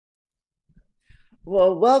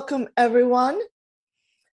Well, welcome everyone.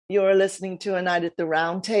 You're listening to A Night at the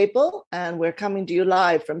Roundtable, and we're coming to you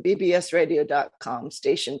live from bbsradio.com,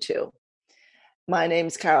 Station 2. My name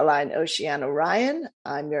is Caroline Oceana Ryan.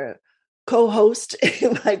 I'm your co-host,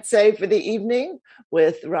 you might say, for the evening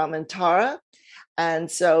with Rama and Tara.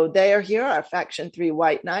 And so they are here, our Faction 3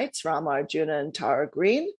 White Knights, Rama, Arjuna, and Tara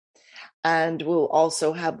Green. And we'll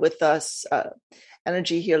also have with us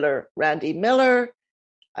energy healer Randy Miller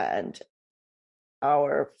and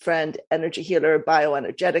our friend, energy healer,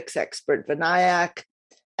 bioenergetics expert, Vinayak,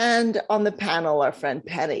 and on the panel, our friend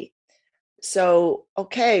Penny. So,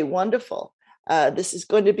 okay, wonderful. This is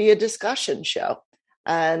going to be a discussion show,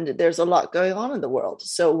 and there's a lot going on in the world.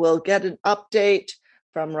 So we'll get an update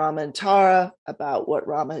from Rama and Tara about what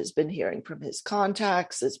Rama has been hearing from his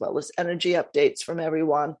contacts, as well as energy updates from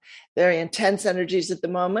everyone. Very intense energies at the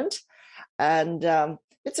moment. And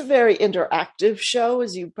it's a very interactive show,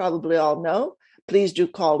 as you probably all know. Please do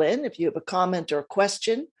call in if you have a comment or a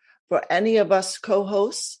question for any of us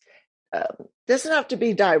co-hosts. Doesn't have to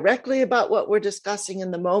be directly about what we're discussing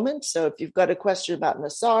in the moment. So if you've got a question about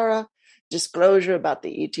Nasara, disclosure about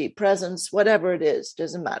the ET presence, whatever it is,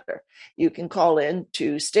 doesn't matter. You can call in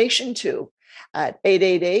to Station 2 at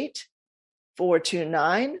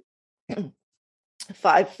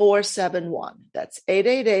 888-429-5471. That's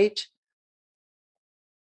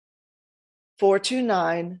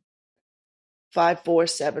 888-429-5471.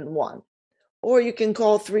 Or you can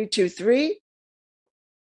call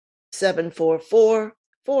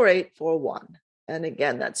 323-744-4841. And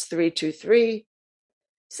again, that's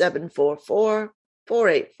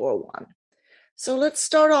 323-744-4841. So let's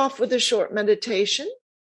start off with a short meditation.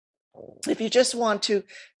 If you just want to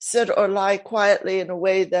sit or lie quietly in a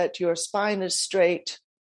way that your spine is straight.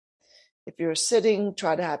 If you're sitting,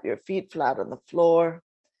 try to have your feet flat on the floor.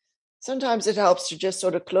 Sometimes it helps to just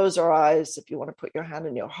sort of close our eyes. If you want to put your hand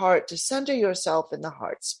on your heart, to center yourself in the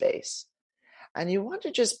heart space. And you want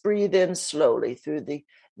to just breathe in slowly through the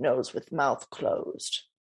nose with mouth closed.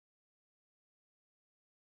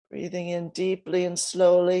 Breathing in deeply and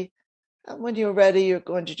slowly. And when you're ready, you're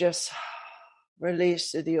going to just release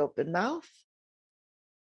through the open mouth.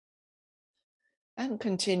 And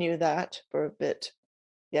continue that for a bit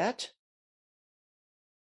yet.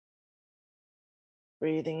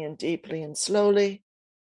 Breathing in deeply and slowly.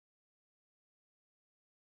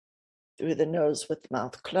 Through the nose with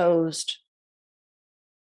mouth closed.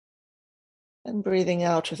 And breathing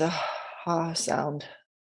out with a ha sound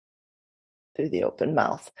through the open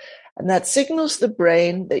mouth. And that signals the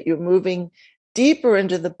brain that you're moving deeper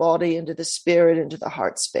into the body, into the spirit, into the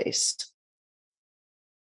heart space.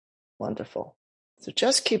 Wonderful. So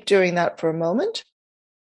just keep doing that for a moment.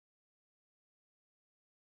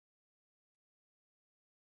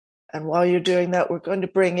 And while you're doing that, we're going to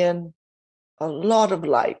bring in a lot of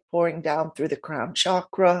light pouring down through the crown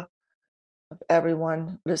chakra of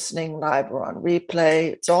everyone listening live or on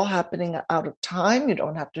replay. It's all happening out of time. You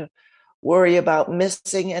don't have to worry about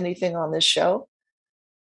missing anything on this show.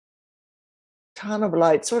 Ton of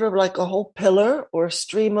light, sort of like a whole pillar or a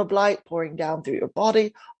stream of light pouring down through your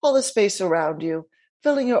body, all the space around you,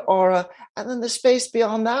 filling your aura, and then the space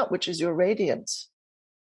beyond that, which is your radiance.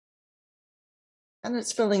 And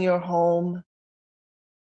it's filling your home,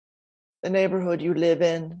 the neighborhood you live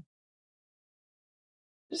in.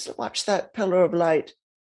 Just watch that pillar of light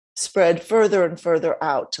spread further and further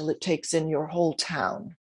out till it takes in your whole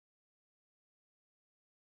town.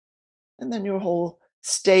 And then your whole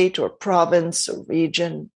state or province or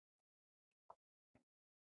region,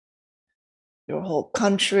 your whole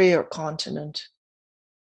country or continent.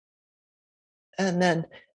 And then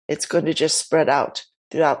it's going to just spread out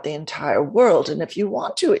throughout the entire world. And if you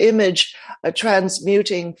want to image a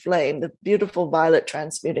transmuting flame, the beautiful violet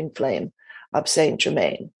transmuting flame of Saint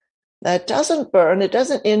Germain, that doesn't burn, it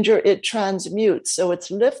doesn't injure, it transmutes. So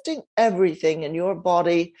it's lifting everything in your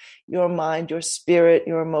body, your mind, your spirit,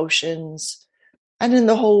 your emotions, and in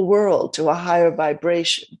the whole world to a higher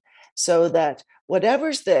vibration, so that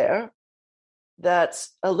whatever's there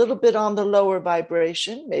that's a little bit on the lower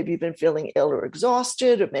vibration, maybe you've been feeling ill or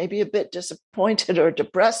exhausted, or maybe a bit disappointed or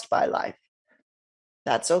depressed by life.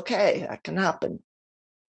 That's okay. That can happen.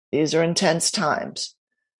 These are intense times.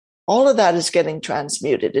 All of that is getting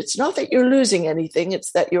transmuted. It's not that you're losing anything.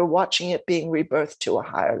 It's that you're watching it being rebirthed to a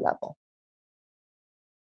higher level.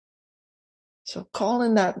 So call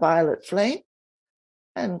in that violet flame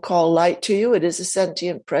and call light to you. It is a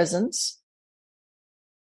sentient presence.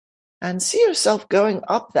 And see yourself going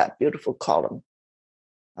up that beautiful column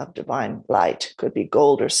of divine light. Could be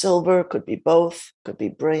gold or silver, could be both, could be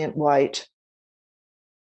brilliant white,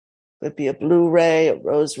 could be a blue ray, a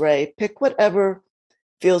rose ray. Pick whatever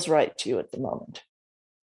feels right to you at the moment.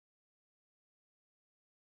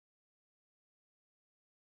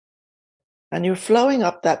 And you're flowing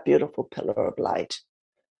up that beautiful pillar of light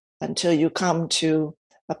until you come to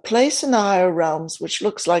a place in the higher realms which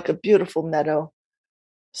looks like a beautiful meadow,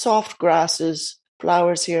 soft grasses,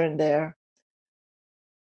 flowers here and there.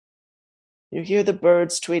 You hear the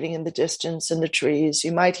birds tweeting in the distance and the trees.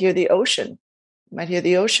 You might hear the ocean. You might hear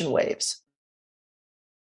the ocean waves.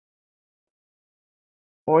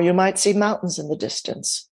 Or you might see mountains in the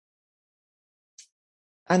distance.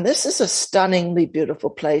 And this is a stunningly beautiful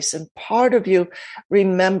place, and part of you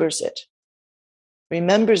remembers it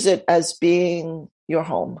as being your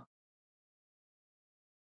home.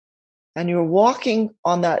 And you're walking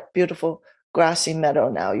on that beautiful grassy meadow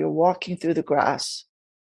now. You're walking through the grass.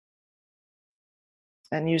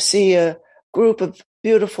 And you see a group of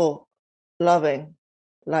beautiful, loving,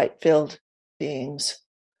 light-filled beings.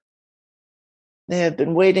 They have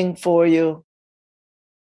been waiting for you.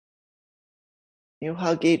 You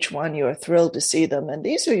hug each one. You are thrilled to see them. And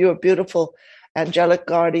these are your beautiful angelic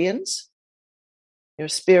guardians, your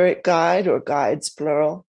spirit guide or guides,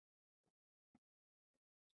 plural.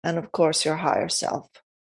 And of course, your higher self.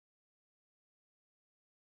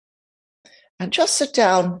 And just sit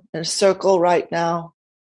down in a circle right now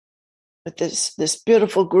with this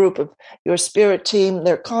beautiful group of your spirit team.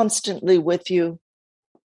 They're constantly with you.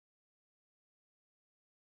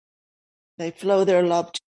 They flow their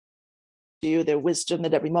love to you, their wisdom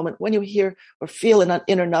at every moment. When you hear or feel an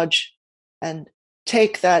inner nudge and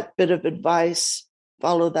take that bit of advice,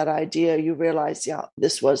 follow that idea, you realize, yeah,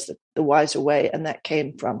 this was the wiser way, and that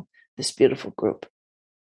came from this beautiful group.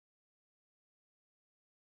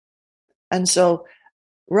 And so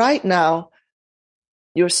right now,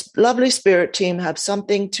 your lovely spirit team have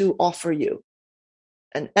something to offer you,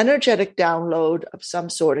 an energetic download of some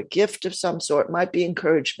sort, a gift of some sort. It might be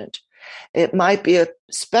encouragement. It might be a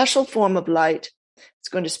special form of light. It's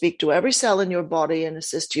going to speak to every cell in your body and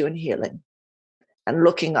assist you in healing and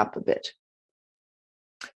looking up a bit.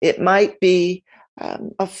 It might be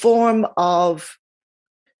a form of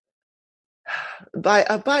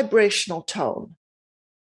a vibrational tone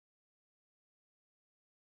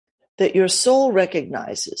that your soul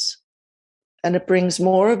recognizes, and it brings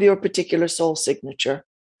more of your particular soul signature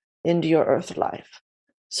into your earth life.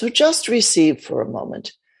 So just receive for a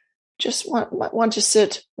moment. Just want to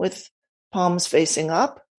sit with palms facing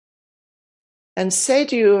up and say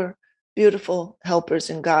to your beautiful helpers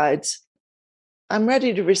and guides, I'm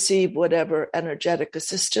ready to receive whatever energetic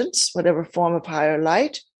assistance, whatever form of higher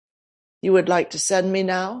light you would like to send me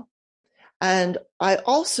now. And I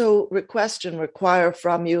also request and require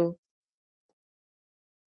from you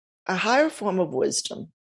a higher form of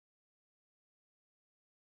wisdom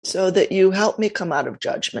so that you help me come out of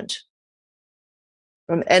judgment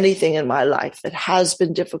from anything in my life that has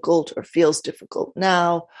been difficult or feels difficult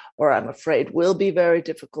now, or I'm afraid will be very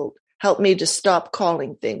difficult. Help me to stop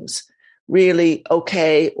calling things really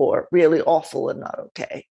okay or really awful and not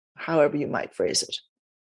okay, however you might phrase it.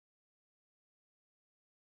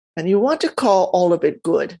 And you want to call all of it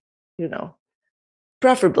good,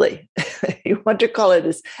 preferably. You want to call it,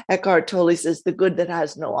 as Eckhart Tolle says, the good that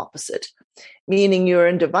has no opposite, meaning you're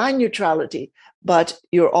in divine neutrality, but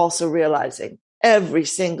you're also realizing every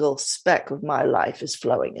single speck of my life is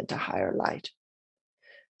flowing into higher light.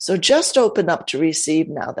 So just open up to receive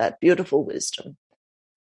now that beautiful wisdom,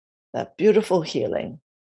 that beautiful healing.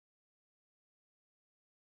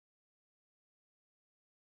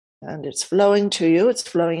 And it's flowing to you. It's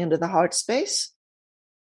flowing into the heart space.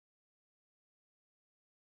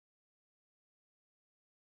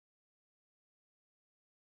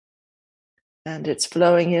 And it's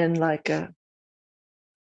flowing in like a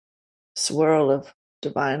swirl of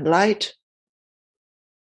divine light.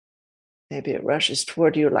 Maybe it rushes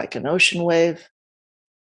toward you like an ocean wave.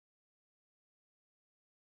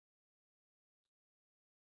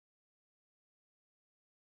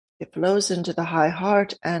 It flows into the high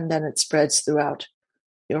heart, and then it spreads throughout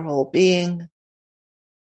your whole being.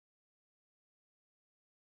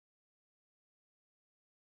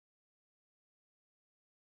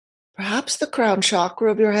 Perhaps the crown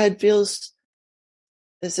chakra of your head feels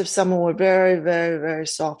as if someone were very, very, very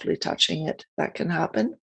softly touching it. That can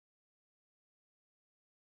happen.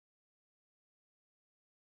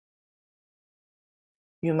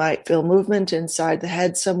 You might feel movement inside the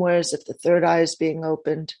head somewhere, as if the third eye is being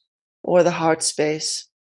opened, or the heart space.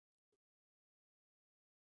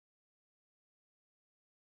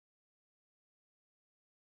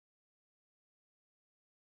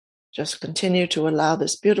 Just continue to allow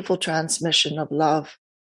this beautiful transmission of love,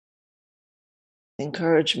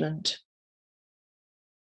 encouragement,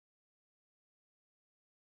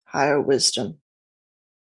 higher wisdom.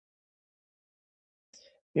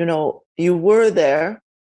 You know, you were there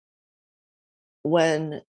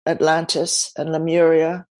when Atlantis and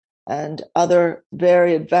Lemuria and other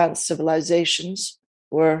very advanced civilizations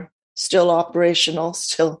were still operational,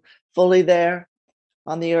 still fully there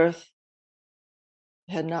on the earth,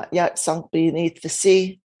 had not yet sunk beneath the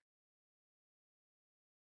sea.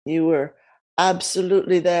 You were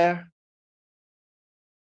absolutely there.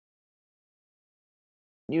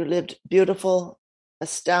 You lived beautiful,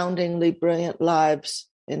 astoundingly brilliant lives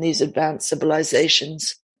in these advanced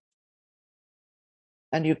civilizations.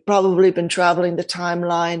 And you've probably been traveling the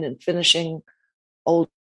timeline and finishing old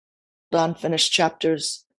unfinished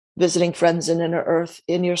chapters, visiting friends in inner earth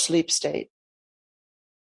in your sleep state.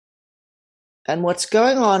 And what's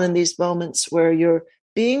going on in these moments where you're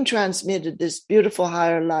being transmitted this beautiful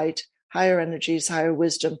higher light, higher energies, higher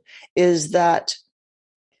wisdom, is that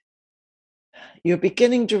you're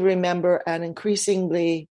beginning to remember and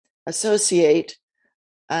increasingly associate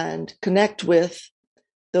and connect with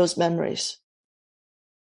those memories.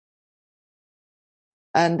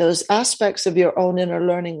 And those aspects of your own inner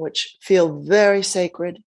learning, which feel very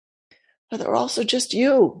sacred, but they're also just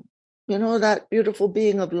you. You know, that beautiful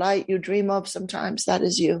being of light you dream of sometimes, that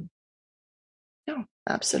is you. No,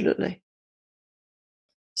 absolutely.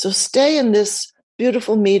 So stay in this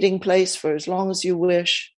beautiful meeting place for as long as you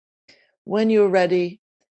wish. When you're ready,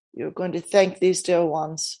 you're going to thank these dear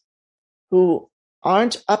ones who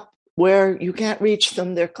aren't up where you can't reach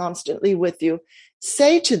them. They're constantly with you.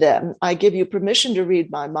 Say to them, I give you permission to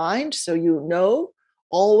read my mind, so you know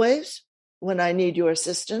always when I need your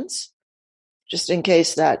assistance, just in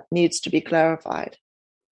case that needs to be clarified.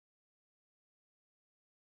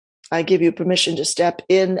 I give you permission to step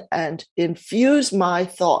in and infuse my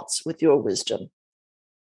thoughts with your wisdom.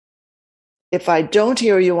 If I don't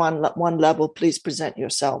hear you on one level, please present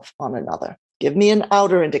yourself on another. Give me an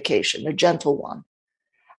outer indication, a gentle one,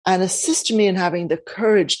 and assist me in having the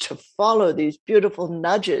courage to follow these beautiful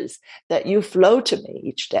nudges that you flow to me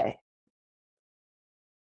each day.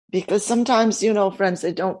 Because sometimes, you know, friends,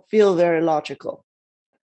 they don't feel very logical.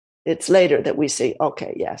 It's later that we say,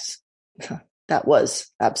 okay, yes, that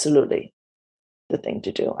was absolutely the thing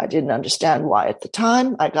to do. I didn't understand why at the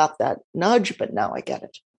time I got that nudge, but now I get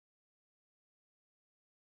it.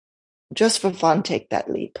 Just for fun, take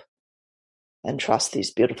that leap and trust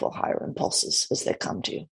these beautiful higher impulses as they come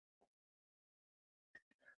to you.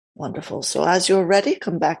 Wonderful. So as you're ready,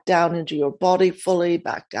 come back down into your body fully,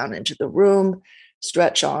 back down into the room,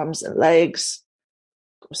 stretch arms and legs,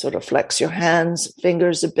 sort of flex your hands,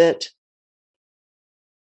 fingers a bit.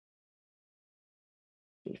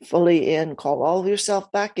 Be fully in, call all of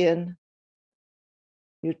yourself back in.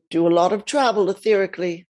 You do a lot of travel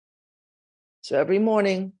etherically. So every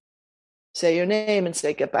morning, say your name and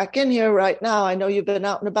say, get back in here right now. I know you've been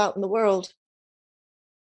out and about in the world.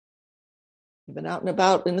 You've been out and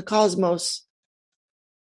about in the cosmos.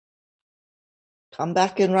 Come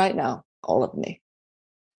back in right now, all of me.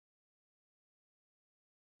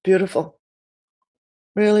 Beautiful.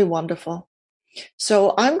 Really wonderful.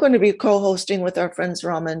 So I'm going to be co-hosting with our friends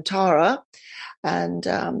Rama and Tara,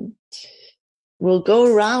 and we'll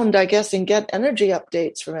go around, I guess, and get energy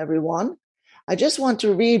updates from everyone. I just want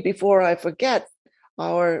to read, before I forget,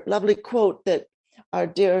 our lovely quote that our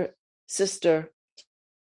dear sister,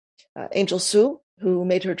 Angel Sue, who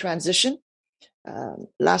made her transition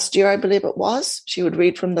last year, I believe it was, she would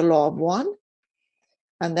read from the Law of One,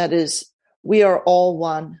 and that is, we are all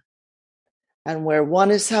one, and where one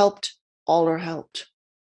is helped, all are helped.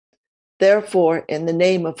 Therefore, in the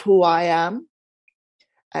name of who I am,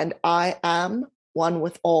 and I am one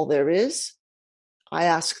with all there is, I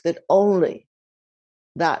ask that only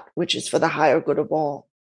that which is for the higher good of all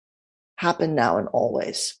happen now and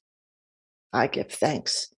always. I give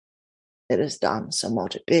thanks. It is done, so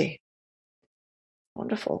mote it be.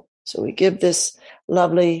 Wonderful. So we give this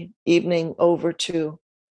lovely evening over to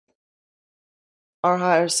our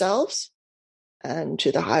higher selves and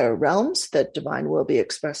to the higher realms that divine will be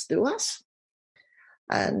expressed through us.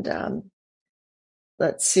 And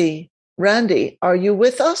let's see. Randy, are you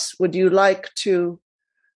with us? Would you like to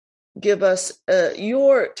give us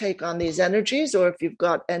your take on these energies, or if you've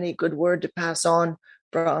got any good word to pass on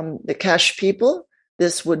from the Kesh people,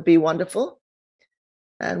 this would be wonderful.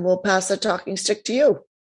 And we'll pass the talking stick to you.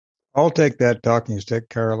 I'll take that talking stick,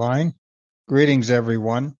 Caroline. Greetings,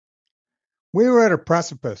 everyone. We are at a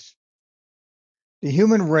precipice. The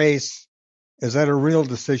human race is at a real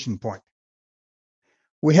decision point.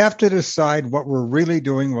 We have to decide what we're really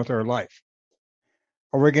doing with our life.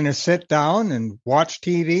 Are we going to sit down and watch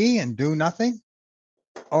TV and do nothing?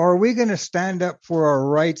 Or are we going to stand up for our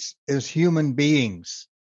rights as human beings?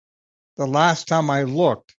 The last time I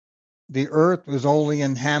looked, the earth was only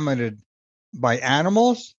inhabited by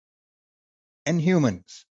animals and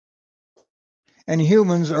humans. And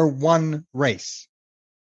humans are one race.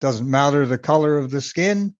 Doesn't matter the color of the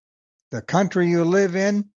skin, the country you live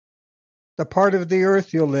in, the part of the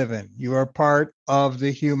earth you live in. You are part of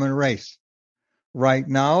the human race. Right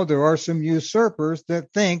now, there are some usurpers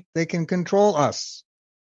that think they can control us.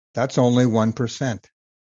 That's only 1%.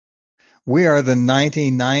 We are the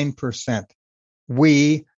 99%.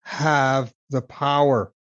 We have the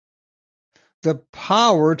power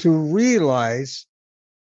to realize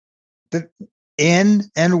that in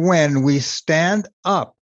and when we stand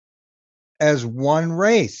up as one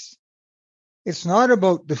race, it's not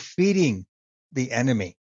about defeating the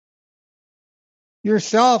enemy.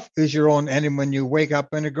 Yourself is your own enemy when you wake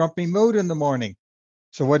up in a grumpy mood in the morning.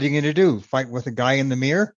 So what are you going to do? Fight with a guy in the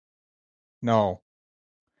mirror? No.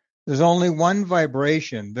 There's only one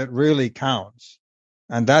vibration that really counts,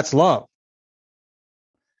 and that's love.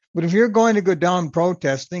 But if you're going to go down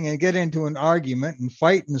protesting and get into an argument and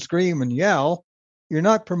fight and scream and yell, you're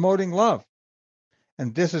not promoting love.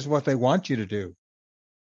 And this is what they want you to do.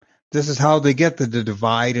 This is how they get the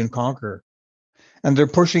divide and conquer. And they're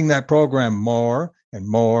pushing that program more and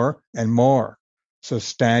more and more. So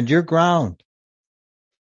stand your ground.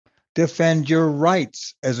 Defend your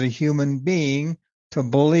rights as a human being to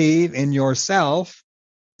believe in yourself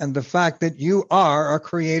and the fact that you are a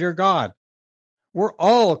creator God. We're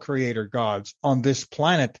all creator gods on this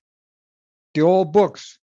planet. The old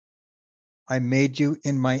books, I made you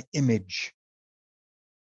in my image.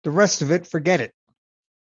 The rest of it, forget it.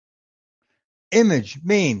 Image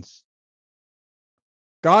means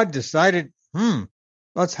God decided,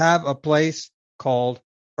 let's have a place called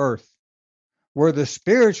Earth, where the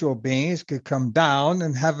spiritual beings could come down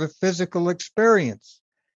and have a physical experience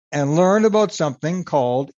and learn about something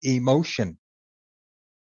called emotion.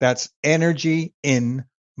 That's energy in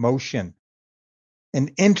motion.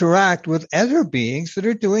 And interact with other beings that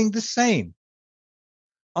are doing the same.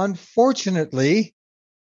 Unfortunately,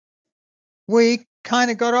 we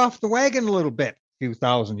kind of got off the wagon a little bit a few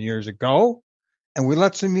thousand years ago, and we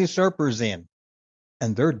let some usurpers in,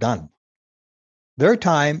 and they're done. Their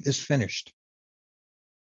time is finished.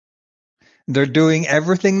 They're doing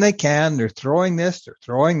everything they can. They're throwing this, they're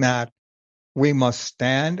throwing that. We must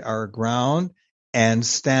stand our ground and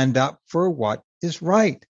stand up for what is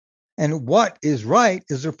right. And what is right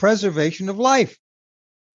is the preservation of life.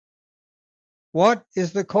 What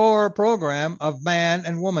is the core program of man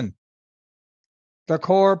and woman? The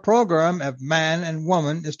core program of man and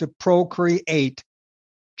woman is to procreate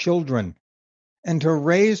children and to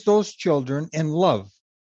raise those children in love.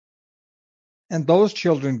 And those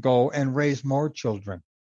children go and raise more children.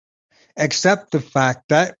 Except the fact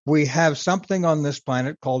that we have something on this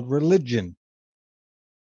planet called religion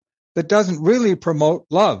that doesn't really promote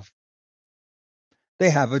love. They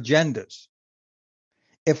have agendas.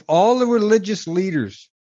 If all the religious leaders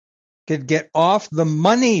could get off the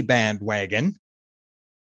money bandwagon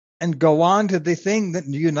and go on to the thing that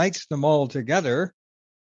unites them all together,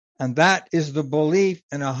 and that is the belief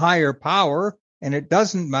in a higher power, and it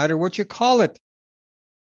doesn't matter what you call it.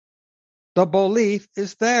 The belief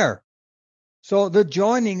is there. So the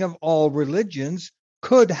joining of all religions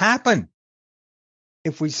could happen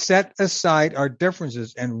if we set aside our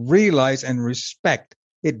differences and realize and respect.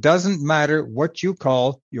 It doesn't matter what you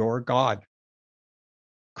call your God.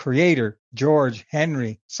 Creator, George,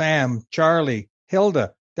 Henry, Sam, Charlie,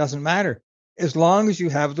 Hilda, doesn't matter. As long as you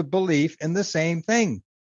have the belief in the same thing.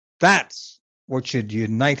 That's what should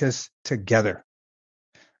unite us together.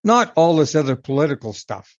 Not all this other political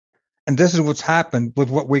stuff. And this is what's happened with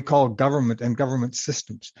what we call government and government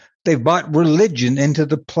systems. They've brought religion into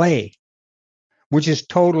the play, which is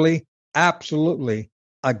totally, absolutely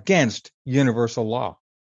against universal law.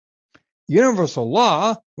 Universal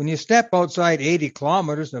law, when you step outside 80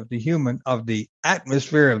 kilometers of the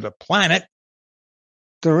atmosphere of the planet,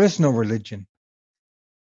 there is no religion.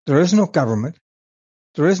 There is no government.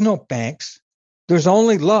 There is no banks. There's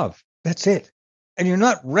only love. That's it. And you're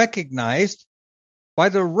not recognized by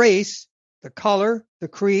the race, the color, the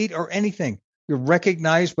creed, or anything. You're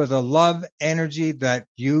recognized by the love energy that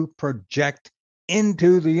you project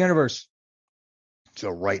into the universe. So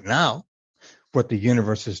right now, what the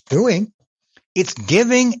universe is doing, it's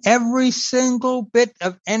giving every single bit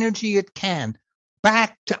of energy it can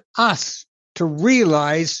back to us to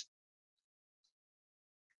realize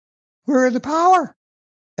we're the power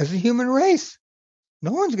as a human race.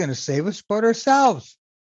 No one's going to save us but ourselves.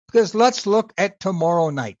 Because let's look at tomorrow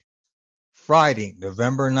night. Friday,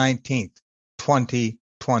 November 19th,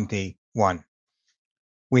 2021.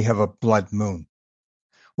 We have a blood moon.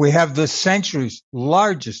 We have the century's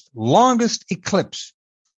longest eclipse.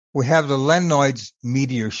 We have the Lenoid's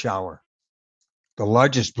meteor shower. The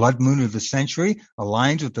largest blood moon of the century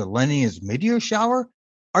aligns with the Lenia's meteor shower?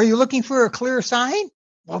 Are you looking for a clear sign?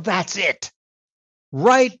 Well, that's it.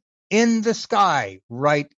 Right in the sky,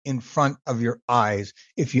 right in front of your eyes,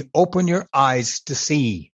 if you open your eyes to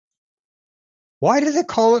see. Why do they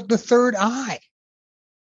call it the third eye?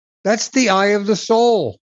 That's the eye of the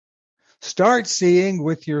soul. Start seeing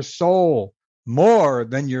with your soul more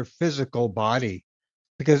than your physical body,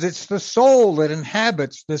 because it's the soul that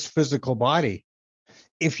inhabits this physical body.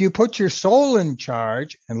 If you put your soul in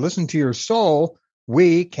charge and listen to your soul,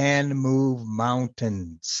 we can move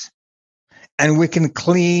mountains. And we can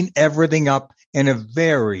clean everything up in a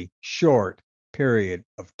very short period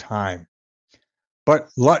of time.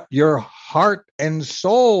 But let your heart and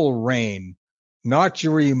soul reign, not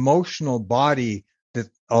your emotional body, that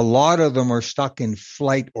a lot of them are stuck in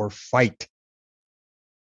flight or fight.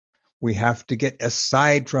 We have to get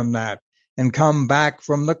aside from that and come back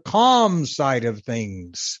from the calm side of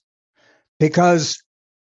things. Because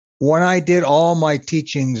when I did all my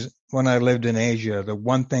teachings when I lived in Asia, the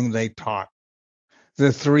one thing they taught, the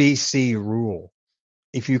 3C rule.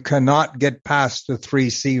 If you cannot get past the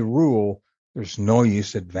 3C rule, there's no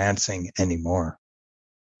use advancing anymore.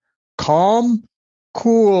 Calm,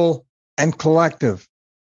 cool, and collective,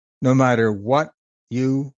 no matter what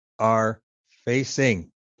you are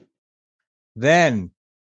facing. Then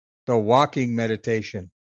the walking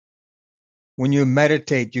meditation. When you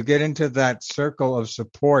meditate, you get into that circle of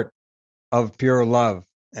support of pure love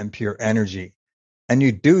and pure energy. And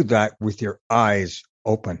you do that with your eyes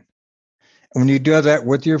open. And when you do that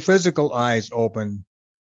with your physical eyes open,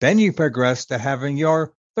 then you progress to having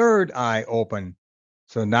your third eye open.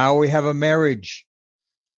 So now we have a marriage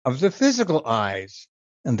of the physical eyes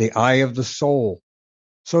and the eye of the soul.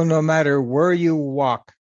 So no matter where you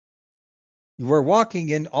walk, you are walking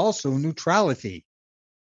in also neutrality,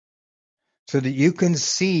 so that you can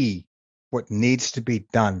see what needs to be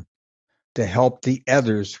done to help the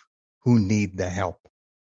others who need the help.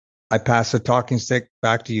 I pass the talking stick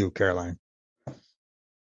back to you, Caroline.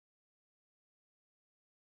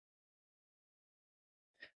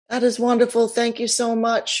 That is wonderful. Thank you so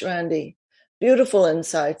much, Randy. Beautiful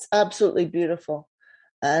insights. Absolutely beautiful.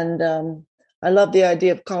 And I love the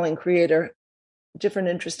idea of calling creator different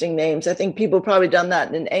interesting names. I think people have probably done that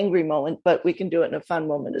in an angry moment, but we can do it in a fun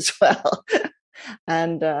moment as well.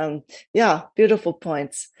 And yeah, beautiful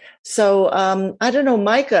points. So I don't know,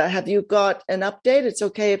 Micah, have you got an update? It's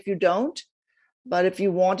okay if you don't, but if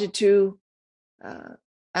you wanted to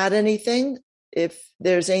add anything, if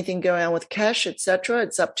there's anything going on with Kesh, etc.,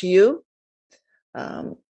 it's up to you.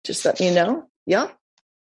 Just let me know. Yeah.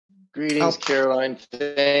 Greetings, Caroline.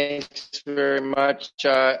 Thanks very much.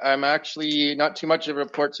 I'm actually not too much of a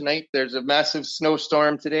report tonight. There's a massive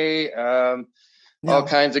snowstorm today. All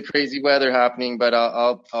kinds of crazy weather happening, but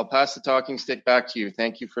I'll pass the talking stick back to you.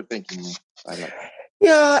 Thank you for thinking me. Bye-bye.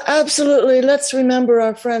 Yeah, absolutely. Let's remember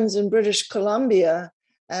our friends in British Columbia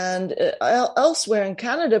and elsewhere in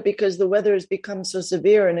Canada, because the weather has become so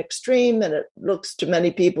severe and extreme, and it looks to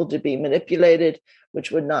many people to be manipulated,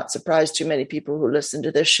 which would not surprise too many people who listen to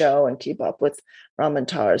this show and keep up with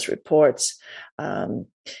Ramantar's reports. And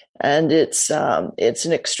it's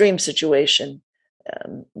an extreme situation.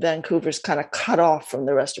 Vancouver's kind of cut off from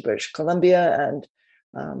the rest of British Columbia,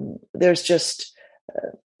 and there's just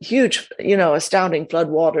huge, astounding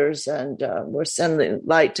floodwaters, and we're sending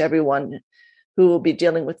light to everyone who will be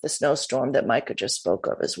dealing with the snowstorm that Micah just spoke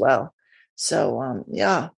of as well. So,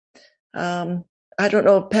 I don't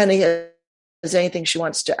know if Penny has anything she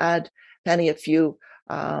wants to add. Penny, if you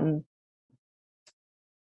want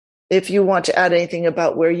to add anything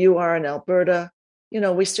about where you are in Alberta,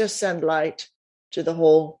 we just send light to the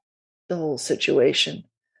whole situation.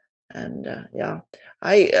 And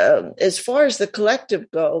as far as the collective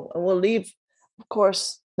go, and we'll leave, of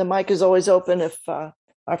course, the mic is always open if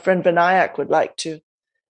our friend Vinayak would like to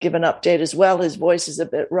give an update as well. His voice is a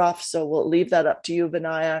bit rough, so we'll leave that up to you,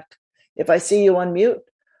 Vinayak. If I see you on mute,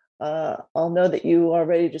 I'll know that you are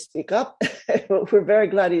ready to speak up. But we're very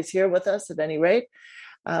glad he's here with us at any rate.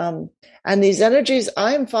 And these energies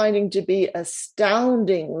I'm finding to be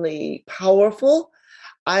astoundingly powerful.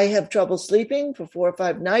 I have trouble sleeping for 4 or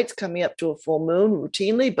 5 nights, coming up to a full moon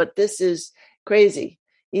routinely, but this is crazy,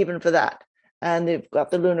 even for that. And they've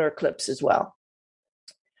got the lunar eclipse as well.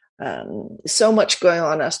 So much going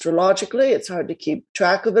on astrologically, it's hard to keep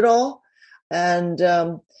track of it all. And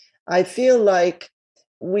I feel like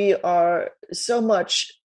we are so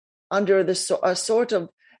much under the sort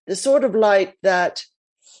of light that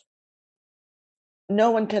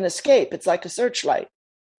no one can escape. It's like a searchlight.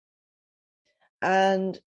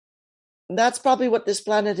 And that's probably what this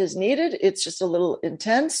planet has needed. It's just a little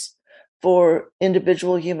intense for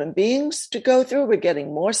individual human beings to go through. We're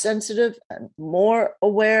getting more sensitive and more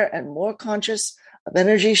aware and more conscious of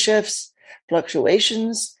energy shifts,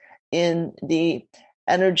 fluctuations in the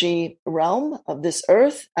energy realm of this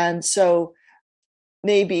earth. And so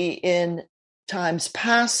maybe in times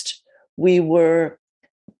past, we were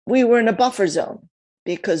in a buffer zone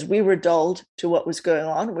because we were dulled to what was going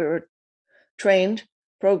on. We were trained,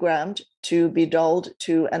 programmed to be dulled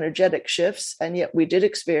to energetic shifts, and yet we did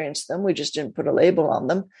experience them. We just didn't put a label on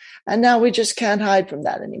them. And now we just can't hide from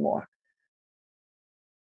that anymore.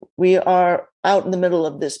 We are out in the middle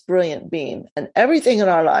of this brilliant beam, and everything in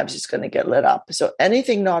our lives is going to get lit up. So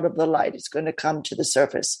anything not of the light is going to come to the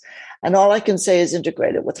surface. And all I can say is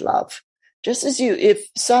integrate it with love. Just as if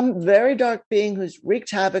some very dark being who's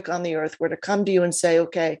wreaked havoc on the earth were to come to you and say,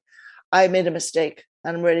 okay, I made a mistake,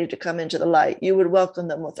 I'm ready to come into the light, you would welcome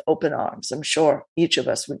them with open arms. I'm sure each of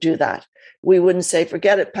us would do that. We wouldn't say,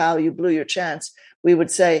 forget it, pal, you blew your chance. We would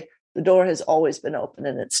say, the door has always been open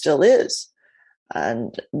and it still is.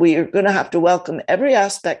 And we are going to have to welcome every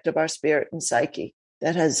aspect of our spirit and psyche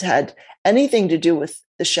that has had anything to do with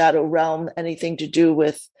the shadow realm, anything to do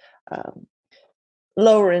with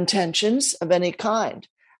lower intentions of any kind.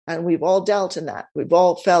 And we've all dealt in that. We've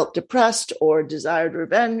all felt depressed or desired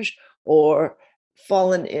revenge or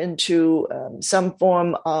fallen into some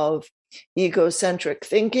form of egocentric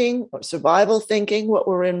thinking or survival thinking. What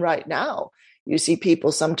we're in right now, you see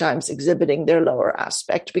people sometimes exhibiting their lower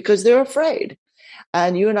aspect because they're afraid.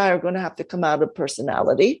 And you and I are going to have to come out of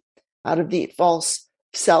personality, out of the false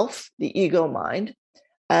self, the ego mind,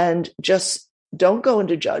 and just don't go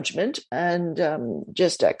into judgment and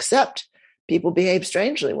just accept people behave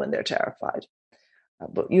strangely when they're terrified.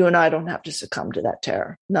 But you and I don't have to succumb to that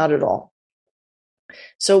terror, not at all.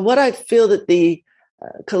 So what I feel that the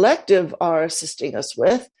collective are assisting us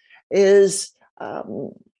with is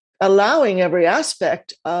allowing every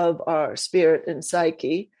aspect of our spirit and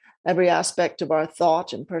psyche, every aspect of our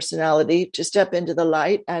thought and personality to step into the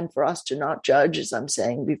light, and for us to not judge, as I'm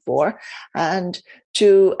saying before, and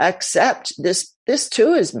to accept this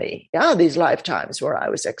too is me. Yeah, these lifetimes where I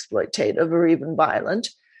was exploitative or even violent,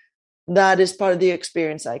 that is part of the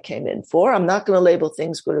experience I came in for. I'm not going to label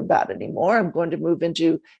things good or bad anymore. I'm going to move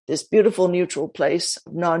into this beautiful neutral place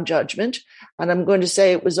of non-judgment, and I'm going to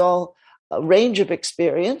say it was all a range of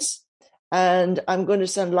experience, and I'm going to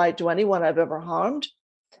send light to anyone I've ever harmed.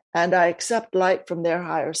 And I accept light from their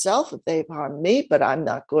higher self if they've harmed me, but I'm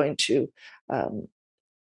not going to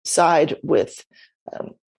side with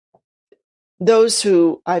those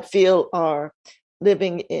who I feel are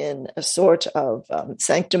living in a sort of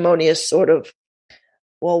sanctimonious sort of,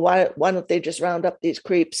 well, why don't they just round up these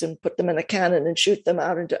creeps and put them in a cannon and shoot them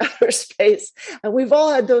out into outer space? And we've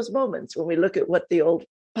all had those moments when we look at what the old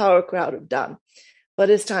power crowd have done. But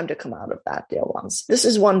it's time to come out of that, dear ones. This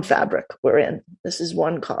is one fabric we're in. This is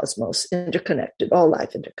one cosmos, interconnected, all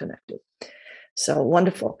life interconnected. So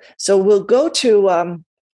wonderful. So we'll go to an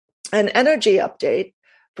energy update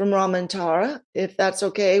from Rama and Tara, if that's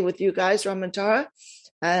okay with you guys, Rama and Tara.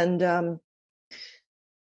 And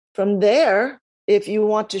from there, if you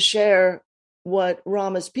want to share what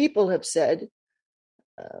Rama's people have said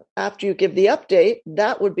after you give the update,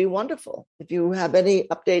 that would be wonderful. If you have any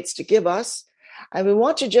updates to give us. And we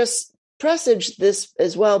want to just presage this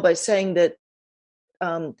as well by saying that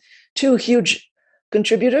two huge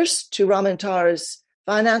contributors to Rama and Tara's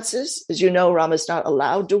finances, as you know, Rama's not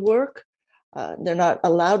allowed to work. They're not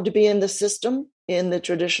allowed to be in the system in the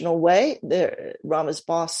traditional way. Rama's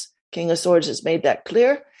boss, King of Swords, has made that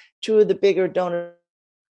clear. Two of the bigger donors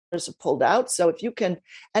have pulled out. So if you can,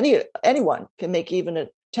 anyone can make even a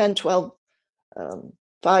 $10, $12,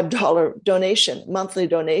 $5 donation, monthly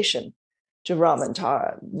donation to Rama and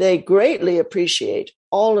Tara. They greatly appreciate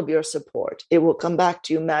all of your support. It will come back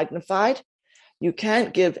to you magnified. You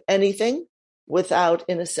can't give anything without,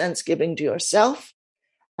 in a sense, giving to yourself.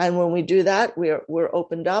 And when we do that, we're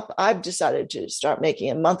opened up. I've decided to start making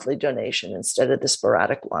a monthly donation instead of the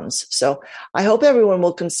sporadic ones. So I hope everyone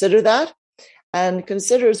will consider that, and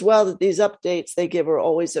consider as well that these updates they give are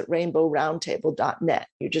always at rainbowroundtable.net.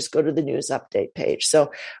 You just go to the news update page.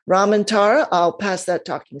 So Rama and Tara, I'll pass that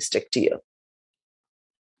talking stick to you.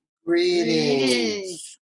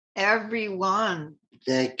 Greetings, everyone.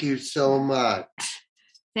 Thank you so much.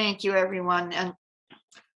 Thank you, everyone. And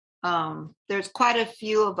there's quite a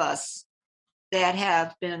few of us that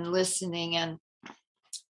have been listening, and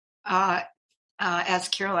as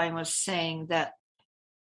Caroline was saying, that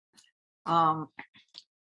more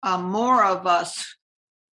of us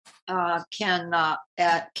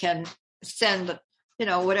can send,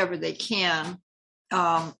 whatever they can.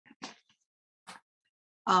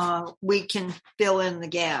 We can fill in the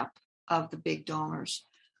gap of the big donors,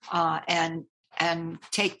 and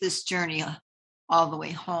take this journey all the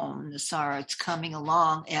way home. Nasara, it's coming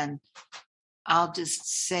along, and I'll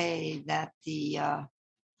just say that the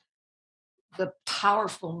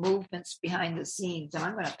powerful movements behind the scenes, and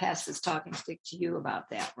I'm going to pass this talking stick to you about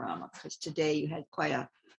that, Rama, because today you had quite a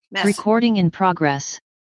message. Recording in progress.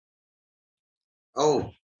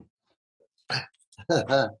 Oh.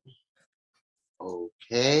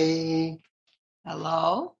 Okay.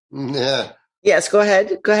 Hello? Yeah. Yes, go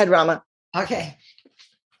ahead. Go ahead, Rama. Okay.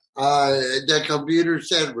 The computer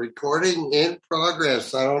said recording in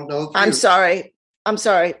progress. I don't know if I'm sorry.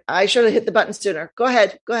 I should have hit the button sooner. Go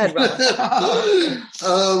ahead, Rama.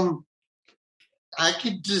 I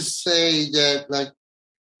could just say that, like,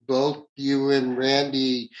 both you and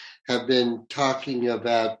Randy have been talking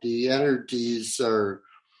about the energies are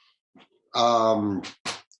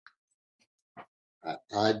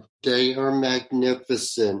they are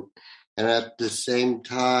magnificent, and at the same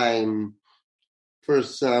time, for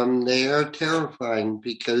some, they are terrifying,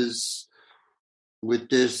 because with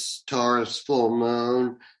this Taurus full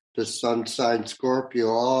moon, the sun sign Scorpio,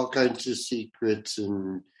 all kinds of secrets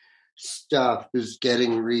and stuff is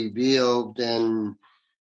getting revealed. And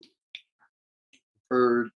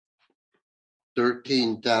for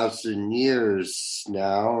 13,000 years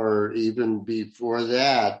now, or even before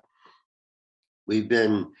that, we've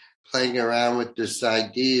been playing around with this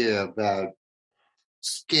idea about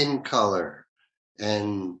skin color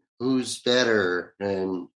and who's better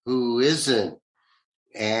and who isn't.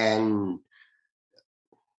 And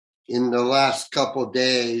in the last couple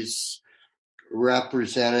days,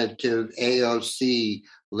 Representative AOC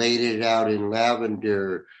laid it out in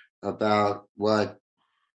lavender about what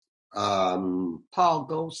Paul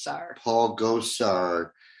Gosar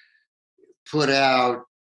put out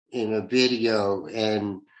in a video.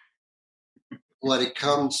 And what it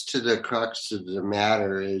comes to the crux of the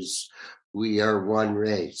matter is we are one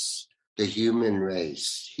race, the human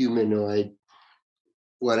race, humanoid,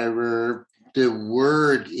 whatever the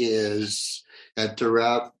word is, and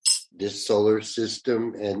throughout this solar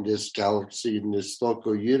system and this galaxy and this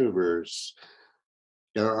local universe,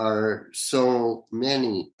 there are so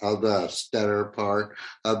many of us that are part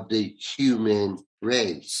of the human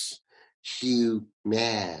race.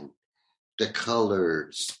 Human, the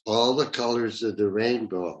colors, all the colors of the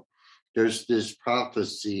rainbow. There's this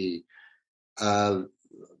prophecy of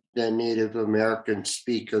the Native Americans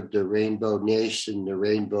speak of the Rainbow Nation, the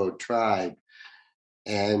Rainbow Tribe,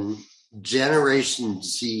 and Generation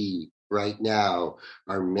Z right now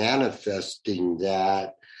are manifesting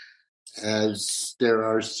that, as there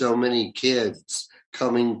are so many kids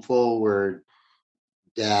coming forward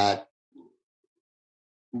that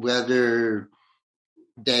whether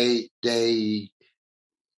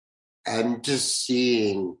I'm just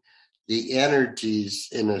seeing the energies,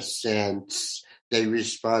 in a sense, they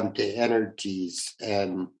respond to energies,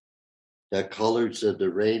 and the colors of the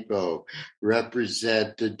rainbow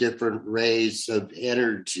represent the different rays of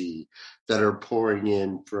energy that are pouring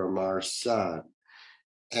in from our sun.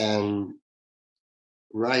 And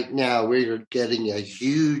right now we are getting a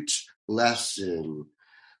huge lesson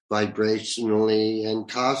vibrationally and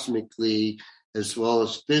cosmically, as well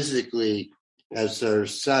as physically, as our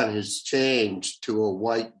sun has changed to a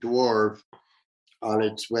white dwarf on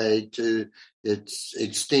its way to its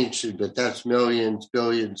extinction, but that's millions,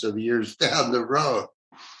 billions of years down the road.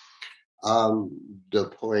 The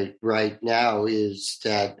point right now is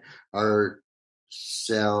that our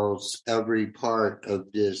cells, every part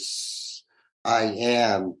of this I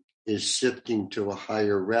am, is shifting to a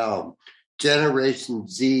higher realm. Generation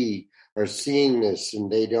Z are seeing this,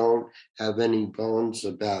 and they don't have any bones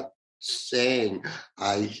about saying,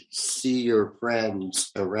 I see your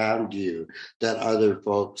friends around you that other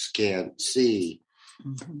folks can't see.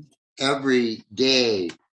 Mm-hmm. Every day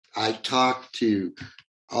I talk to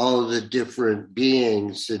all the different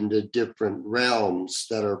beings in the different realms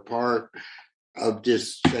that are part of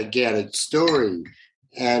this gigantic story.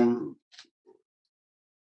 And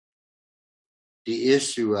the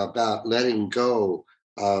issue about letting go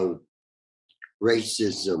of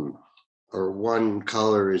racism, or one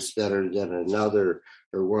color is better than another,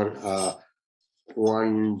 or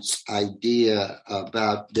one's idea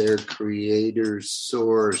about their creator's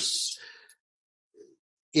source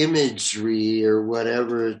imagery, or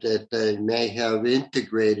whatever that they may have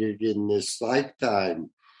integrated in this lifetime.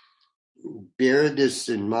 bear this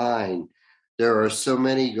in mind. There are so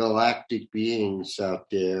many galactic beings out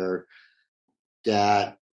there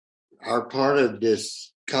that are part of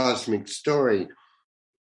this cosmic story.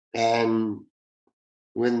 And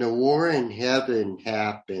when the war in heaven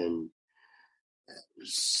happened,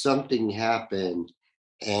 something happened,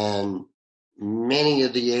 and many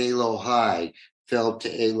of the Elohai fell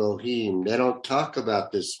to Elohim. They don't talk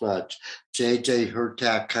about this much. J.J.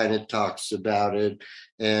 Hurtak kind of talks about it,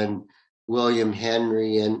 and William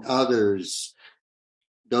Henry and others.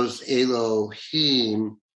 Those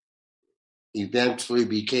Elohim eventually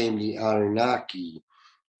became the Anunnaki.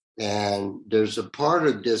 And there's a part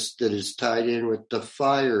of this that is tied in with the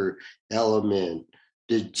fire element,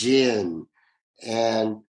 the jinn.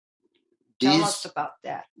 And tell us about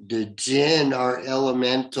that. The jinn are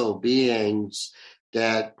elemental beings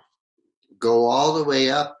that go all the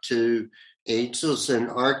way up to angels and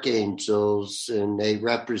archangels, and they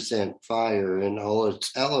represent fire in all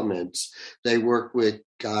its elements. They work with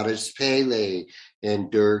goddess Pele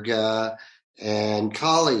and Durga and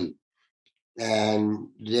Kali, and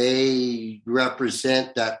they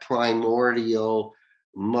represent that primordial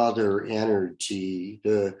mother energy,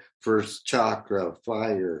 the first chakra,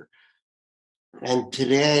 fire. And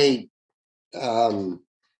today, Kundalini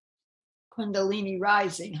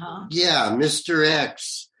rising, huh? Yeah, Mr.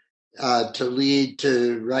 X, to lead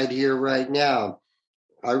to right here, right now.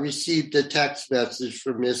 I received a text message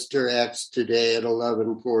from Mr. X today at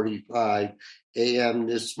 11:45 a.m.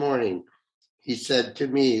 this morning. He said to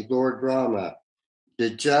me, Lord Rama,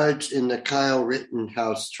 the judge in the Kyle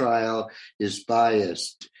Rittenhouse trial is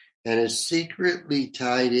biased and is secretly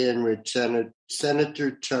tied in with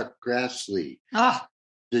Senator Chuck Grassley.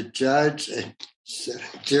 The judge and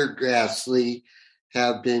Senator Grassley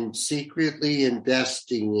have been secretly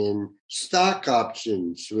investing in stock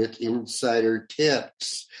options with insider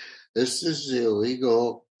tips. This is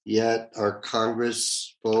illegal, yet our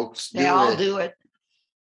Congress folks do it. They all do it.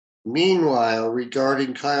 Meanwhile,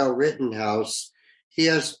 regarding Kyle Rittenhouse, he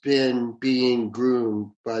has been being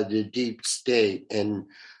groomed by the deep state and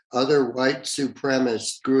other white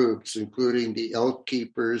supremacist groups, including the Elk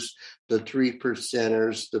Keepers, the Three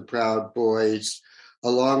Percenters, the Proud Boys,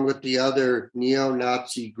 along with the other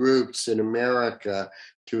neo-Nazi groups in America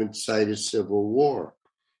to incite a civil war.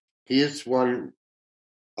 He is one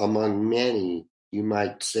among many, you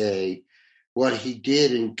might say. What he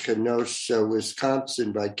did in Kenosha,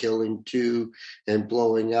 Wisconsin, by killing two and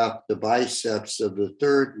blowing up the biceps of the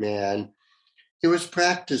third man, he was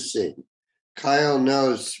practicing. Kyle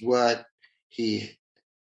knows he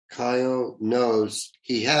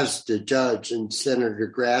has the judge and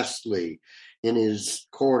Senator Grassley in his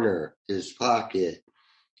corner, his pocket.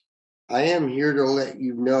 I am here to let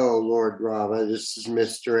you know, Lord Rama, this is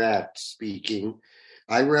Mr. X speaking.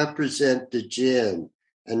 I represent the jinn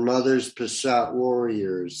and Mother's Peshat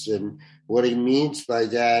warriors. And what he means by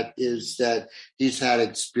that is that he's had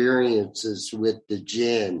experiences with the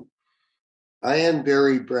jinn. I am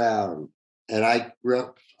Barry Brown, and I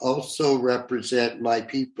also represent my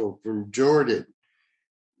people from Jordan.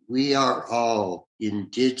 We are all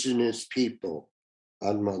indigenous people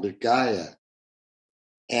on Mother Gaia.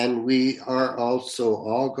 And we are also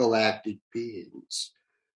all galactic beings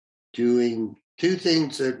doing two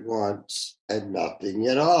things at once and nothing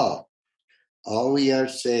at all. All we are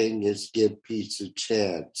saying is give peace a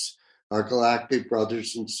chance. Our galactic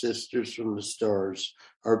brothers and sisters from the stars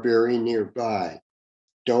are very nearby.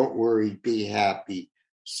 Don't worry, be happy.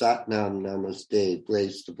 Satnam Namaste,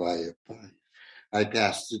 blaze the fire. I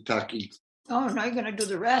pass the talkie. Oh, now you're going to do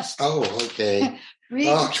the rest. Oh, okay.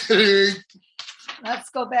 Let's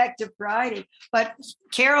go back to Friday. But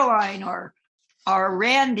Caroline or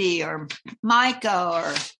Randy or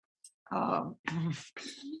Micah or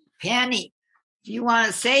Penny, if you want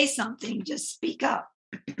to say something, just speak up.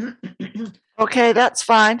 Okay, that's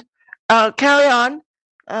fine. Carry on,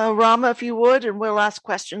 Rama, if you would, and we'll ask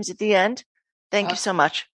questions at the end. Thank you so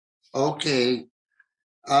much. Okay.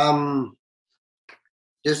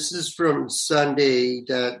 This is from Sunday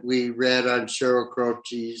that we read on Cheryl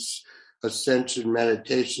Croce's Ascension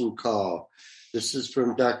Meditation Call. This is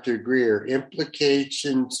from Dr. Greer.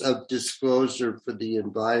 Implications of disclosure for the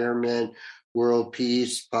environment, world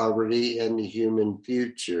peace, poverty, and the human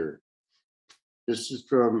future. This is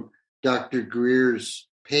from Dr. Greer's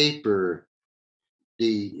paper,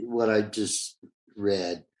 what I just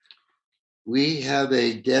read. We have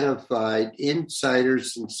identified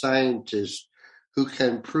insiders and scientists who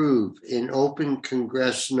can prove in open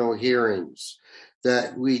congressional hearings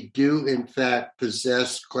that we do in fact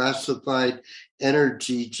possess classified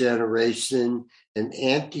energy generation and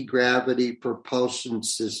anti-gravity propulsion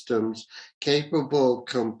systems capable of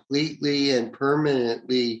completely and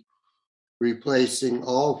permanently replacing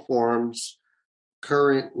all forms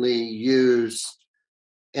currently used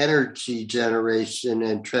energy generation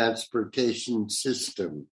and transportation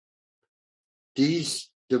system. These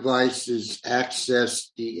devices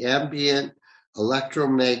access the ambient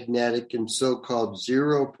electromagnetic and so-called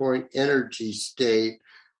zero-point energy state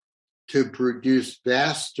to produce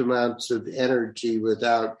vast amounts of energy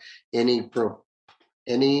without any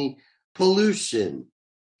pollution.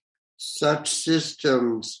 Such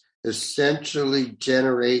systems essentially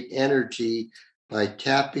generate energy by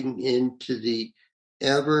tapping into the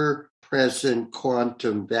ever-present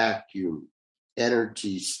quantum vacuum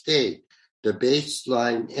energy state, the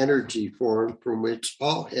baseline energy form from which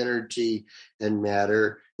all energy and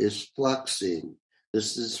matter is fluxing.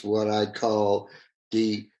 This is what I call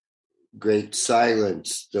the great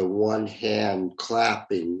silence, the one hand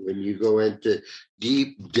clapping. When you go into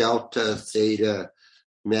deep delta theta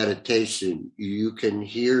meditation, you can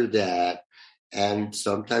hear that, and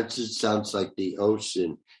sometimes it sounds like the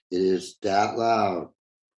ocean. It is that loud.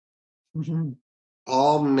 Mm-hmm.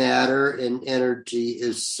 All matter and energy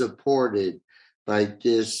is supported by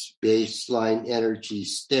this baseline energy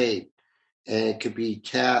state, and it can be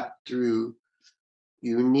tapped through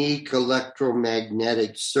unique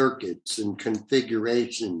electromagnetic circuits and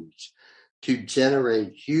configurations to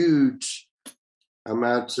generate huge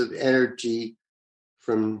amounts of energy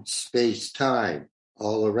from space-time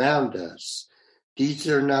all around us. These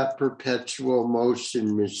are not perpetual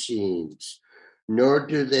motion machines, nor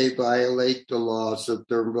do they violate the laws of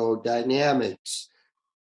thermodynamics.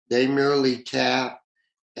 They merely tap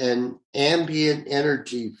an ambient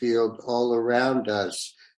energy field all around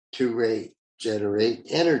us to generate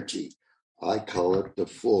energy. I call it the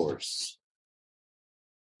force.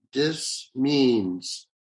 This means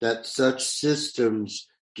that such systems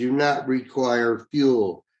do not require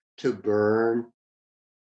fuel to burn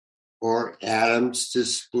or atoms to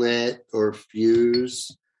split or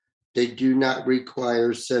fuse. They do not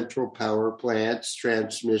require central power plants,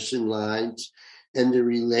 transmission lines, and the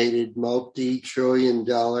related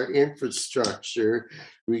multi-trillion-dollar infrastructure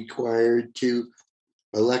required to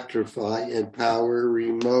electrify and power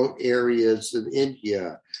remote areas of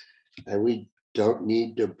India. And we don't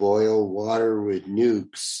need to boil water with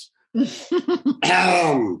nukes.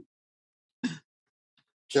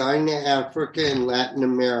 China, Africa, and Latin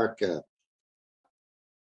America.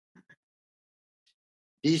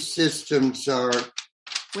 These systems are...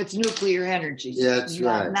 with nuclear energy. That's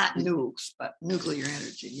right. Not nukes, but nuclear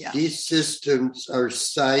energy, yeah. These systems are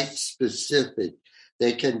site-specific.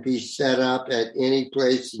 They can be set up at any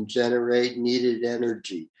place and generate needed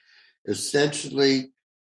energy. Essentially,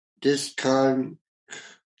 this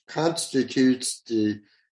constitutes the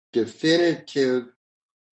definitive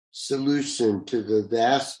solution to the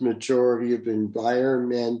vast majority of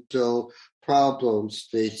environmental problems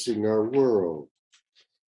facing our world.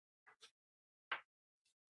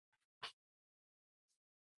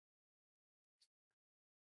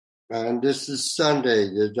 And this is Sunday,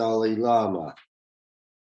 the Dalai Lama.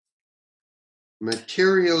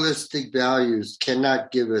 Materialistic values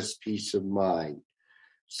cannot give us peace of mind.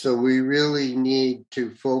 So we really need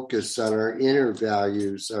to focus on our inner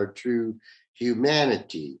values, our true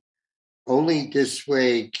humanity. Only this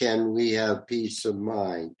way can we have peace of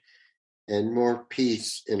mind and more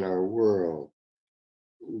peace in our world.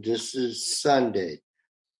 This is Sunday.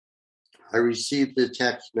 I received a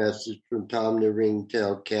text message from Tom the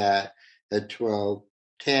Ringtail Cat at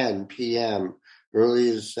 12:10 p.m.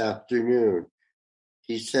 early this afternoon.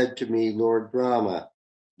 He said to me, Lord Rama,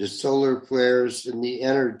 the solar flares and the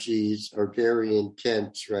energies are very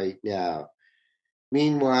intense right now.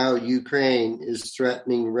 Meanwhile, Ukraine is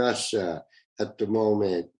threatening Russia at the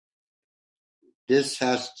moment. This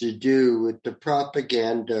has to do with the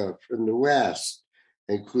propaganda from the West,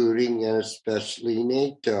 including and especially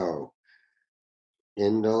NATO.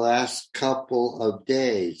 In the last couple of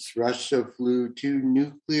days, Russia flew 2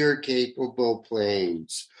 nuclear-capable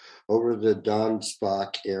planes over the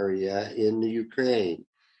Donbass area in the Ukraine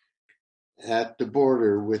at the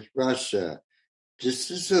border with Russia. This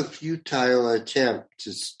is a futile attempt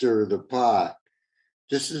to stir the pot.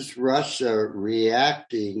 This is Russia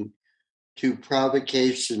reacting to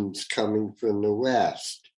provocations coming from the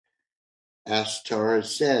West. Astar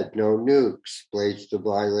said, no nukes, blazed the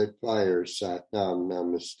violet fire, Satnam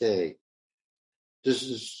Namaste. This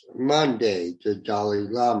is Monday, the Dalai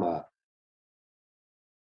Lama,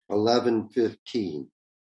 11:15.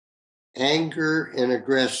 Anger and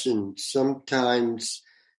aggression sometimes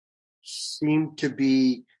seem to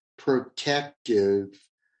be protective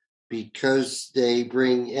because they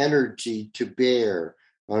bring energy to bear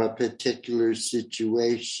on a particular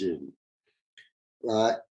situation.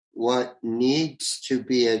 But what needs to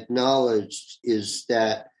be acknowledged is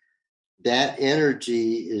that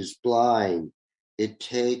energy is blind. It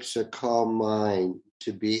takes a calm mind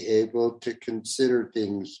to be able to consider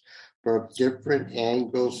things from different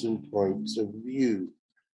angles and points of view.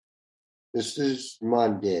 This is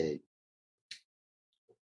Monday.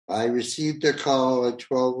 I received a call at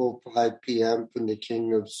 12:05 p.m. from the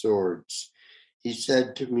King of Swords. He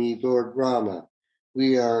said to me, Lord Rama,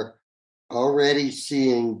 we are already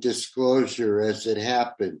seeing disclosure as it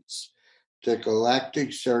happens. The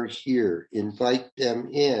galactics are here. Invite them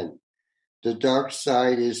in. The dark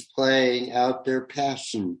side is playing out their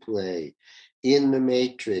passion play in the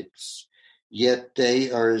matrix, yet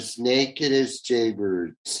they are as naked as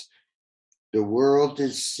jaybirds. The world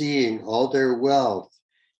is seeing all their wealth,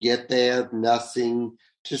 yet they have nothing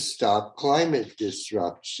to stop climate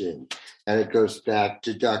disruption. And it goes back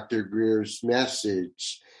to Dr. Greer's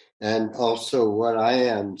message, and also what I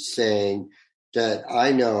am saying, that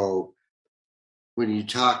I know when you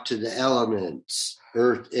talk to the elements,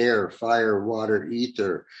 earth, air, fire, water,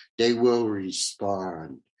 ether, they will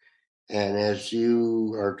respond. And as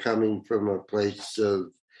you are coming from a place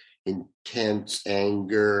of intense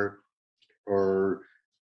anger or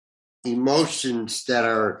emotions that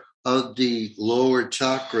are of the lower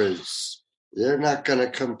chakras, they're not going to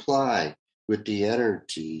comply with the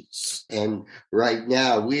energies. And right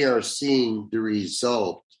now we are seeing the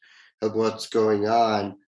result of what's going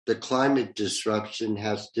on. The climate disruption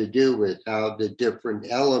has to do with how the different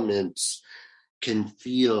elements can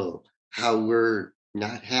feel how we're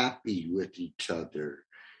not happy with each other.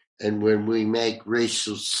 And when we make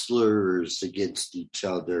racial slurs against each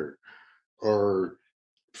other or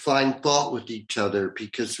find fault with each other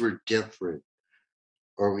because we're different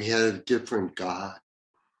or we have a different God.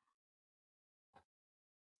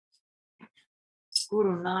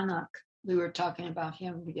 Guru Nanak, we were talking about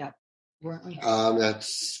him yet, weren't we?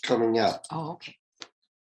 That's coming up. Oh, okay.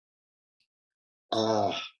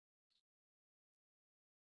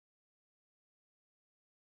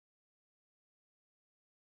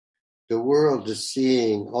 The world is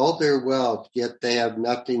seeing all their wealth, yet they have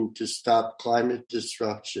nothing to stop climate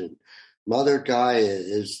disruption. Mother Gaia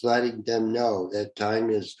is letting them know that time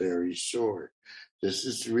is very short. This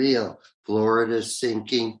is real. Florida is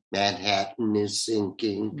sinking. Manhattan is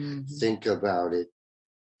sinking. Mm-hmm. Think about it.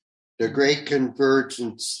 The great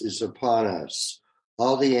convergence is upon us.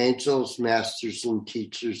 All the angels, masters, and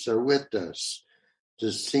teachers are with us.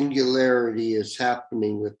 The singularity is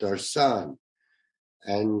happening with our sun.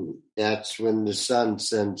 And that's when the sun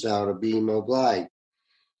sends out a beam of light.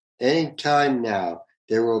 Any time now,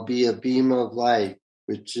 there will be a beam of light,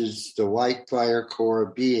 which is the white fire core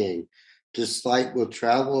being. This light will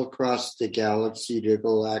travel across the galaxy to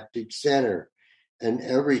galactic center, and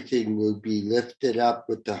everything will be lifted up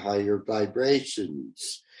with the higher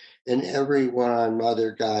vibrations. And everyone on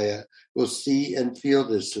Mother Gaia will see and feel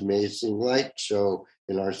this amazing light show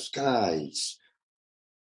in our skies.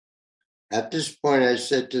 At this point, I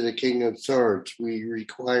said to the King of Swords, we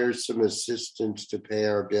require some assistance to pay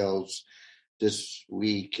our bills this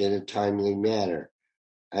week in a timely manner.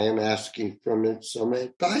 I am asking some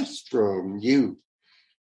advice from you.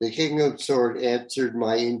 The King of Swords answered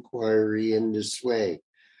my inquiry in this way.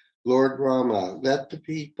 Lord Rama, let the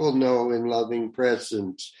people know in loving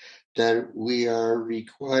presence that we are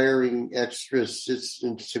requiring extra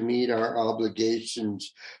assistance to meet our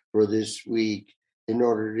obligations for this week, in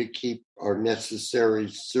order to keep our necessary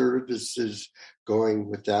services going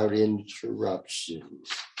without interruption.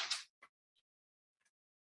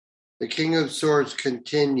 The King of Swords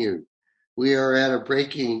continued, we are at a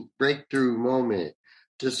breakthrough moment.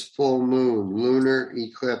 This full moon, lunar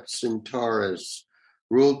eclipse in Taurus,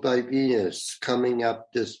 ruled by Venus, coming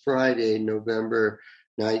up this Friday, November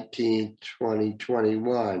 19th,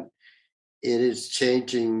 2021. It is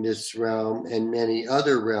changing this realm and many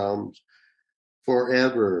other realms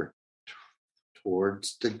forever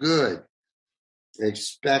towards the good.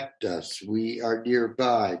 Expect us. We are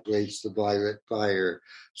nearby. Blaze the violet fire.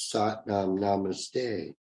 Satnam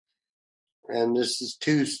Namaste. And this is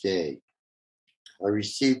Tuesday. I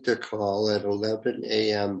received a call at 11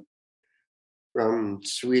 a.m. from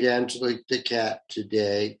Sweet Angelique the cat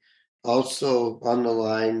today. Also on the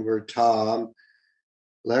line were Tom,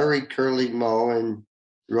 Larry Curly Moe, and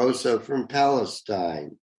Rosa from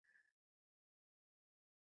Palestine.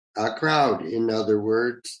 A crowd, in other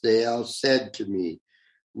words, they all said to me,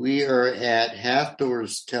 we are at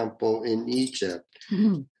Hathor's temple in Egypt.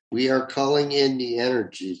 Mm-hmm. We are calling in the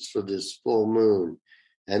energies for this full moon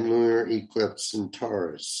and lunar eclipse in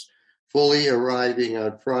Taurus, fully arriving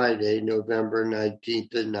on Friday, November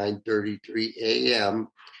 19th at 9:33 a.m.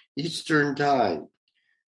 Eastern Time.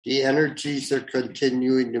 The energies are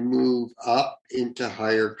continuing to move up into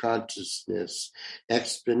higher consciousness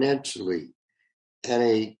exponentially, and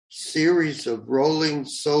a series of rolling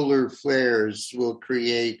solar flares will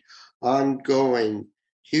create ongoing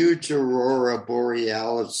huge aurora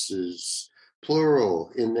borealises,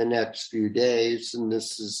 plural, in the next few days, and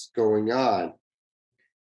this is going on.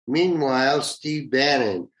 Meanwhile, Steve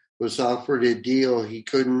Bannon was offered a deal he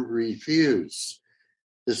couldn't refuse.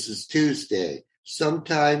 This is Tuesday.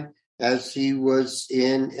 Sometime as he was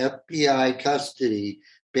in FBI custody,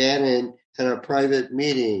 Bannon had a private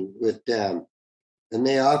meeting with them, and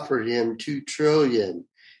they offered him $2 trillion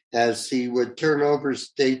as he would turn over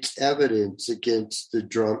state's evidence against the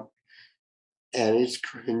Trump and his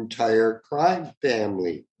entire crime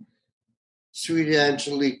family. Sweet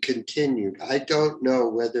Angelique continued, I don't know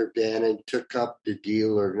whether Bannon took up the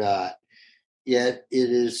deal or not, yet it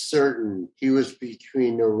is certain he was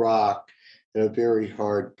between a rock and a very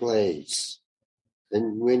hard place.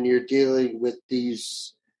 And when you're dealing with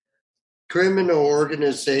these criminal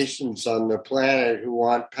organizations on the planet who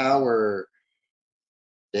want power,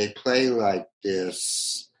 they play like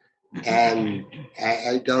this. And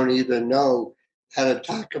I don't even know how to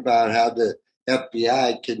talk about how the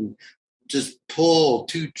FBI can just pull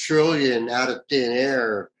 $2 trillion out of thin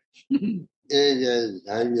air. I knew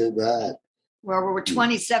that. Well, we're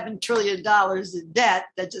 $27 trillion in debt.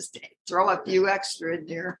 That just throw a few extra in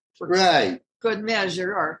there for good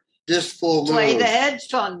measure, or this full play moon, the hedge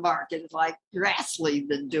fund market like Grassley's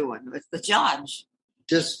been doing with the judge.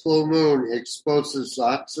 This full moon exposes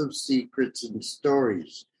lots of secrets and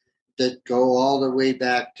stories that go all the way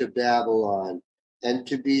back to Babylon. And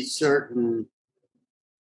to be certain,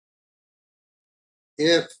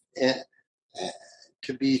 and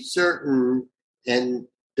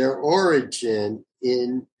their origin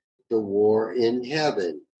in the war in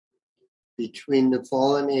heaven between the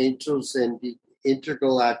fallen angels and the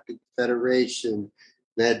Intergalactic Federation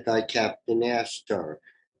led by Captain Ashtar.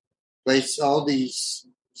 Place all these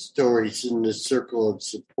stories in the circle of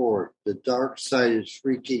support. The dark side is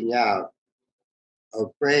freaking out,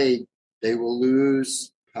 afraid they will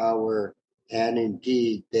lose power, and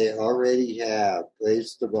indeed they already have.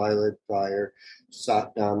 Blaze the violet fire,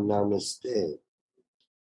 Satnam Namaste.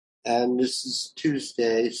 And this is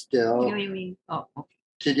Tuesday still. What do you mean? Oh, okay.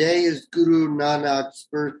 Today is Guru Nanak's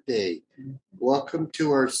birthday. Welcome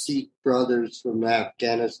to our Sikh brothers from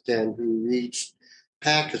Afghanistan who reached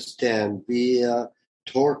Pakistan via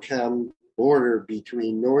Torkham border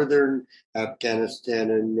between northern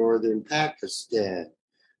Afghanistan and northern Pakistan.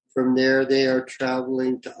 From there, they are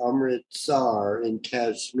traveling to Amritsar in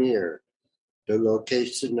Kashmir, the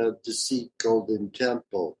location of the Sikh Golden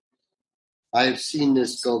Temple. I've seen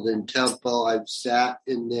this Golden Temple. I've sat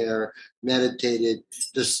in there, meditated.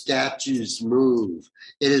 The statues move.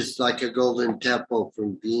 It is like a Golden Temple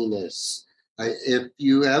from Venus. If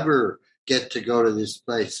you ever get to go to this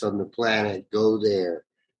place on the planet, go there.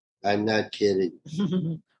 I'm not kidding.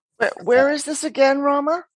 Where is this again,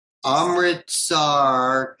 Rama?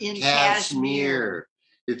 Amritsar, In Kashmir.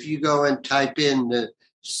 If you go and type in the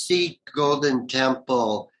Sikh Golden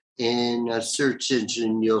Temple in a search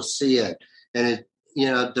engine, you'll see it. And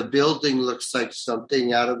the building looks like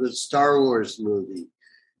something out of a Star Wars movie.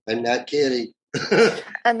 I'm not kidding.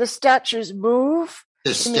 And the statues move?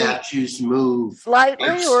 The statues move. Slightly?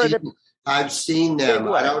 I've seen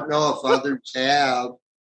them. I don't know if others have.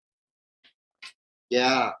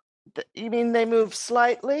 Yeah. You mean they move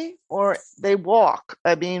slightly or they walk?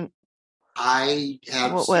 I mean, I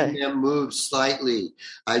have seen them move slightly.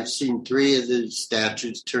 I've seen 3 of the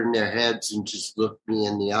statues turn their heads and just look me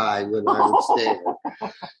in the eye when I was there.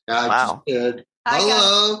 Wow. Just said,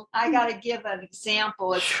 hello. I got to give an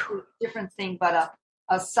example. It's a different thing, but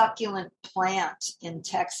a succulent plant in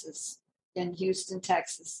Texas, in Houston,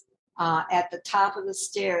 Texas, at the top of the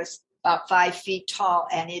stairs, about 5 feet tall,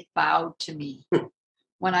 and it bowed to me.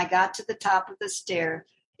 When I got to the top of the stair,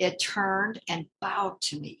 it turned and bowed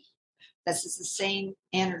to me. This is the same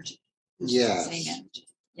energy. Yes. The same energy.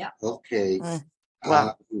 Yeah. Okay.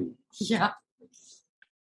 Wow. Yeah.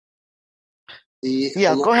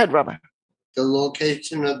 Go ahead, Rama. The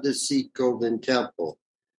location of the Sikh Golden Temple.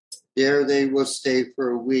 There they will stay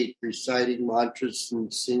for a week, reciting mantras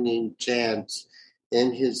and singing chants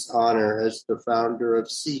in his honor as the founder of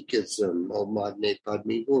Sikhism, Om Mani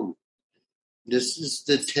Padme Hum. This is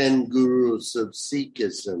the 10 gurus of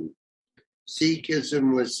Sikhism.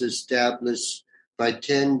 Sikhism was established by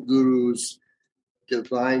 10 gurus,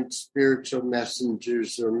 divine spiritual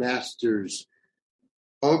messengers or masters,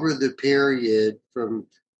 over the period from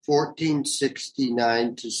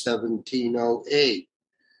 1469 to 1708,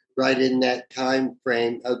 right in that time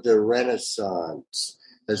frame of the Renaissance,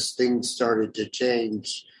 as things started to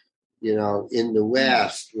change, in the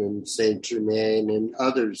West when Saint Germain and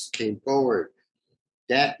others came forward.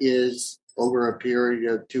 That is over a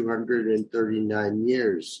period of 239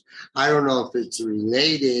 years. I don't know if it's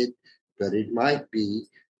related, but it might be.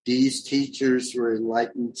 These teachers were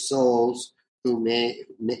enlightened souls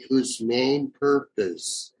whose main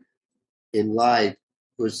purpose in life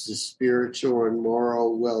was the spiritual and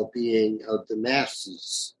moral well-being of the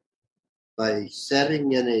masses. By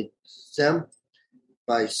setting an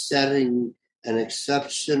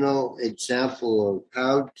exceptional example of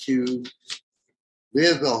how to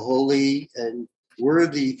live a holy and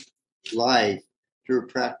worthy life through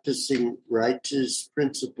practicing righteous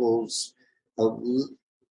principles of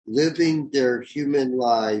living their human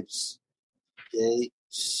lives, they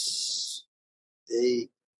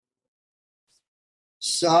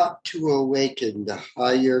sought to awaken the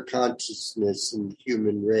higher consciousness in the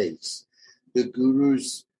human race. The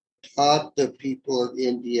gurus taught the people of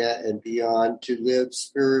India and beyond to live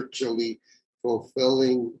spiritually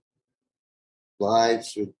fulfilling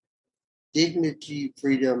lives with dignity,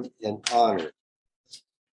 freedom, and honor.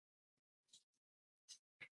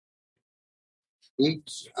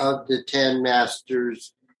 Each of the 10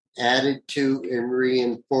 masters added to and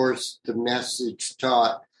reinforced the message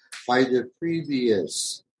taught by the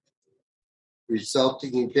previous,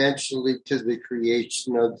 resulting eventually to the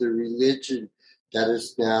creation of the religion that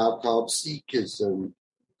is now called Sikhism.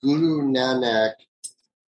 Guru Nanak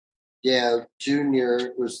Dev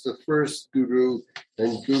Jr. was the first guru,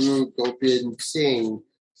 and Guru Gobind Singh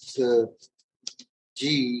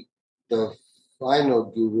Ji, the final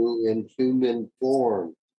guru in human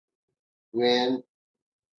form, when,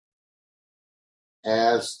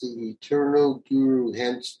 as the eternal guru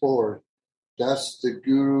henceforth, thus the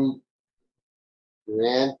Guru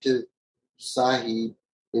Granth Sahib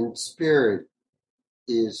in spirit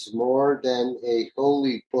is more than a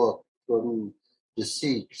holy book from the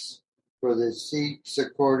Sikhs. For the Sikhs,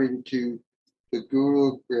 according to the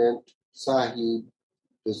Guru Granth Sahib,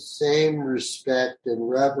 the same respect and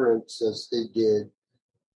reverence as they did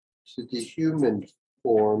to the human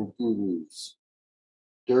form gurus.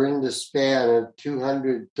 During the span of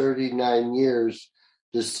 239 years,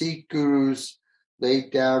 the Sikh gurus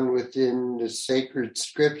laid down within the sacred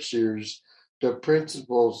scriptures the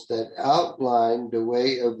principles that outlined the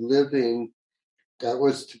way of living that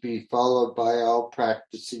was to be followed by all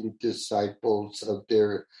practicing disciples of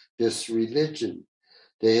this religion.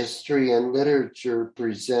 The history and literature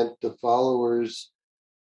present the followers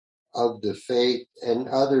of the faith and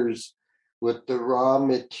others with the raw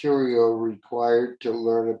material required to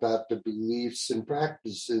learn about the beliefs and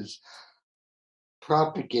practices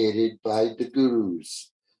propagated by the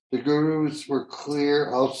gurus. The gurus were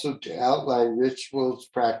clear also to outline rituals,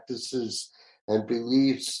 practices, and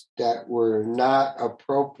beliefs that were not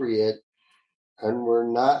appropriate and were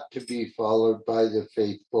not to be followed by the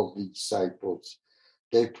faithful disciples.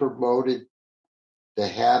 They promoted the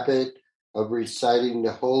habit of reciting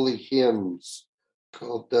the holy hymns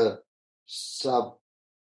called the sabdas,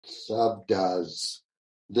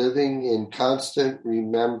 living in constant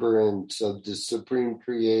remembrance of the Supreme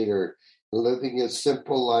Creator, living a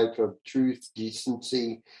simple life of truth,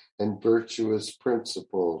 decency, and virtuous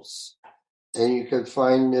principles. And you can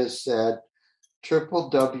find this at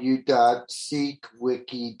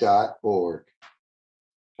www.seekwiki.org.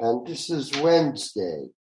 And this is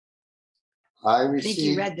Wednesday. I think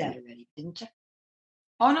you read that already, didn't you?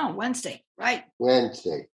 Oh, no, Wednesday, right.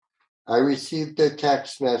 Wednesday. I received a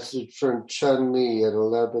text message from Chun-Li at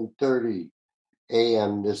 11:30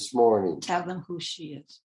 a.m. this morning. Tell them who she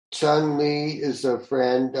is. Chun-Li is a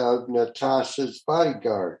friend of Natasha's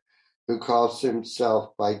bodyguard, who calls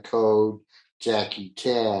himself by code Jackie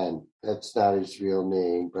Chan. That's not his real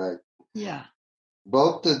name, but yeah.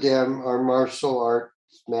 Both of them are martial arts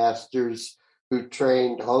masters who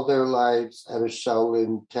trained all their lives at a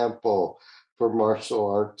Shaolin temple for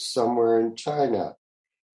martial arts somewhere in China.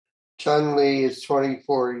 Chun-Li is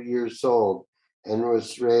 24 years old and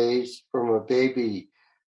was raised from a baby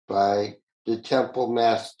by the temple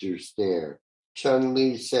masters there.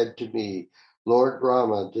 Chun-Li said to me, Lord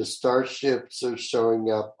Rama, the starships are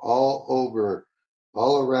showing up all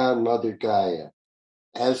around Mother Gaia.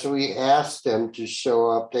 As we ask them to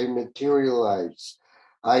show up, they materialize.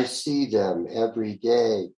 I see them every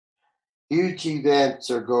day. Huge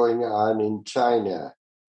events are going on in China.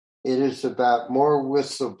 It is about more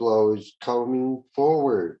whistleblowers coming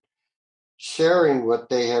forward, sharing what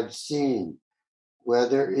they have seen.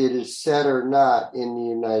 Whether it is said or not in the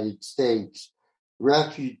United States,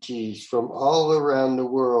 refugees from all around the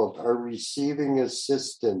world are receiving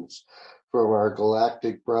assistance from our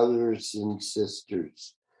galactic brothers and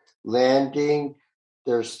sisters, landing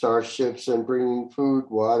their starships and bringing food,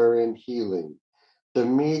 water, and healing. The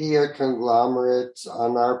media conglomerates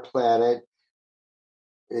on our planet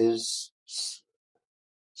is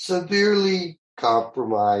severely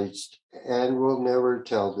compromised and will never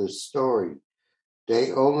tell this story.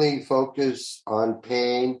 They only focus on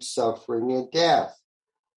pain, suffering, and death.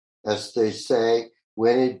 As they say,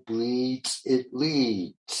 when it bleeds, it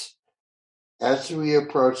leads. As we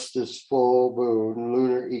approach this full moon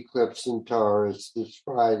lunar eclipse in Taurus this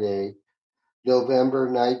Friday, November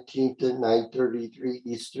 19th at 9:33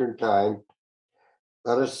 Eastern Time,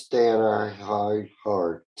 let us stay on our high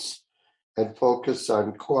hearts and focus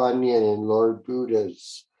on Kuan Yin and Lord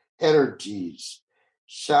Buddha's energies,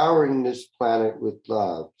 showering this planet with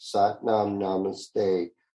love. Sat Nam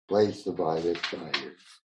Namaste. Blaze the violet fire.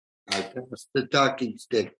 I pass the talking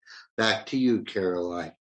stick back to you,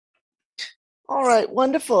 Caroline. All right,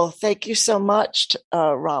 wonderful. Thank you so much,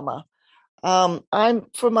 Rama. I'm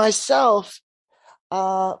for myself.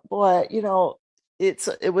 Boy,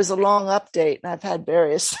 it was a long update, and I've had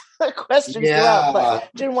various questions throughout, but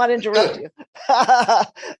didn't want to interrupt you.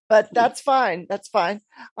 But that's fine. That's fine.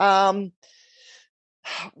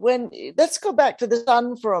 Let's go back to the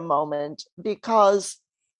sun for a moment, because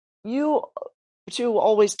you two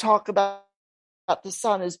always talk about the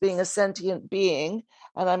sun as being a sentient being,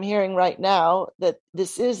 and I'm hearing right now that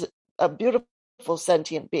this is a beautiful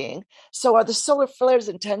sentient being. So are the solar flares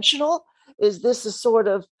intentional? Is this a sort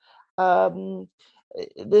of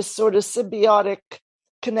symbiotic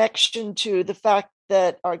connection to the fact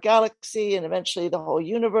that our galaxy and eventually the whole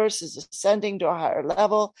universe is ascending to a higher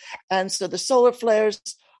level, and so the solar flares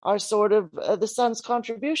are sort of the sun's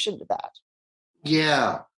contribution to that?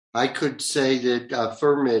 Yeah, I could say that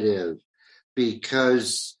affirmative,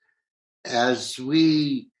 because as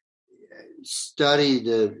we study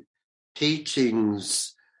the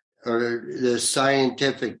teachings or the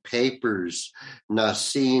scientific papers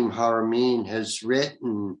Nassim Haramein has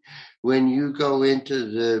written, when you go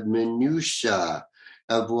into the minutiae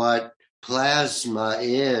of what plasma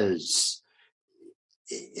is,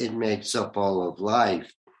 it makes up all of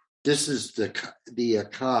life. This is the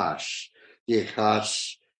Akash. The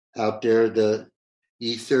Akash out there, the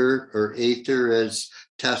ether or aether as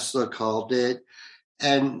Tesla called it.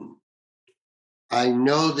 And I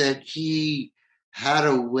know that he had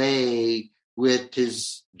a way with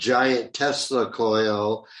his giant Tesla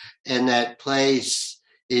coil and that place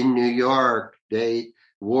in New York,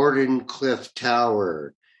 Wardenclyffe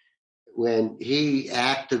Tower. When he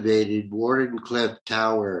activated Wardenclyffe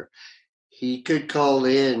Tower, he could call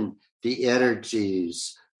in the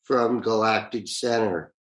energies from Galactic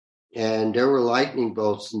Center. And there were lightning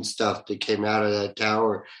bolts and stuff that came out of that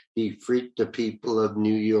tower. He freaked the people of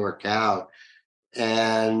New York out.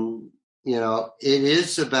 And, it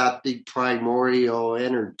is about the primordial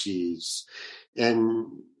energies.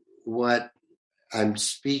 And what I'm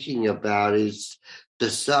speaking about is the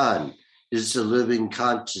sun is a living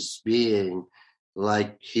conscious being,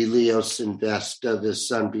 like Helios and Vesta, the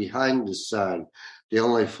sun behind the sun. The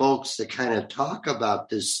only folks that kind of talk about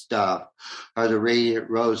this stuff are the Radiant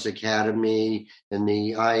Rose Academy and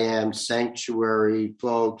the I Am Sanctuary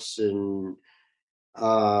folks. And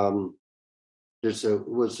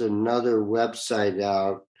was another website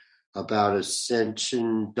out about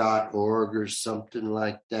ascension.org or something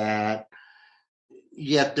like that.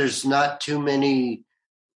 Yet there's not too many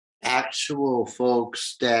actual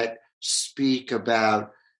folks that speak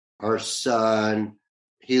about our sun,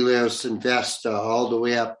 Helios and Vesta, all the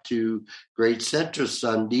way up to Great Central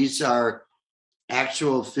Sun. These are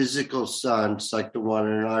actual physical suns like the one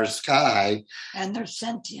in our sky. And they're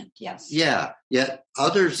sentient, yes. Yeah, yet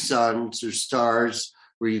other suns or stars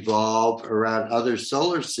revolve around other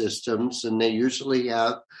solar systems, and they usually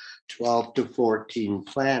have 12 to 14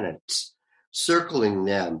 planets circling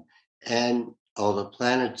them. And all the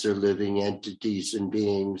planets are living entities and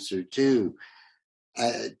beings or too.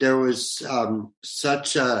 There was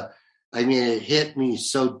it hit me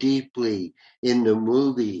so deeply in the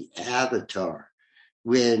movie Avatar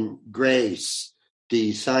when Grace,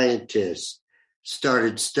 the scientist,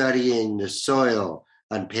 started studying the soil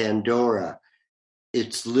on Pandora.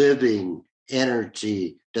 It's living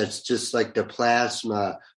energy that's just like the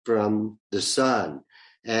plasma from the sun.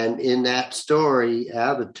 And in that story,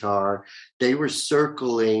 Avatar, they were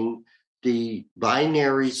circling the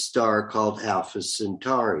binary star called Alpha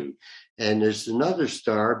Centauri. And there's another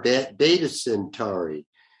star, Beta Centauri.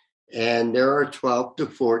 And there are 12 to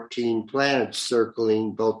 14 planets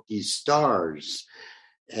circling both these stars.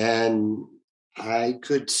 And I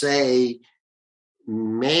could say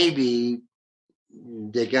maybe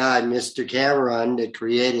the guy, Mr. Cameron, that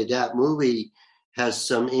created that movie has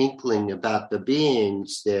some inkling about the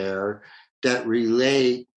beings there that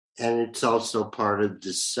relate, and it's also part of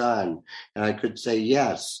the sun. And I could say,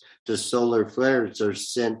 yes, the solar flares are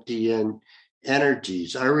sentient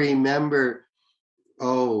energies. I remember,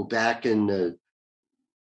 back in the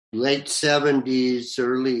late 70s,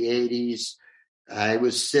 early 80s, I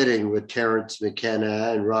was sitting with Terence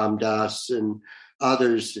McKenna and Ram Dass and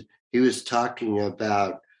others. He was talking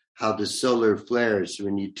about how the solar flares,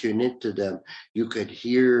 when you tune into them, you could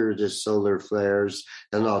hear the solar flares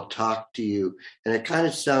and they'll talk to you. And it kind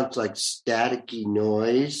of sounds like staticky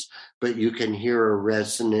noise, but you can hear a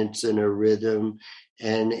resonance and a rhythm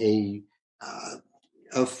and a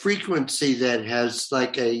frequency that has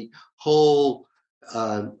like a whole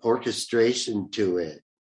orchestration to it.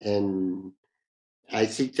 And I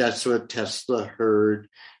think that's what Tesla heard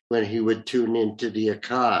when he would tune into the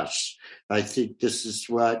Akash. I think this is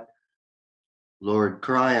what Lord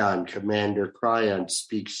Cryon, Commander Cryon,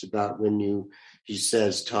 speaks about when he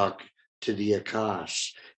says, talk to the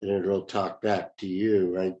Akash, and it'll talk back to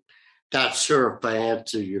you. I'm not sure if I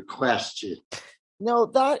answered your question. No,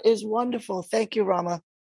 that is wonderful. Thank you, Rama.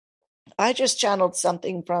 I just channeled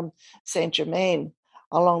something from Saint Germain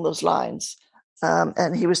along those lines.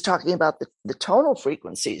 And he was talking about the tonal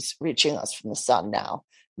frequencies reaching us from the sun now,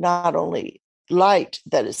 not only light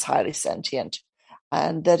that is highly sentient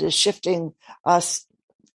and that is shifting us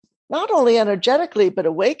not only energetically, but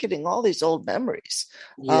awakening all these old memories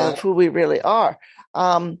of who we really are.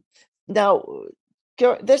 Now,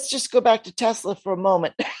 let's just go back to Tesla for a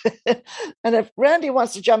moment. And if Randy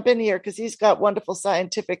wants to jump in here, because he's got wonderful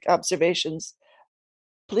scientific observations,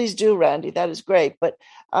 please do, Randy. That is great. But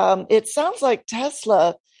it sounds like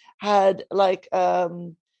Tesla had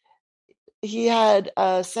he had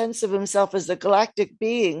a sense of himself as a galactic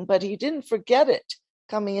being, but he didn't forget it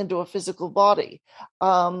coming into a physical body.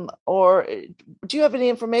 Or do you have any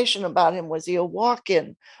information about him? Was he a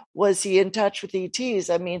walk-in? Was he in touch with ETs?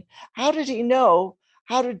 I mean, how did he know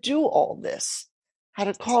how to do all this? How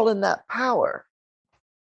to call in that power?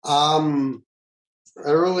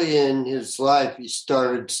 Early in his life, he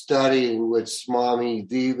started studying with Swami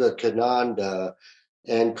Vivekananda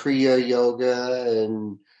and Kriya Yoga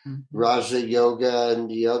and Raja Yoga and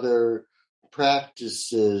the other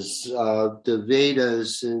practices, the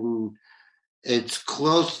Vedas, and it's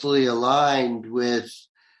closely aligned with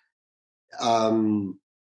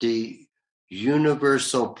the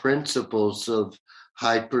universal principles of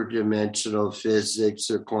hyperdimensional physics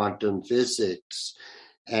or quantum physics.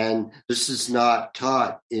 And this is not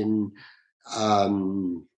taught in, I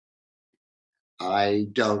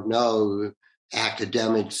don't know,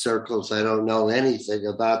 academic circles. I don't know anything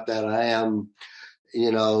about that. I am,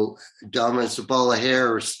 dumb as a ball of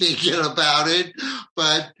hair speaking about it.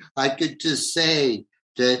 But I could just say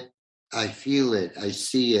that I feel it, I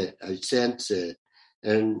see it, I sense it.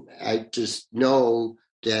 And I just know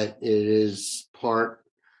that it is part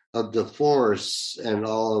of the force and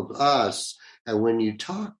all of us. And when you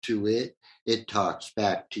talk to it, it talks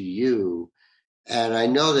back to you. And I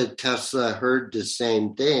know that Tesla heard the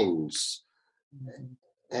same things.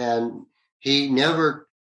 And he never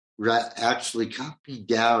actually copied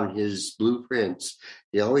down his blueprints.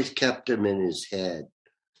 He always kept them in his head.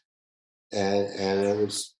 And it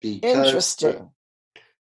was because... Interesting.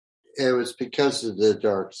 It was because of the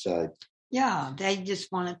dark side. Yeah, they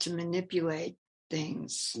just wanted to manipulate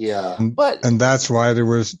things. Yeah. And that's why there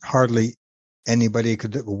was hardly anybody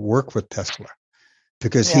could work with Tesla,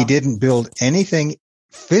 because he didn't build anything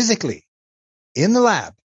physically in the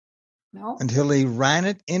lab until he ran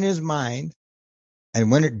it in his mind. And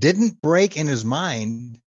when it didn't break in his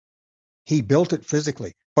mind, he built it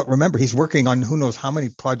physically. But remember, he's working on who knows how many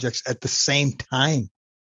projects at the same time.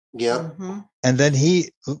 Yeah. Mm-hmm. And then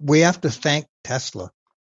we have to thank Tesla.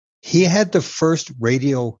 He had the first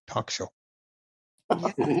radio talk show.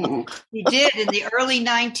 Yeah. He did in the early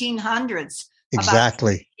 1900s.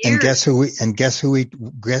 Exactly. And guess what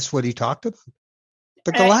he talked about?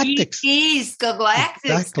 The galactics. ETs, galactics,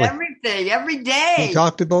 exactly. Everything, every day. He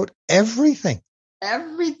talked about everything.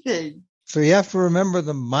 Everything. So you have to remember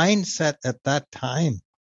the mindset at that time.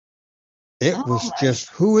 It was just,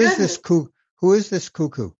 who is this cuckoo? When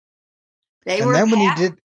he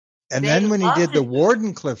did the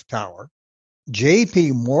Wardenclyffe Tower,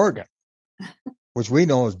 J.P. Morgan which we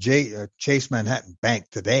know as Chase Manhattan Bank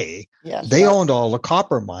today, Yes. they owned all the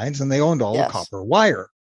copper mines and they owned all the copper wire.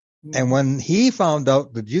 And when he found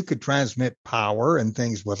out that you could transmit power and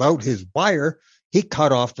things without his wire, he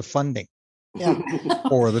cut off the funding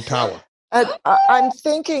for the tower. I'm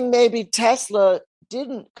thinking maybe Tesla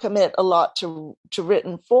didn't commit a lot to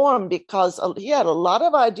written form because he had a lot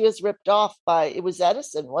of ideas ripped off by, it was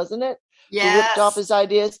Edison, wasn't it? Yes. Who ripped off his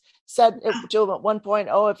ideas, said to him at one point,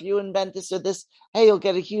 oh, if you invent this or this, hey, you'll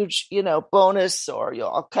get a huge, bonus, or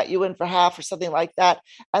I'll cut you in for half or something like that.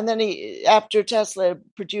 And then after Tesla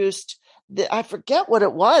produced I forget what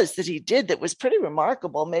it was that he did that was pretty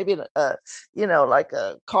remarkable. Maybe, like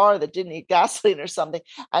a car that didn't need gasoline or something.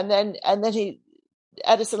 And then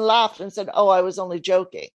Edison laughed and said, oh, I was only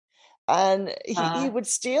joking. And he would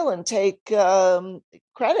steal and take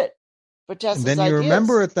credit for Tesla's ideas. And then you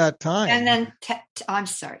remember at that time. And then, I'm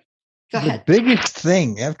sorry. Go ahead. The biggest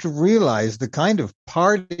thing, you have to realize the kind of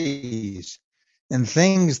parties and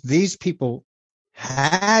things these people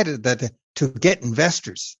had that to get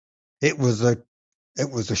investors. It was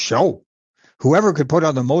a show. Whoever could put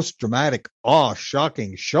on the most dramatic,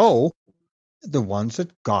 shocking show, the ones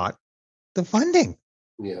that got the funding.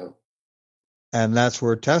 Yeah. And that's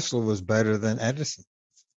where Tesla was better than Edison.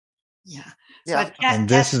 Yeah. And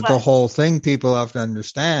this is the whole thing people have to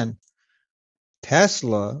understand.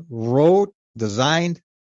 Tesla designed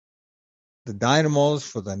the dynamos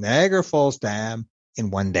for the Niagara Falls Dam in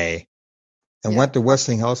one day. And went to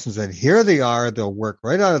Westinghouse and said, here they are. They'll work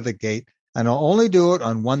right out of the gate. And I'll only do it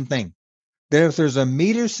on one thing. That if there's a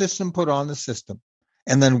meter system put on the system,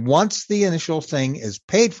 and then once the initial thing is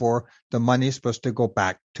paid for, the money is supposed to go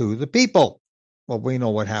back to the people. Well, we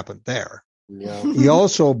know what happened there. Yeah. He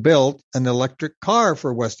also built an electric car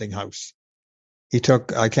for Westinghouse. He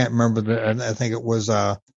took, I can't remember I think it was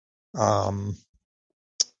not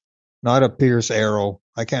a Pierce Arrow.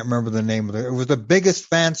 I can't remember the name of it. It was the biggest,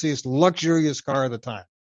 fanciest, luxurious car of the time.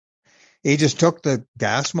 He just took the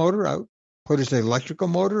gas motor out, put his electrical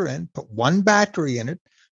motor in, put one battery in it,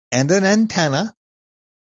 and an antenna,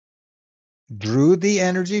 drew the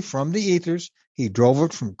energy from the ethers. He drove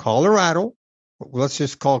it from Colorado, let's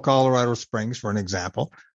just call Colorado Springs for an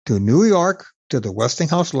example, to New York, to the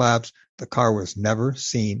Westinghouse labs. The car was never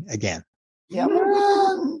seen again. Yep.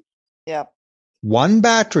 Yep. One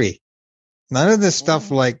battery. None of this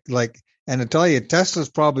stuff like, and I tell you, Tesla's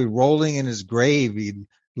probably rolling in his grave. He'd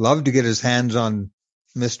love to get his hands on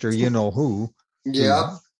Mr. You-know-who.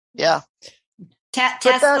 Yeah. Yeah.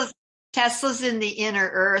 Tesla's in the inner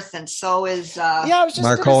earth, and so is I was just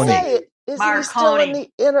Marconi. Say, isn't he still in the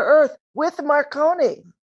inner earth with Marconi?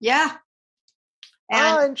 Yeah.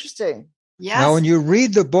 And, interesting. Yes. Now, when you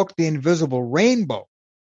read the book, The Invisible Rainbow,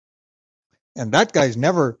 and that guy's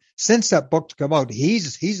never, since that book's come out,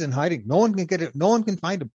 he's in hiding. No one can get it. No one can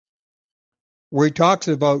find him. Where he talks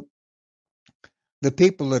about the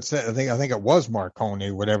people that said, I think it was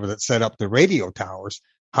Marconi, whatever, that set up the radio towers,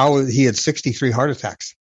 how he had 63 heart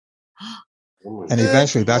attacks. And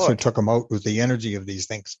eventually that's what took him out, was the energy of these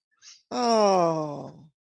things. Oh.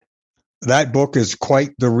 That book is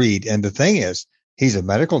quite the read. And the thing is, he's a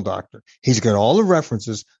medical doctor. He's got all the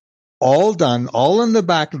references, all done, all in the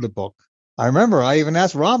back of the book. I remember I even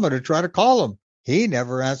asked Rama to try to call him. He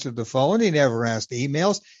never answered the phone. He never asked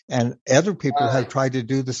emails. And other people have tried to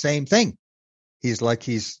do the same thing. He's like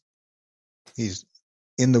he's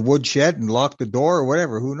in the woodshed and locked the door or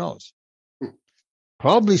whatever. Who knows?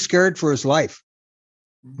 Probably scared for his life.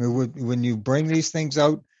 When you bring these things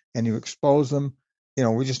out and you expose them,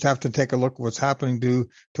 we just have to take a look at what's happening to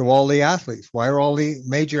all the athletes. Why are all the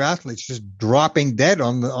major athletes just dropping dead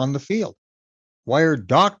on the field? Why are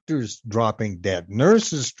doctors dropping dead?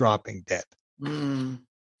 Nurses dropping dead?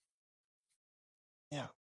 Yeah.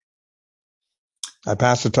 I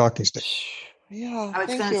pass the talking stick. Yeah. I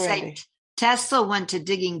was going to say, Tesla went to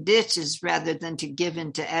digging ditches rather than to give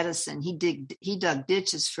in to Edison. He dug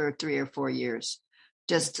ditches for 3 or 4 years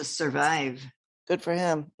just to survive. Good for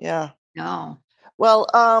him. Yeah. No.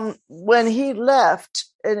 Well, when he left,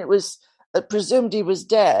 and it was presumed he was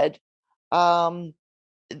dead,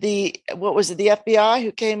 the FBI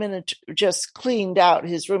who came in and just cleaned out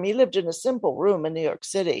his room. He lived in a simple room in New York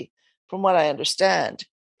City, from what I understand.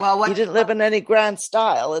 Well, he didn't live in any grand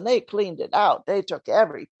style, and they cleaned it out. They took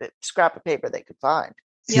every scrap of paper they could find.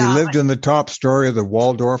 He lived in the top story of the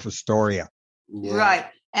Waldorf Astoria. Yeah. Right.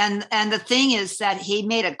 And the thing is that he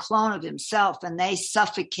made a clone of himself, and they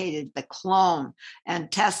suffocated the clone. And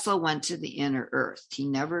Tesla went to the inner earth. He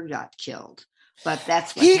never got killed. But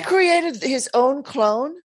that's what he created his own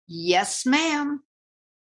clone? Yes, ma'am.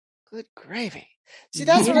 Good gravy. See,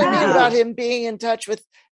 that's what I mean about him being in touch with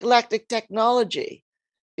galactic technology,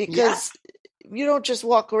 because you don't just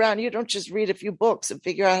walk around, you don't just read a few books and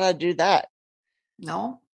figure out how to do that.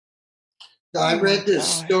 No. I read this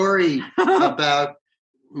story about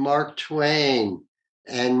Mark Twain,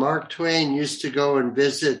 and Mark Twain used to go and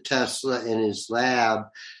visit Tesla in his lab,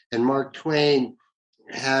 and Mark Twain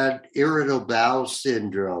had irritable bowel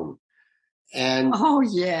syndrome. And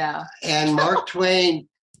and Mark Twain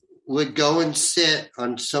would go and sit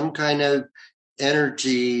on some kind of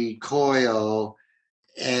energy coil,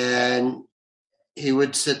 and he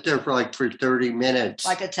would sit there for 30 minutes.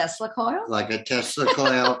 Like a Tesla coil? Like a Tesla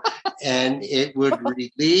coil. And it would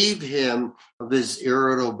relieve him of his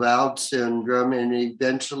irritable bowel syndrome, and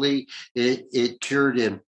eventually it cured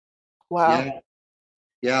him. Wow.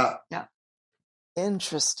 Yeah.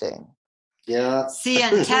 Interesting. Yeah. See,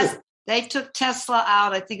 and they took Tesla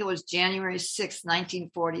out, I think it was January 6th,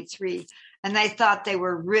 1943, and they thought they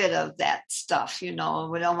were rid of that stuff. We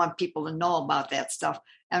don't want people to know about that stuff.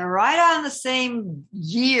 And right on the same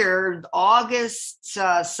year, August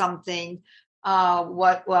something,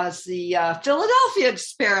 what was the Philadelphia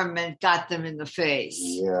experiment got them in the face.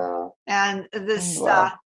 Yeah. And this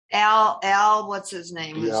Al, what's his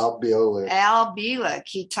name? Al Bielek. Al Bielek,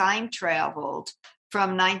 he time traveled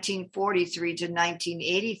from 1943 to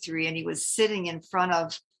 1983, and he was sitting in front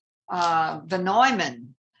of Vinayak,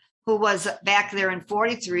 who was back there in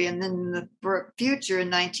 43, and then in the future in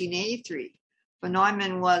 1983.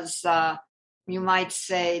 Vinayak was, you might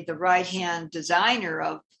say, the right-hand designer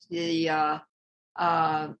of the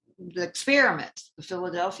experiment, the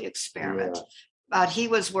Philadelphia experiment. Yeah. But he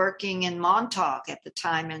was working in Montauk at the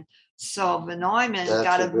time, and so Vinayak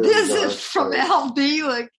got a visit from Al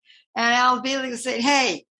Bielek. And Al Bielek said,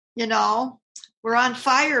 hey, we're on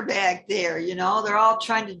fire back there. They're all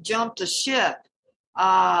trying to jump the ship.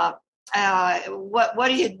 What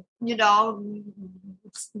do you,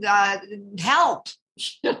 help?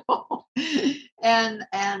 And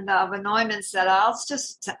Vinayak said,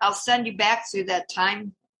 I'll send you back through that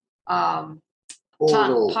time time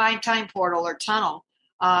portal or tunnel.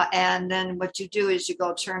 And then what you do is you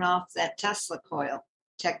go turn off that Tesla coil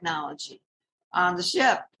technology on the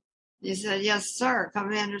ship. He said, yes, sir,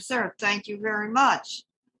 Commander, sir, thank you very much.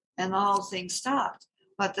 And the whole thing stopped.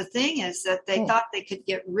 But the thing is that they thought they could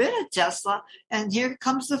get rid of Tesla. And here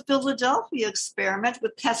comes the Philadelphia experiment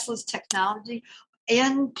with Tesla's technology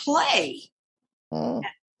in play. And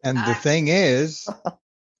the thing is,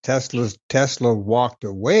 Tesla walked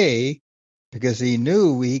away because he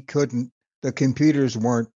knew the computers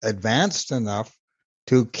weren't advanced enough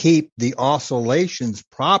to keep the oscillations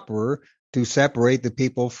proper to separate the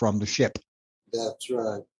people from the ship. That's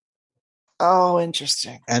right. Oh,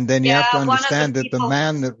 interesting. And then you have to understand that the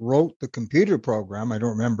man that wrote the computer program, I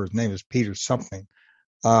don't remember, his name is Peter something.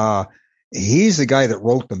 He's the guy that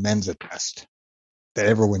wrote the Mensa test that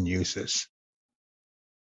everyone uses.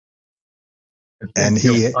 And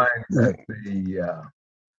he find that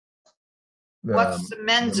what's the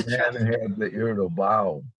Mensa test? The man who had the irritable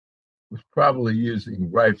bowel was probably using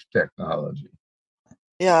Rife's technology.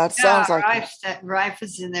 Yeah, it sounds like Rife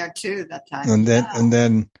was in there too that time. And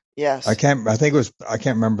then yes, I can't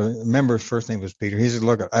remember his first name was Peter. He said,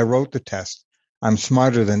 look, I wrote the test. I'm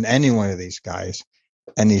smarter than any one of these guys.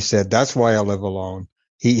 And he said, that's why I live alone.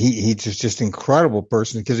 He's just an incredible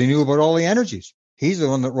person because he knew about all the energies. He's the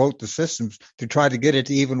one that wrote the systems to try to get it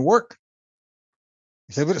to even work.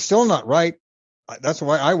 He said, but it's still not right. That's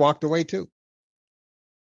why I walked away too.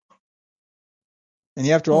 And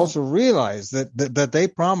you have to also realize that they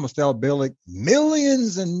promised Al Bielek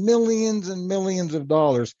millions and millions and millions of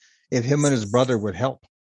dollars if him and his brother would help.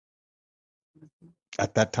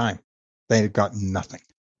 At that time, they had got nothing.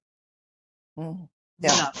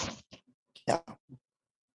 Yeah.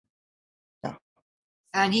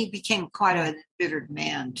 And he became quite an embittered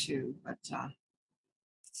man too. But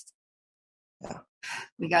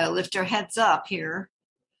we got to lift our heads up here.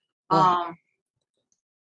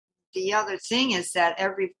 The other thing is that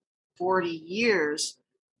every 40 years,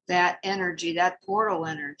 that energy, that portal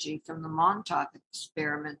energy from the Montauk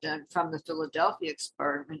experiment and from the Philadelphia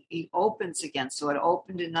experiment, it opens again. So it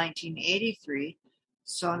opened in 1983.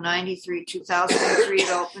 So 93, 2003, it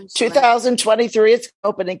opens. 2023, it's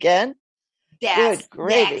open again. That's good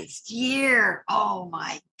gravy. Next year. Oh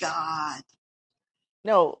my God.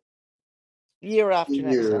 No, year after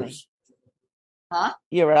next. Honey. Huh?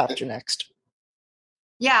 Year after next.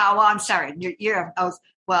 Yeah, well, I'm sorry.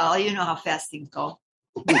 Well, you know how fast things go.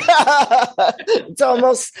 It's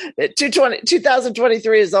almost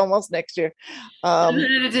 2023 is almost next year. Wow.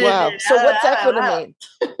 So what's that going to mean?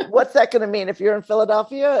 What's that going to mean? If you're in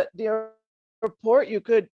Philadelphia, the airport, you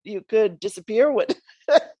could disappear. What?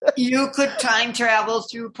 You could time travel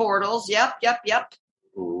through portals. Yep.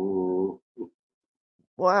 Ooh.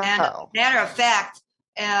 Wow. And matter of fact,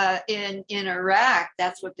 in Iraq,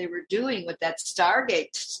 that's what they were doing with that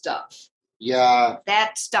Stargate stuff. Yeah.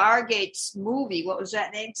 That Stargate movie, what was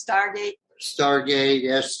that name? Stargate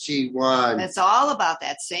SG-1. It's all about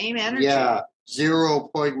that same energy. Yeah.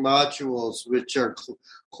 0-point modules, which are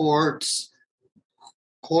quartz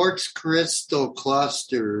crystal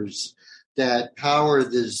clusters that power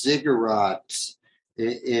the ziggurats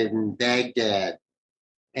in Baghdad.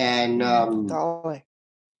 And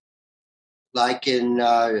like in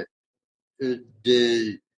the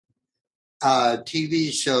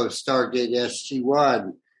TV show Stargate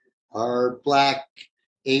SG-1, our black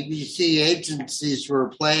ABC agencies were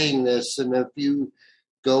playing this, and if you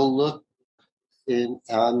go look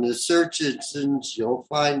on the search engines, you'll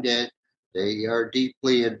find it. They are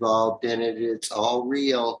deeply involved in it. It's all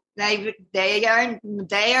real. They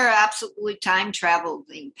are absolutely time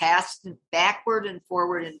traveling, past and backward and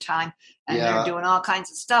forward in time, and they're doing all kinds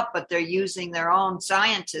of stuff. But they're using their own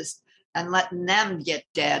scientists and letting them get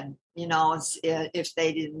dead. If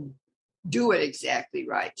they didn't do it exactly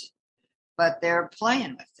right, but they're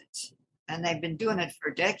playing with it, and they've been doing it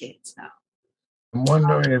for decades now. I'm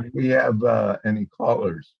wondering if we have any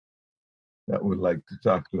callers that would like to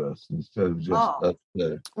talk to us instead of just us.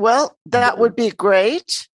 Well, that would be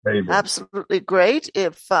great. Absolutely great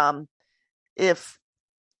if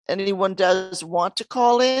anyone does want to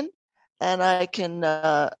call in, and I can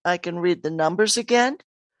read the numbers again.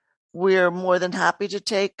 We're more than happy to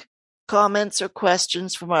take comments or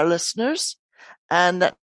questions from our listeners, and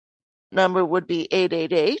that number would be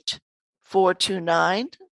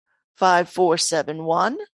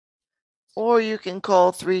 888-429-5471, or you can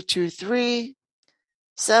call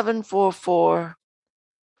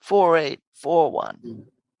 323-744-4841.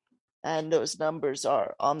 And those numbers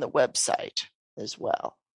are on the website as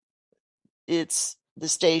well. It's the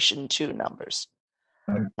Station 2 numbers.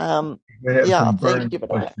 Thank you.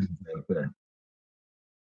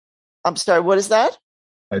 I'm sorry, what is that?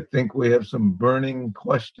 I think we have some burning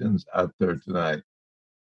questions out there tonight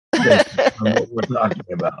based on what we're talking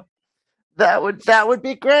about. That would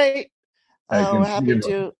be great. We're happy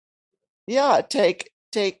to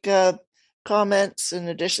take comments and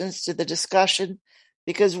additions to the discussion,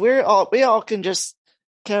 because we all can just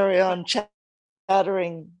carry on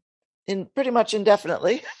chattering in pretty much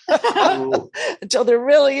indefinitely until there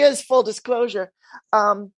really is full disclosure.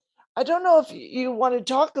 I don't know if you want to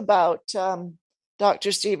talk about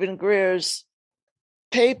Dr. Stephen Greer's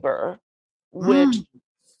paper, which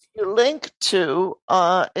you link to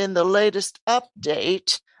in the latest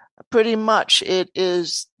update. Pretty much the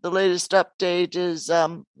latest update is,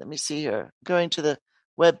 let me see here, going to the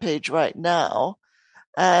webpage right now,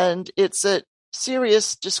 and it's a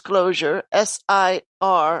Sirius Disclosure, SIRIUS,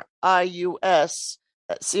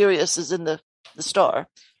 Sirius is in the star,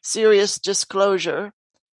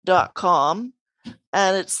 SiriusDisclosure.com,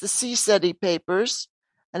 and it's the CSETI papers,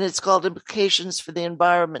 and it's called Implications for the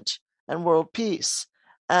Environment and World Peace.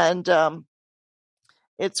 And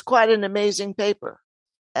it's quite an amazing paper.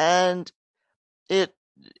 And it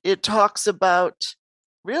talks about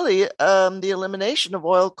really the elimination of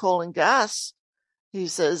oil, coal, and gas, he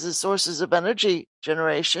says, as sources of energy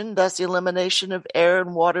generation, thus the elimination of air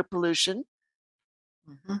and water pollution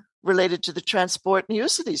related to the transport and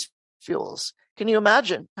use of these fuels. Can you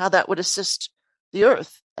imagine how that would assist the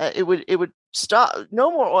earth? It would stop, no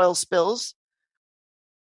more oil spills.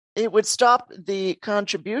 It would stop the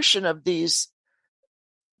contribution of these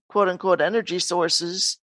quote unquote energy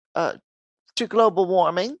sources to global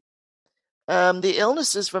warming, the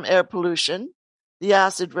illnesses from air pollution, the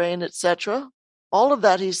acid rain, etc. All of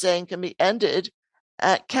that, he's saying, can be ended,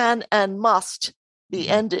 can and must be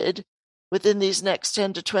ended within these next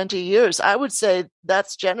 10 to 20 years. I would say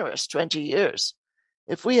that's generous, 20 years.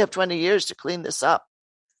 If we have 20 years to clean this up,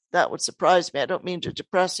 that would surprise me. I don't mean to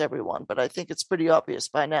depress everyone, but I think it's pretty obvious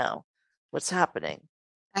by now what's happening.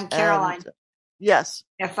 And Caroline, yes,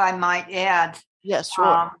 if I might add, yes,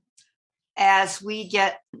 sure. As we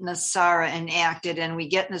get NESARA enacted, and we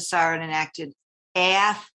get NESARA enacted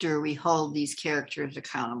after we hold these characters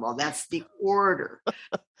accountable, that's the order.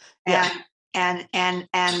 Yeah. And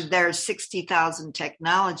there's 60,000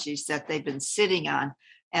 technologies that they've been sitting on,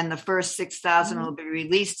 and the first 6,000 will be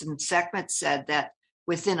released. And Sekhmet said that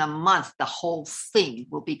within a month, the whole thing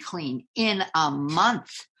will be clean. In a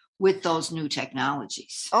month, with those new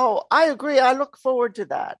technologies. Oh, I agree. I look forward to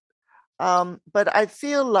that. But I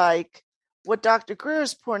feel like what Dr. Greer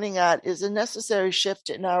is pointing at is a necessary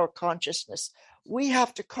shift in our consciousness. We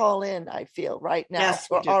have to call in, I feel, right now, Yes,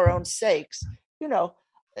 for our own sakes,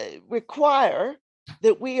 require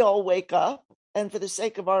that we all wake up and for the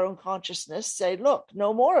sake of our own consciousness say, look,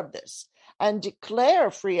 no more of this, and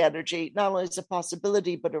declare free energy not only as a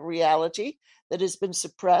possibility, but a reality that has been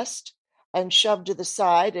suppressed and shoved to the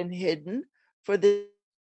side and hidden for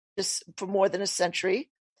more than a century.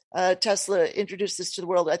 Tesla introduced this to the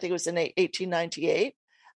world, I think it was in 1898.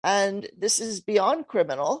 And this is beyond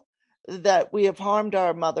criminal that we have harmed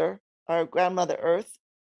our grandmother Earth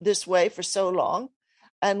this way for so long.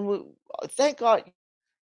 And thank God,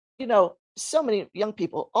 so many young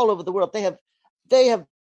people all over the world, they have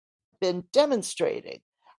been demonstrating,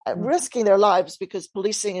 risking their lives, because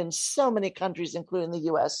policing in so many countries, including the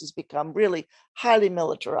US, has become really highly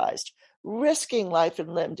militarized, risking life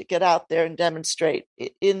and limb to get out there and demonstrate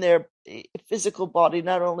in their physical body,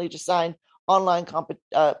 not only to sign online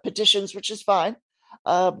petitions, which is fine,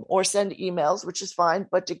 or send emails, which is fine,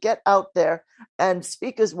 but to get out there and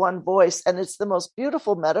speak as one voice. And it's the most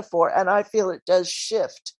beautiful metaphor. And I feel it does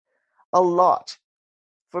shift a lot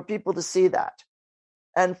for people to see that,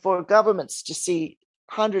 and for governments to see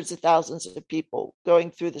hundreds of thousands of people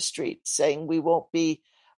going through the streets saying we won't be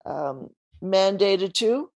mandated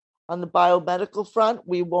to on the biomedical front.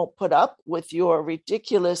 We won't put up with your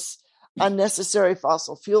ridiculous, unnecessary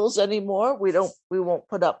fossil fuels anymore. We won't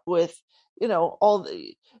put up with, all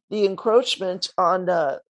the encroachment on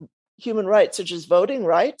human rights, such as voting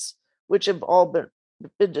rights, which have all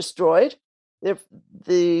been destroyed.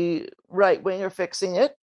 The right wing are fixing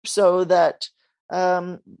it so that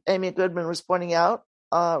Amy Goodman was pointing out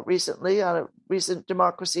recently on a recent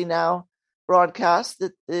Democracy Now! Broadcast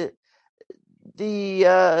that the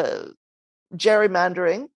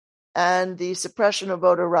gerrymandering and the suppression of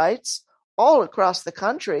voter rights all across the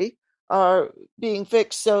country are being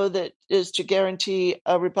fixed so that is to guarantee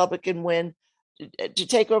a Republican win to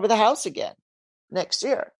take over the House again next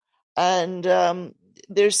year. And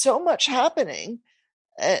there's so much happening,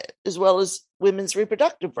 as well as women's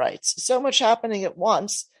reproductive rights, so much happening at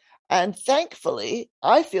once. And thankfully,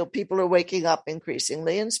 I feel people are waking up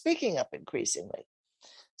increasingly and speaking up increasingly.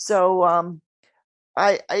 So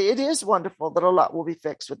it is wonderful that a lot will be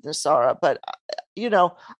fixed with NESARA, but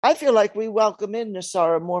I feel like we welcome in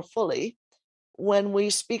NESARA more fully when we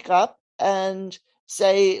speak up and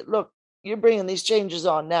say, look, you're bringing these changes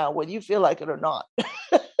on now, whether you feel like it or not.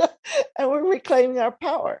 And we're reclaiming our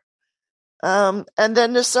power. And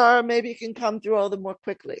then NESARA maybe can come through all the more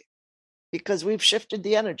quickly because we've shifted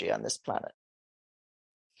the energy on this planet.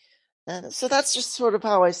 And so that's just sort of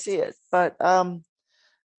how I see it. But,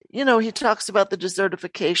 he talks about the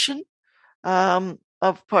desertification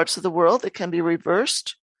of parts of the world that can be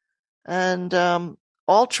reversed, and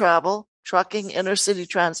all travel, trucking, inner city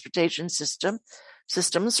transportation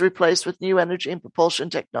systems replaced with new energy and propulsion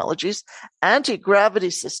technologies, anti-gravity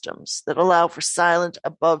systems that allow for silent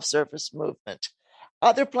above surface movement.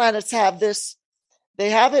 Other planets have this. They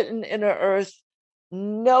have it in inner Earth.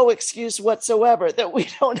 No excuse whatsoever that we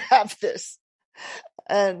don't have this.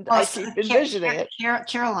 And I keep envisioning it.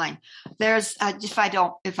 Caroline, there's if I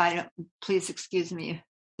don't, please excuse me.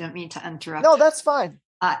 Don't mean to interrupt. No, that's fine.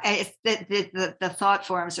 The thought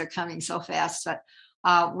forms are coming so fast. But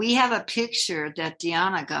we have a picture that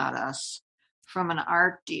Deanna got us from an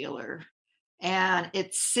art dealer, and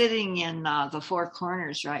it's sitting in the Four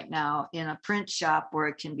Corners right now in a print shop where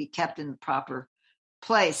it can be kept in the proper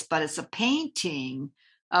place. But it's a painting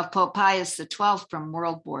of Pope Pius XII from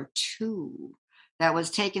World War II that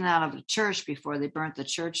was taken out of a church before they burnt the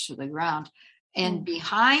church to the ground. And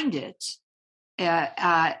behind it,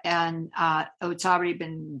 it's already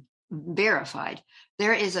been verified,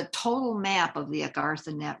 there is a total map of the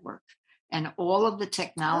Agartha network and all of the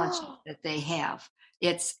technology that they have.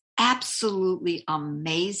 It's absolutely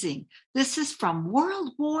amazing. This is from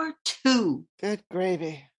World War II. Good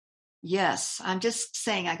gravy. Yes, I'm just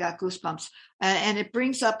saying I got goosebumps. And it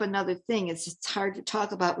brings up another thing. It's hard to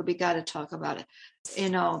talk about, but we got to talk about it.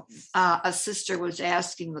 A sister was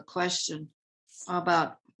asking the question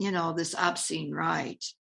about, this obscene right.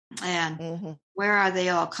 And where are they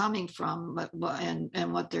all coming from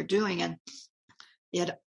and what they're doing? And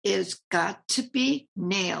it is got to be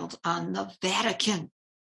nailed on the Vatican.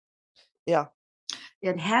 Yeah.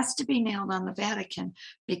 It has to be nailed on the Vatican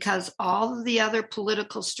because all of the other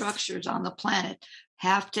political structures on the planet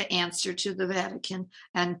have to answer to the Vatican.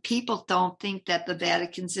 And people don't think that the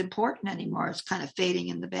Vatican's important anymore. It's kind of fading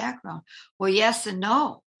in the background. Well, yes and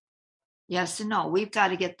no. yes and no. We've got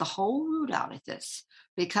to get the whole root out of this,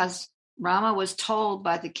 because Rama was told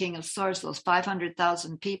by the King of Swords, those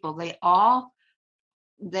 500,000 people,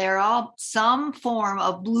 they're all some form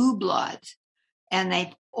of blue blood, and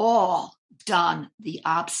they've all done the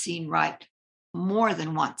obscene rite more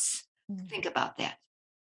than once. Think about that.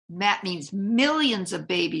 That means millions of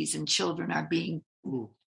babies and children are being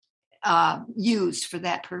used for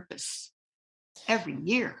that purpose every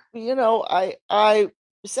year. You know, I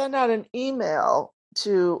sent out an email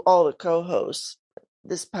to all the co-hosts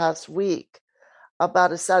this past week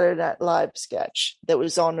about a Saturday Night Live sketch that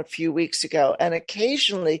was on a few weeks ago. And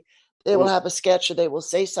occasionally they will have a sketch or they will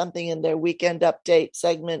say something in their weekend update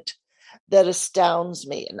segment that astounds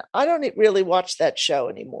me. And I don't really watch that show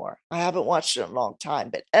anymore. I haven't watched it in a long time,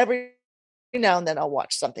 but every now and then I'll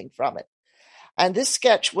watch something from it. And this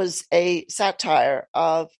sketch was a satire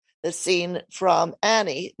of the scene from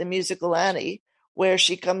Annie, the musical Annie, where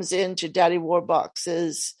she comes into Daddy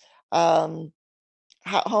Warbucks's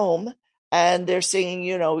home, and they're singing,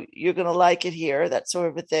 you know, you're going to like it here, that sort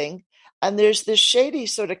of a thing. And there's this shady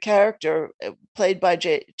sort of character played by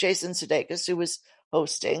Jason Sudeikis, who was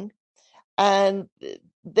hosting. And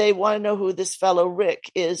they want to know who this fellow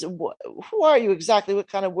Rick is. Who are you exactly? What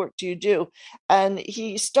kind of work do you do? And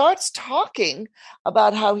he starts talking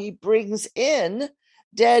about how he brings in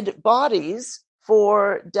dead bodies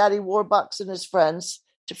for Daddy Warbucks and his friends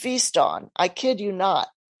to feast on. I kid you not.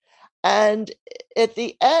 And at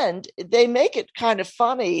the end, they make it kind of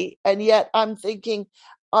funny. And yet I'm thinking,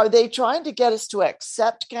 are they trying to get us to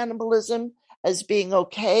accept cannibalism as being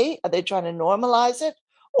okay? Are they trying to normalize it?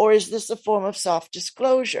 Or is this a form of soft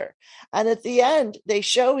disclosure? And at the end, they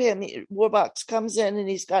show him, Warbucks comes in and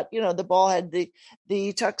he's got, you know, the ball head,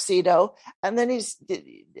 the tuxedo. And then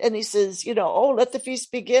he says, you know, oh, let the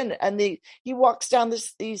feast begin. And he walks down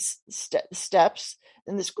these steps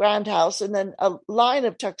in this grand house, and then a line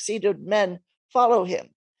of tuxedoed men follow him.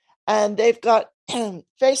 And they've got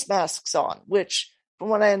face masks on, which from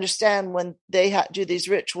what I understand, when they do these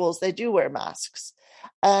rituals, they do wear masks,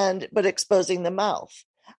 but exposing the mouth.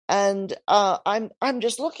 And I'm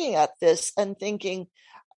just looking at this and thinking,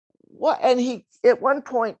 what? And he, at one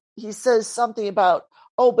point, he says something about,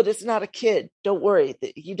 oh, but it's not a kid. Don't worry,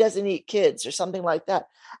 he doesn't eat kids or something like that.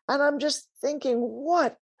 And I'm just thinking,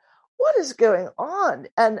 what is going on?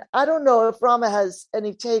 And I don't know if Rama has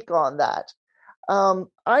any take on that.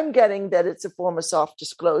 I'm getting that it's a form of soft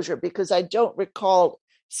disclosure because I don't recall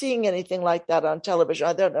seeing anything like that on television.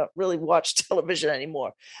 I don't really watch television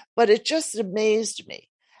anymore, but it just amazed me.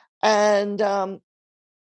 And then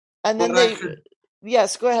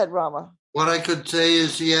yes, go ahead, Rama. What I could say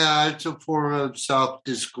is, yeah, it's a form of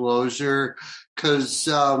self-disclosure because,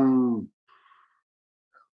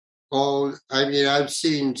 I've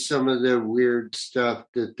seen some of the weird stuff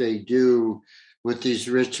that they do with these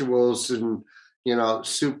rituals, and, you know,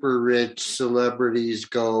 super rich celebrities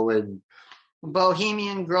go and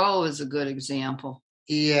Bohemian Grove is a good example.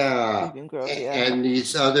 Yeah. Bohemian Grove, yeah. And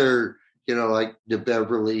these other, you know, like the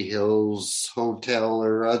Beverly Hills Hotel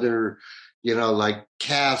or other, you know, like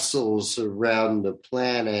castles around the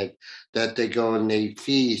planet that they go and they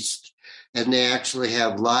feast. And they actually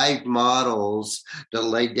have live models that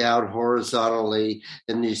lay down horizontally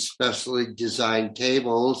in these specially designed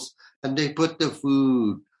tables, and they put the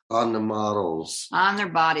food on the models. On their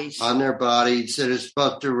bodies. And it's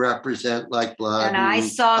supposed to represent like blood. And I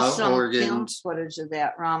saw some organs. film footage of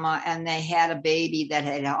that, Rama, and they had a baby that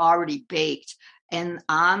had already baked and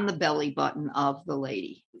on the belly button of the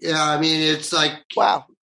lady. Yeah, I mean, it's like wow,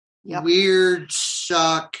 weird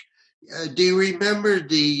shock. Do you remember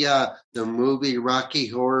the movie Rocky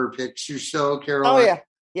Horror Picture Show, Caroline? Oh, yeah.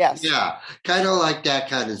 Yes. Yeah, kind of like that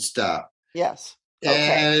kind of stuff. Yes. Okay.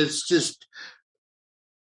 And it's just,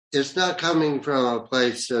 it's not coming from a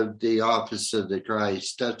place of the office of the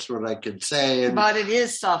Christ. That's what I could say. But it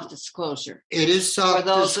is self-disclosure. It is self-disclosure. For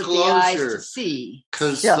those with the eyes to see.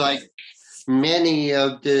 Because like many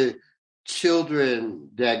of the children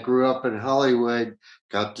that grew up in Hollywood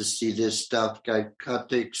got to see this stuff, got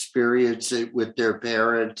to experience it with their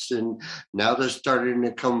parents, and now they're starting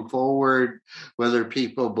to come forward, whether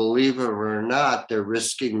people believe them or not. They're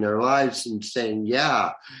risking their lives and saying,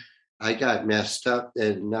 yeah, I got messed up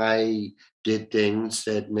and I did things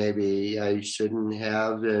that maybe I shouldn't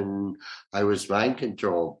have, and I was mind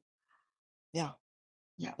controlled. Yeah.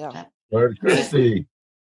 Where's Christy?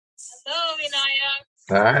 Hello, Vinayak.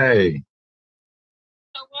 Hi.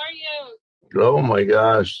 How are you? Oh my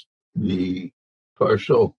gosh. The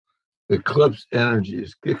partial eclipse energy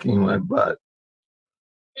is kicking my butt.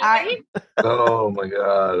 Really? Oh my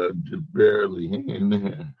God. I'm just barely hanging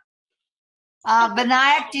in.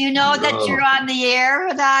 Vinayak, do you know that you're on the air,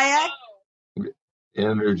 Vinayak?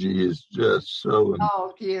 Energy is just so.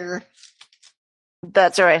 Oh, dear.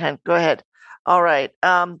 That's all right, hon. Go ahead. All right.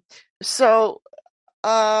 So,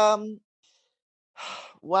 wow.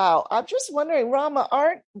 I'm just wondering, Rama,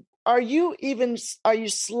 are you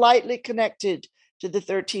slightly connected to the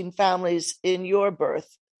 13 families in your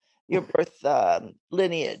birth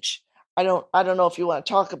lineage? I don't know if you want to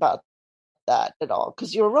talk about that at all,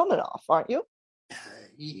 because you're a Romanov, aren't you?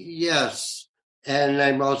 Yes. And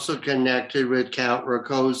I'm also connected with Count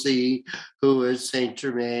Rakosi, who is Saint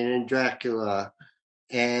Germain and Dracula.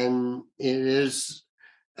 And it is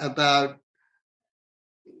about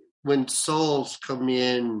when souls come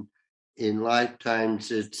in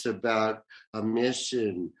lifetimes, it's about a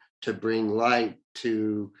mission to bring light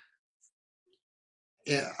to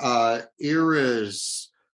eras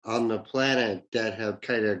on the planet that have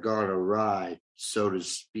kind of gone awry, so to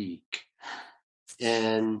speak.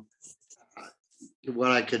 And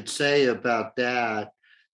what I could say about that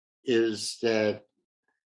is that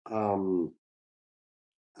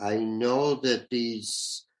I know that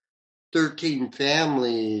these 13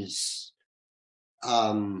 families,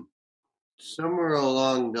 somewhere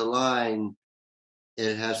along the line,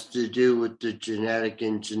 it has to do with the genetic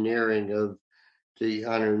engineering of the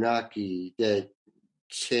Anunnaki that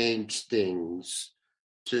changed things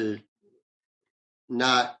to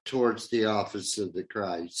not towards the office of the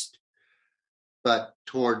Christ, but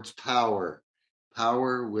towards power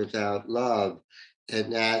without love.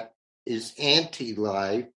 And that is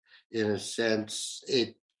anti-life in a sense.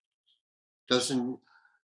 It doesn't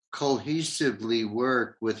cohesively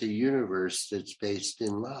work with a universe that's based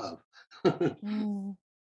in love.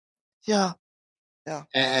 Yeah.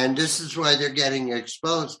 And this is why they're getting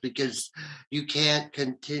exposed, because you can't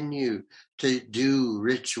continue to do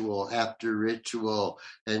ritual after ritual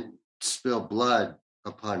and spill blood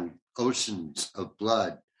upon oceans of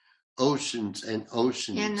blood, oceans and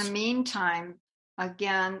oceans. In the meantime,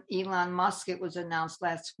 again, Elon Musk, it was announced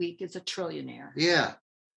last week, is a trillionaire. Yeah.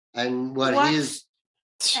 And what he is.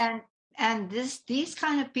 And these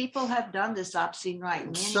kind of people have done this obscene right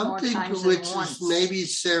many something more times which than once. Is maybe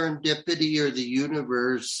serendipity, or the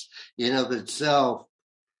universe in of itself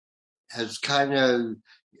has kind of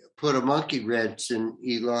put a monkey wrench in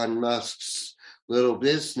Elon Musk's little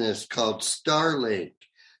business called Starlink.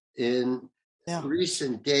 In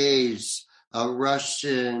recent days, a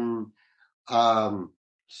Russian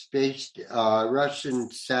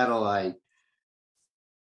Russian satellite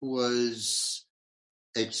was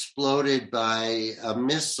exploded by a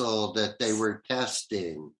missile that they were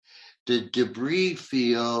testing. The debris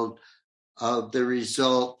field of the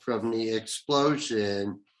result from the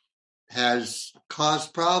explosion has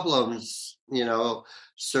caused problems,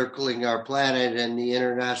 circling our planet, and the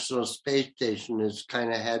International Space Station has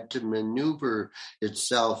kind of had to maneuver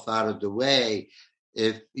itself out of the way.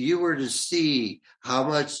 If you were to see how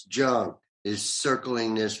much junk is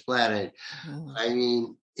circling this planet, I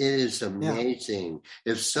mean, it is amazing.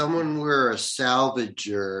 Yeah. If someone were a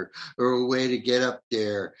salvager or a way to get up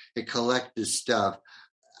there and collect this stuff,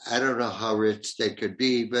 I don't know how rich they could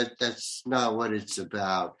be, but that's not what it's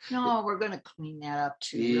about. No, we're going to clean that up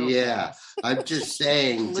too. Yeah, I'm just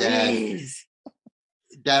saying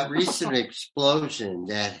that recent explosion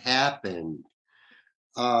that happened,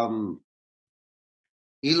 Elon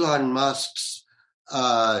Musk's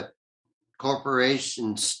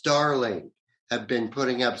corporation Starlink have been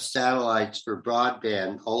putting up satellites for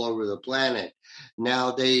broadband all over the planet.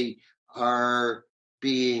 Now they are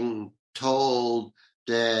being told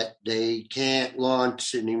that they can't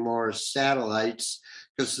launch any more satellites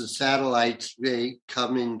because the satellites may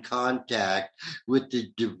come in contact with the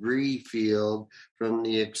debris field from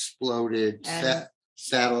the exploded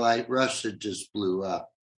satellite Russia just blew up.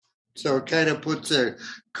 So it kind of puts a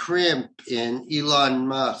crimp in Elon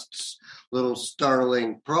Musk's little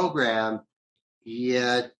Starlink program,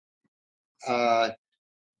 yet the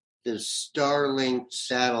Starlink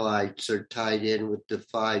satellites are tied in with the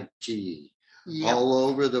 5G all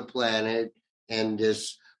over the planet, and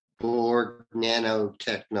this Borg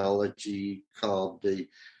nanotechnology called the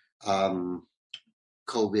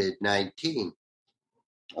COVID-19.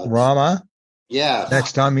 Rama? Yeah.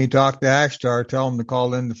 Next time you talk to Ashtar, tell them to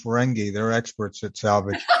call in the Ferengi. They're experts at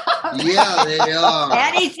salvage. Yeah, they are.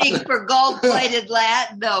 Anything for gold-plated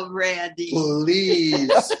Latin, though, Randy.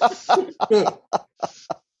 Please.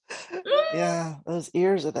 Yeah, those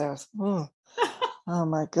ears of theirs. Oh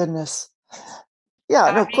my goodness.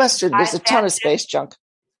 Yeah, no question. There's a ton of space junk.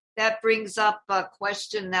 That brings up a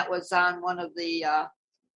question that was on one of the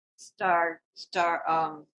Star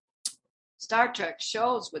Trek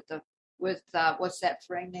shows with the with what's that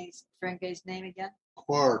Ferengi's name again?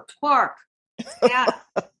 Quark. Yeah.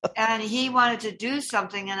 And he wanted to do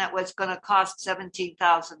something, and it was going to cost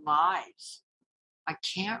 17,000 lives. I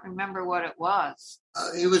can't remember what it was.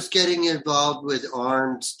 He was getting involved with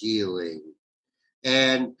arms dealing.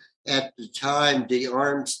 And at the time, the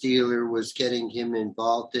arms dealer was getting him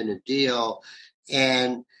involved in a deal,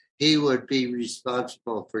 and he would be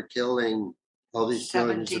responsible for killing all these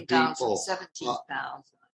millions of people. 17,000.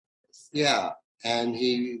 Yeah. And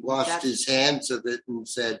he washed his hands of it and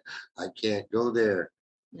said, I can't go there.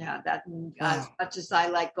 Yeah, that as much as I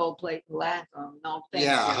like gold plate and lantern, no thank you.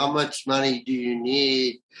 Yeah, how much money do you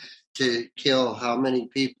need to kill how many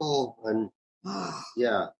people? And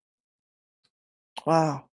yeah.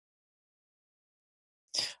 Wow.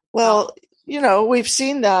 Well, we've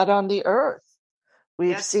seen that on the earth.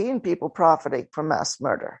 We've seen people profiting from mass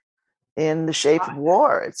murder in the shape of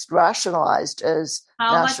war. It's rationalized as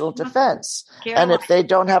national defense. Caroline, and if they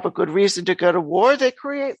don't have a good reason to go to war, they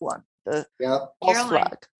create one. The false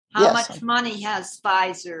flag. How much money has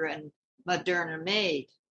Pfizer and Moderna made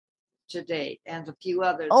to date, and a few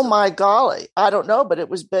others? Oh my golly. I don't know, but it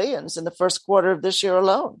was billions in the first quarter of this year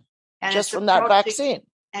alone, and just from that vaccine.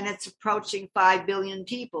 And it's approaching 5 billion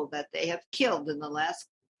people that they have killed in the last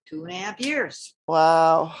 2.5 years.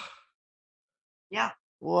 Wow. Yeah.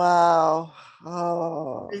 Wow.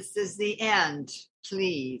 Oh. This is the end.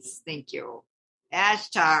 Please. Thank you.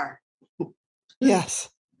 Ashtar. Yes.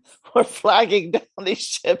 We're flagging down these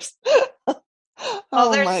ships.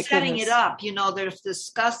 They're setting it up. They're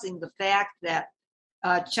discussing the fact that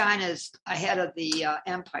China's ahead of the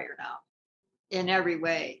empire now in every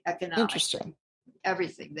way, economic. Interesting.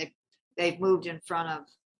 Everything. They've moved in front of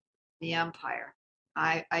the empire.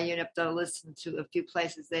 I have to listen to a few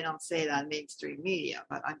places. They don't say it on mainstream media,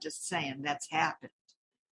 but I'm just saying that's happened.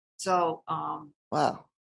 So, wow.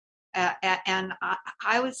 And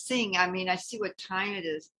I was seeing, I see what time it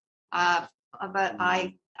is, but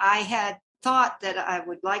I had thought that I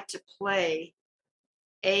would like to play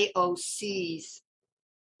AOC's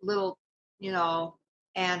little,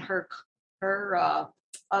 and her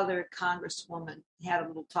other congresswoman had a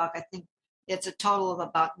little talk. I think it's a total of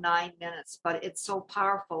about 9 minutes, but it's so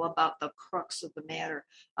powerful about the crux of the matter,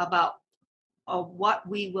 about what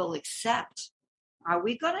we will accept. Are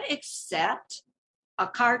we going to accept a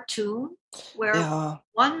cartoon where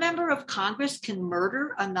one member of Congress can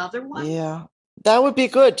murder another one? Yeah, that would be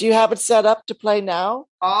good. Do you have it set up to play now?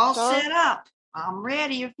 All set up. I'm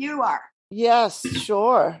ready if you are. Yes,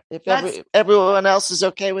 sure. If everyone else is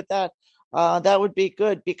okay with that. That would be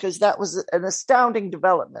good, because that was an astounding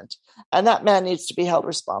development, and that man needs to be held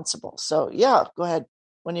responsible. So, yeah, go ahead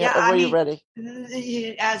when you're ready.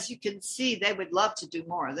 As you can see, they would love to do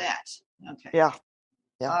more of that. Okay. Yeah.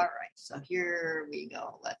 All right. So here we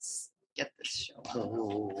go. Let's get this show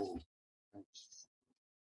on.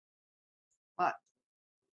 What?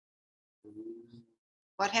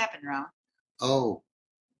 What happened, Rama?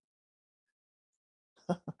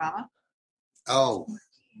 Rama?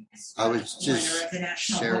 I was just winner of the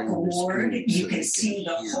National sharing Book the Award. screen You so can they see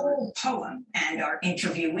the can hear whole poem and our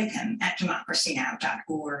interview with him at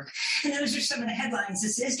democracynow.org. And those are some of the headlines.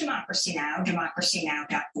 This is Democracy Now,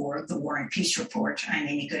 democracynow.org, the War and Peace Report. I'm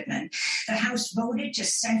Amy Goodman. The House voted to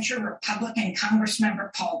censure Republican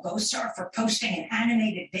Congressmember Paul Gosar for posting an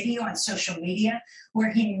animated video on social media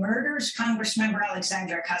where he murders Congressmember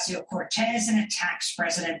Alexandria Ocasio-Cortez and attacks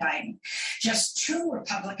President Biden. Just 2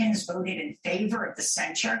 Republicans voted in favor of the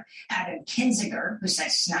censure. Adam Kinzinger, who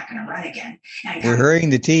says he's not going to run again. And we're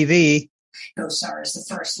hearing the TV. Gosar is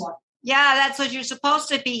the first one. Yeah, that's what you're supposed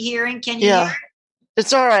to be hearing. Can you hear it?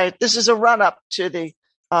 It's all right. This is a run-up to the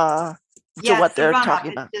to what they're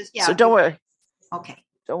talking about. So don't worry. Okay.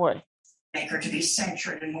 Don't worry. Maker to be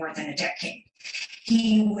censured in more than a decade.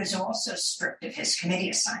 He was also stripped of his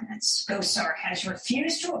committee assignments. Gosar has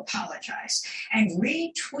refused to apologize and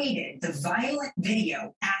retweeted the violent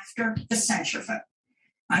video after the censure vote.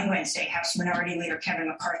 On Wednesday, House Minority Leader Kevin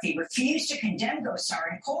McCarthy refused to condemn Gosar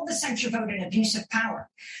and called the censure vote an abuse of power.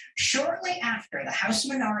 Shortly after the House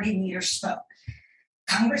Minority Leader spoke,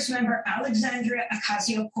 Congressmember Alexandria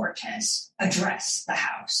Ocasio-Cortez addressed the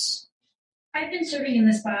House. I've been serving in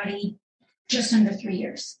this body just under 3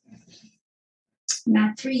 years. In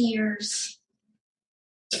that 3 years,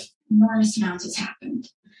 enormous amounts has happened.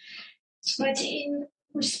 But in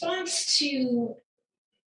response to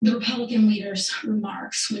the Republican leader's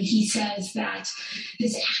remarks, when he says that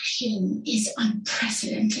this action is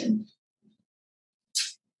unprecedented,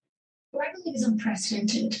 what I believe is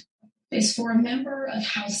unprecedented is for a member of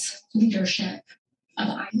House leadership of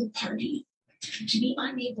either party to be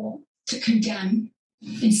unable to condemn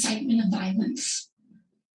incitement of violence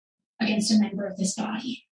against a member of this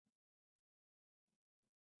body.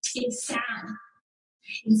 It is sad.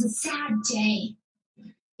 It is a sad day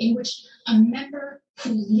in which a member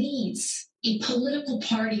who leads a political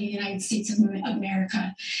party in the United States of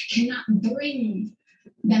America cannot bring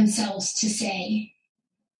themselves to say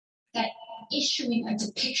that issuing a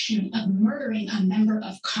depiction of murdering a member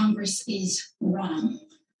of Congress is wrong,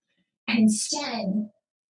 and instead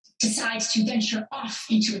decides to venture off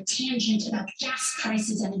into a tangent about gas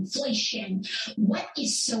prices and inflation. What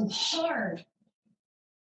is so hard?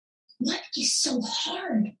 What is so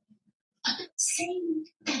hard about saying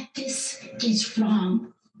that this is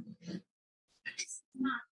wrong? This is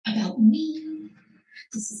not about me.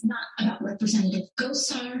 This is not about Representative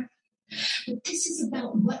Gosar. But this is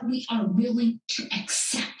about what we are willing to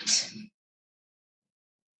accept.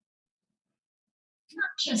 Not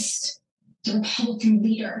just the Republican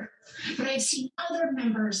leader, but I've seen other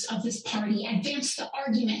members of this party advance the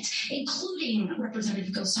argument, including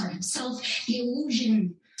Representative Gosar himself, the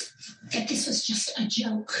illusion that this was just a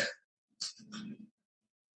joke.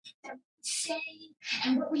 That what we say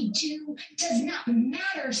and what we do does not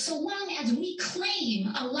matter so long as we claim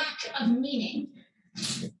a lack of meaning.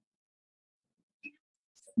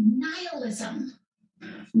 Nihilism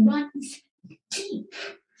runs deep,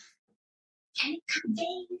 and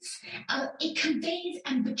it conveys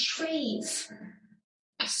and betrays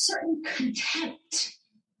a certain contempt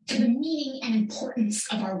for the meaning and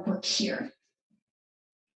importance of our work here.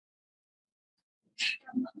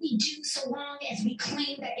 And what we do, so long as we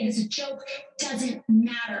claim that it is a joke, doesn't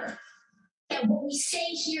matter. That what we say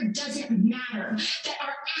here doesn't matter. That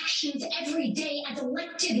our actions every day as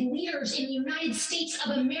elected leaders in the United States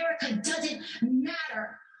of America doesn't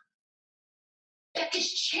matter. That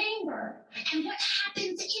this chamber and what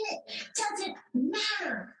happens in it doesn't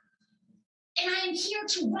matter. And I am here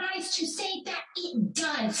to rise to say that it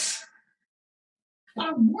does.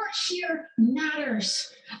 Our work here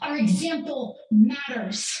matters. Our example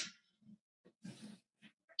matters. There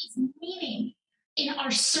is meaning in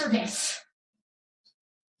our service.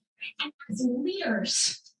 And as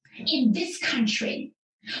leaders in this country,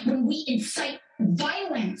 when we incite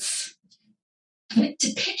violence with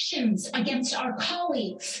depictions against our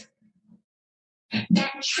colleagues,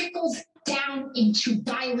 that trickles down into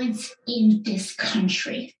violence in this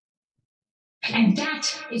country. And that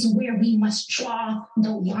is where we must draw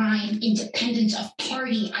the line, independent of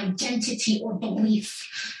party, identity, or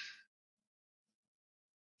belief.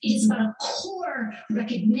 It is about a core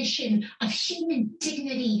recognition of human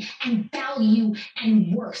dignity and value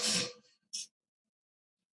and worth.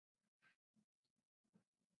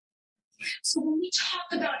 So when we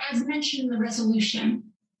talk about, as mentioned in the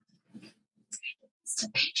resolution,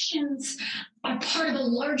 depictions are part of a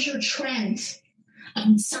larger trend of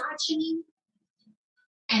misogyny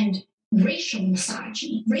and racial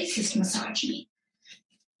misogyny, racist misogyny.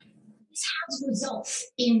 This has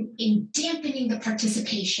results in dampening the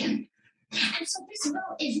participation. And so this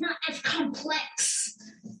vote is not as complex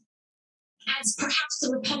as perhaps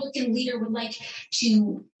the Republican leader would like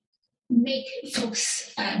to make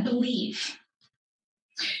folks believe.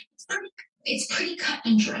 It's pretty cut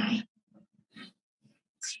and dry.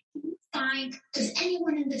 Does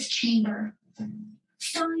anyone in this chamber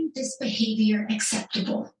find this behavior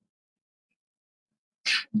acceptable?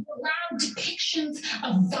 Allow depictions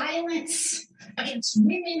of violence against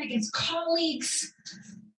women, against colleagues?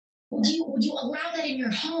 Would you allow that in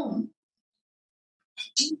your home?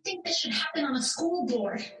 Do you think this should happen on a school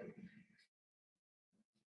board?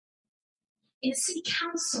 In a city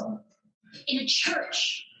council? In a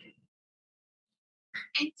church?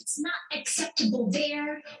 And if it's not acceptable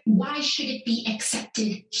there, why should it be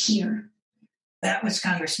accepted here? That was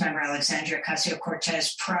Congressmember Alexandria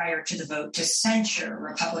Ocasio-Cortez prior to the vote to censure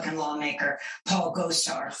Republican lawmaker Paul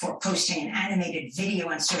Gosar for posting an animated video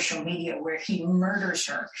on social media where he murders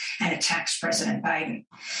her and attacks President Biden.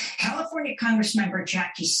 California Congressmember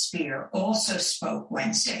Jackie Speer also spoke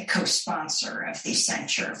Wednesday, co-sponsor of the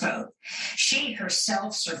censure vote. She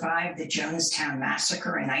herself survived the Jonestown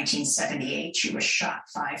massacre in 1978. She was shot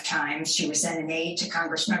 5 times. She was then an aide to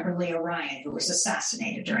Congressmember Leo Ryan, who was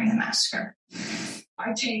assassinated during the massacre.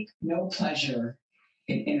 I take no pleasure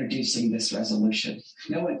in introducing this resolution.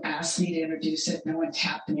 No one asked me to introduce it. No one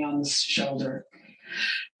tapped me on the shoulder.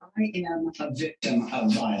 I am a victim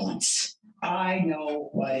of violence. I know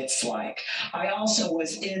what it's like. I also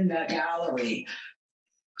was in the gallery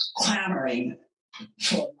clamoring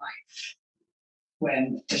for life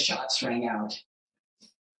when the shots rang out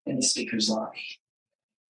in the speaker's lobby.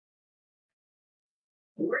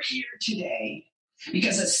 We're here today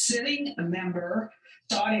because a sitting member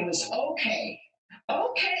thought it was okay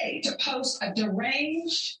to post a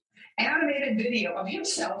deranged animated video of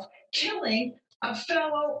himself killing a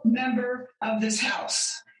fellow member of this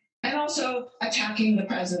House and also attacking the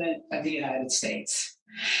President of the United States.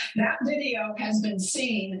 That video has been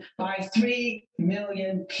seen by 3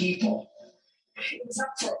 million people. It was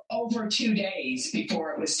up for over 2 days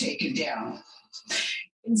before it was taken down.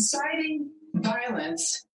 Inciting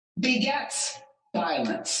violence begets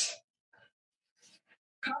violence.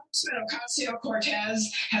 Congressman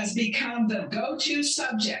Ocasio-Cortez has become the go-to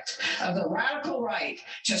subject of the radical right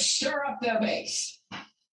to stir up their base,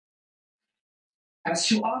 as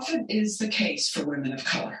too often is the case for women of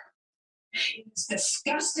color. It is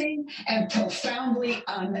disgusting and profoundly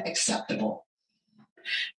unacceptable.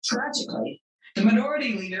 Tragically, the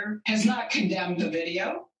minority leader has not condemned the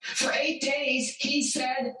video. For 8 days, he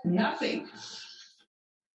said nothing.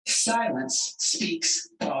 Silence speaks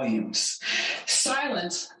volumes.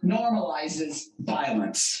 Silence normalizes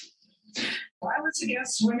violence. Violence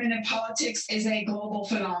against women in politics is a global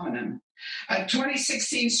phenomenon. A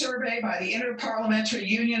 2016 survey by the Interparliamentary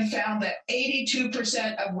Union found that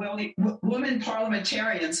 82% of women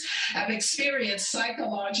parliamentarians have experienced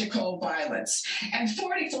psychological violence, and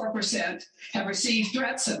 44% have received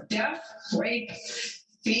threats of death, rape,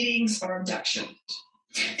 beatings, or abduction.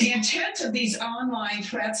 The intent of these online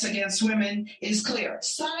threats against women is clear.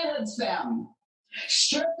 Silence them,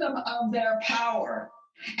 strip them of their power,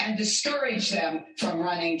 and discourage them from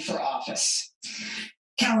running for office.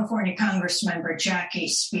 California Congressmember Jackie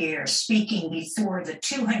Spear speaking before the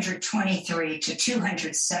 223 to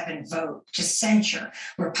 207 vote to censure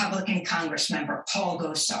Republican Congressmember Paul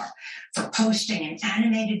Gosar for posting an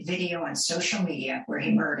animated video on social media where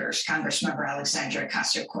he murders Congressmember Alexandria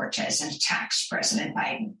Ocasio-Cortez and attacks President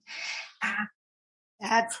Biden.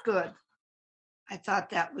 That's good. I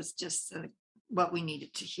thought that was just what we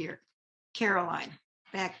needed to hear. Caroline,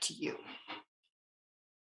 back to you.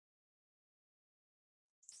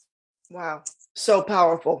 Wow. So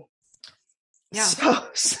powerful. Yeah.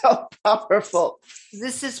 So powerful.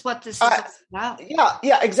 This is what this is about.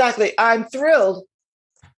 Yeah, exactly. I'm thrilled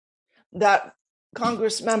that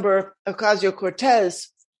Congressmember Ocasio-Cortez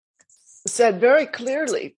said very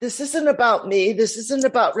clearly, this isn't about me. This isn't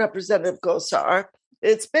about Representative Gosar.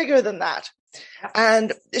 It's bigger than that.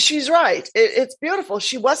 And she's right. It's beautiful.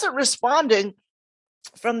 She wasn't responding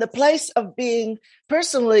from the place of being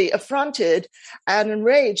personally affronted and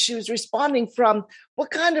enraged. She was responding from, what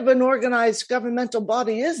kind of an organized governmental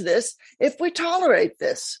body is this if we tolerate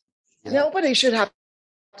this? Yeah. Nobody should have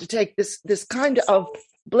to take this kind of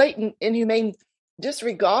blatant, inhumane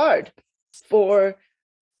disregard for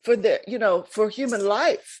human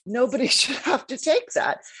life. Nobody should have to take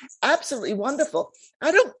that. Absolutely wonderful.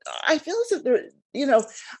 I feel as if there,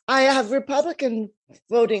 I have Republican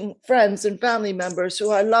voting friends and family members who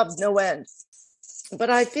I love no end, but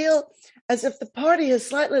I feel as if the party has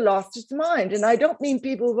slightly lost its mind. And I don't mean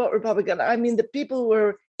people who vote Republican. I mean the people who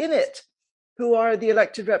are in it, who are the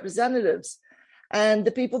elected representatives and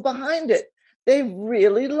the people behind it. They've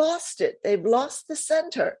really lost it. They've lost the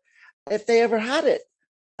center, if they ever had it.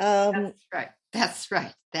 That's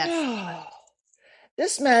right.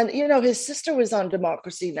 This man, his sister was on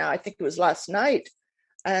Democracy Now! I think it was last night,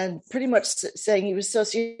 and pretty much saying he was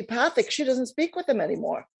sociopathic. She doesn't speak with him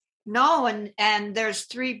anymore. No, and there's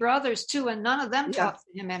 3 brothers too, and none of them talk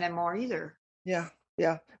to him anymore either. Yeah.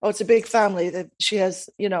 Oh, it's a big family that she has.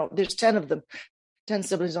 There's 10 of them, 10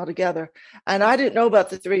 siblings altogether. And I didn't know about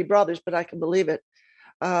the 3 brothers, but I can believe it.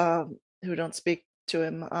 Who don't speak to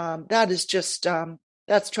him. That is just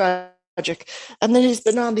that's tragic. And then he's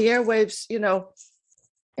been on the airwaves,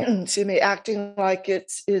 acting like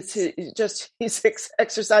he's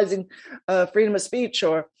exercising freedom of speech,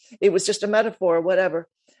 or it was just a metaphor or whatever.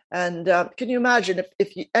 And can you imagine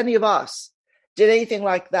if any of us did anything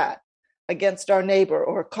like that against our neighbor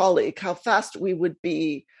or colleague, how fast we would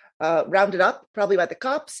be rounded up, probably by the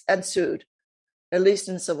cops, and sued, at least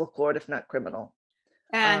in civil court, if not criminal.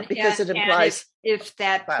 And because it implies if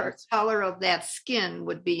that violence. Color of that skin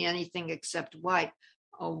would be anything except white,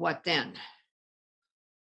 what then?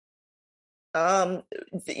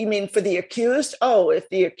 You mean for the accused? Oh, if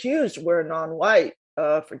the accused were non-white,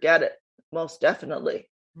 forget it. Most definitely.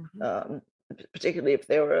 Mm-hmm. Particularly if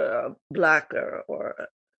they were Black or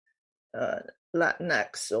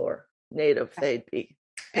Latinx or Native, they'd be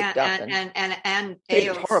picked up and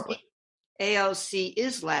AOC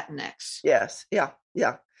is Latinx. Yes, yeah.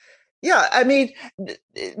 I mean,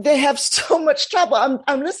 they have so much trouble.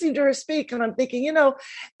 I'm listening to her speak, and I'm thinking,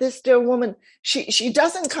 this dear woman, she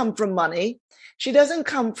doesn't come from money. She doesn't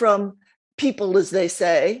come from people, as they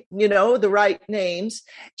say, the right names.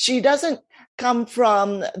 She doesn't come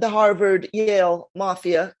from the Harvard Yale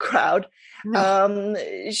mafia crowd. No.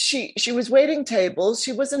 She was waiting tables.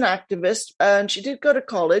 She was an activist, and she did go to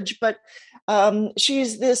college, but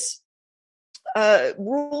she's this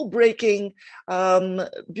rule-breaking,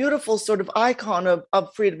 beautiful sort of icon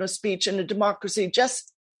of freedom of speech and a democracy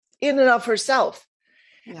just in and of herself.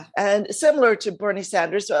 Yeah. And similar to Bernie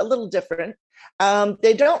Sanders, so a little different.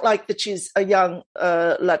 They don't like that she's a young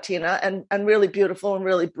Latina and really beautiful and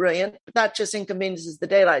really brilliant, but that just inconveniences the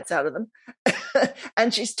daylights out of them.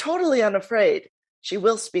 And she's totally unafraid. She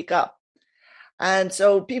will speak up. And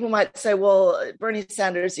so people might say, well, Bernie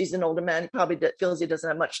Sanders, he's an older man. He probably feels he doesn't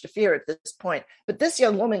have much to fear at this point. But this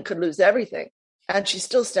young woman could lose everything, and she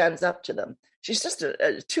still stands up to them. She's just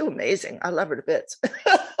too amazing. I love her to bits.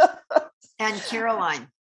 And Caroline,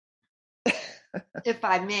 if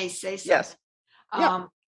I may say something. Yes. Yeah.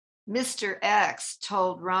 Mr. X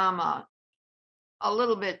told Rama a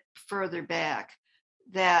little bit further back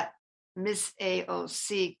that Miss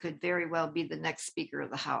AOC could very well be the next Speaker of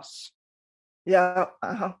the House. Yeah.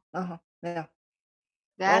 Yeah.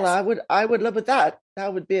 Well, I would live with that.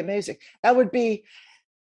 That would be amazing. That would be,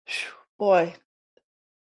 boy,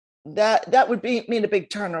 that would mean a big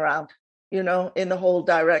turnaround, in the whole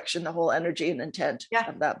direction, the whole energy and intent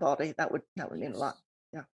of that body. That would mean a lot.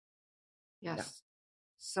 Yeah. Yes. Yeah.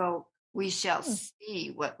 So we shall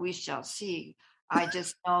see what we shall see. I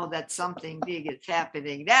just know that something big is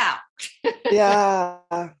happening now. Yeah.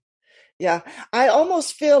 I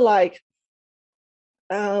almost feel like,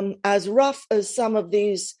 as rough as some of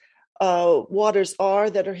these waters are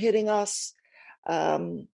that are hitting us,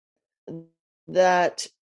 that,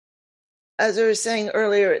 as I was saying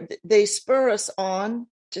earlier, they spur us on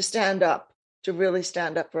to stand up, to really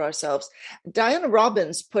stand up for ourselves. Diana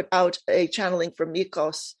Robbins put out a channeling from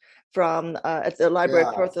Nikos from at the Library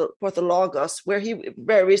of Porthologos, where he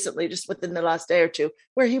very recently, just within the last day or two,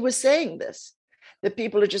 where he was saying this, that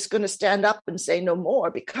people are just going to stand up and say no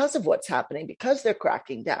more because of what's happening, because they're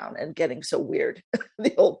cracking down and getting so weird,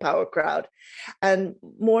 the old power crowd. And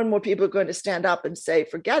more people are going to stand up and say,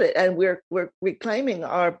 forget it. And we're reclaiming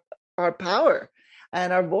our power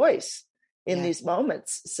and our voice in these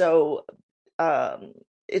moments. So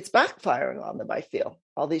it's backfiring on them, I feel,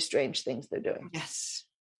 all these strange things they're doing. Yes.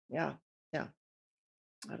 Yeah.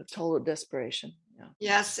 Out of total desperation. Yeah.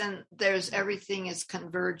 Yes, and everything is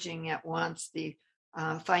converging at once. The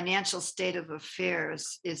financial state of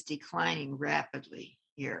affairs is declining rapidly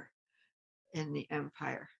here in the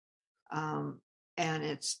empire. And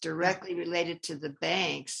it's directly related to the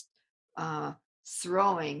banks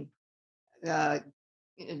throwing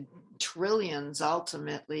trillions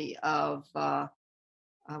ultimately of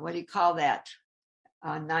what do you call that?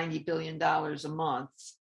 $90 billion a month.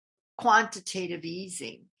 Quantitative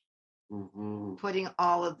easing. Mm-hmm. Putting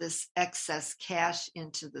all of this excess cash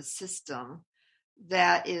into the system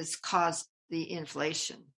that is caused the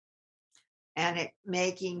inflation, and it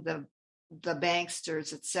making the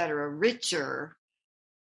banksters, et cetera, richer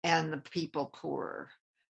and the people poorer.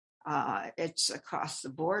 It's across the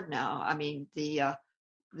board now. I mean, the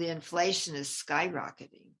inflation is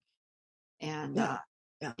skyrocketing, and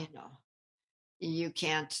you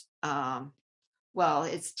can't. Well,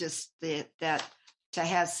 it's just that to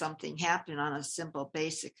have something happen on a simple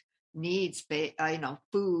basic needs,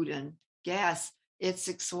 food and gas, it's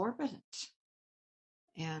exorbitant.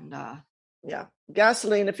 And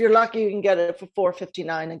gasoline, if you're lucky, you can get it for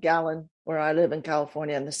 $4.59 a gallon where I live in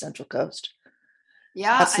California on the Central Coast.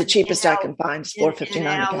 Yeah, that's the cheapest I can find. It's $4.59 a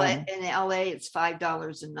gallon. In LA, it's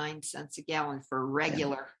 $5.09 a gallon for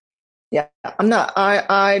regular. Yeah,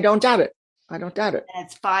 I don't doubt it. I don't doubt it. And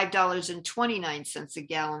it's $5.29 a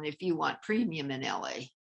gallon if you want premium in LA.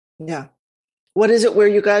 Yeah. What is it where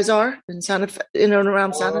you guys are in Santa Fe, in and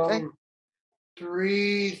around Santa Fe?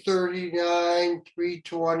 $3.39,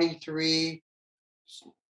 $3.23.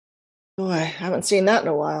 Oh, I haven't seen that in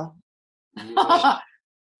a while. That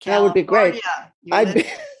would be great. I live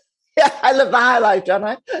the high life, don't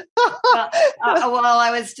I? Well,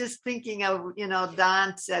 I was just thinking of,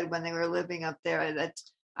 Don said when they were living up there that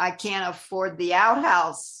I can't afford the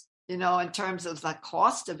outhouse, in terms of the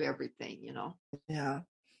cost of everything, Yeah.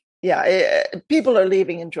 People are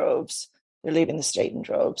leaving in droves. They're leaving the state in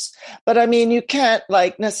droves. But I mean, you can't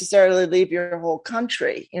necessarily leave your whole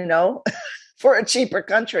country, for a cheaper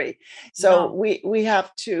country. So we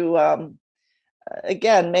have to,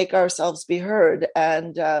 again, make ourselves be heard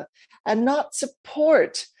and not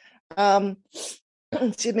support, not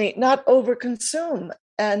overconsume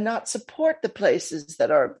and not support the places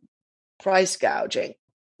that are price gouging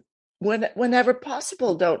whenever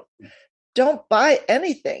possible. don't buy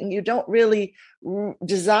anything you don't really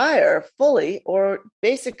desire fully or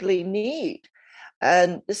basically need.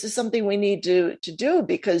 And this is something we need to do,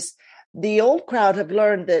 because the old crowd have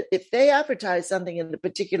learned that if they advertise something in a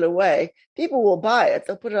particular way, people will buy it.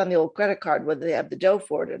 They'll put it on the old credit card, whether they have the dough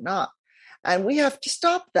for it or not. And we have to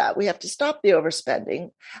stop that. We have to stop the overspending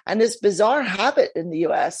and this bizarre habit in the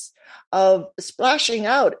US of splashing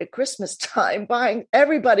out at Christmas time, buying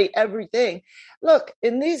everybody everything. Look,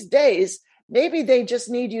 in these days, maybe they just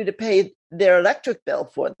need you to pay their electric bill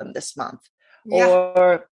for them this month. Yeah.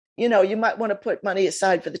 Or, you might want to put money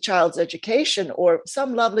aside for the child's education or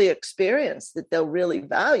some lovely experience that they'll really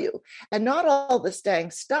value, and not all this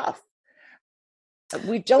dang stuff.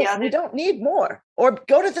 We don't need more. Or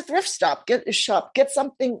go to the thrift shop, get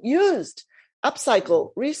something used,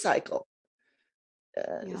 upcycle, recycle,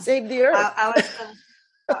 save the earth.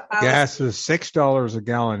 Gas is $6 a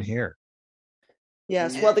gallon here.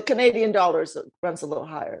 Yes, well, the Canadian dollar runs a little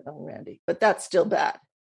higher than Randy, but that's still bad.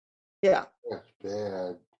 Yeah, that's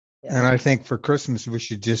bad. Yeah. And I think for Christmas we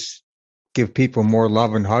should just give people more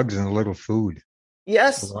love and hugs and a little food.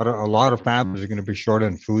 Yes. A lot of families are going to be short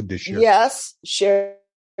on food this year. Yes. Share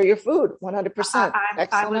your food. 100%.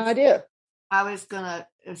 Excellent idea. I was going to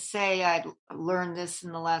say, I learned this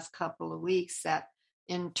in the last couple of weeks, that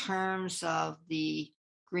in terms of the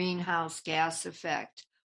greenhouse gas effect,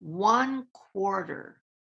 1/4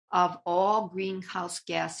 of all greenhouse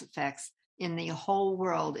gas effects in the whole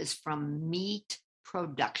world is from meat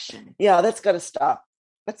production. Yeah, that's got to stop.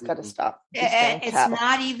 That's got to stop. It's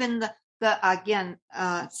not even again,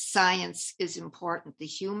 science is important. The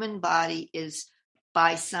human body is,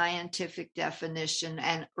 by scientific definition,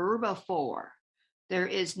 an herbivore. There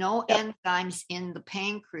is no enzymes in the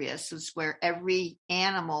pancreas, is where every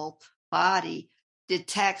animal body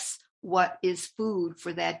detects what is food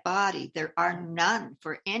for that body. There are none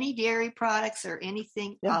for any dairy products or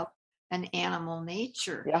anything of an animal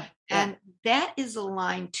nature. And that is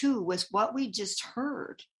aligned too with what we just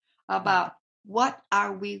heard about what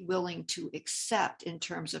are we willing to accept in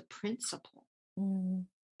terms of principle.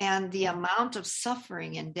 And the amount of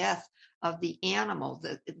suffering and death of the animal,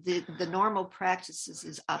 the normal practices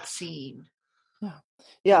is obscene.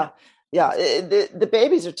 The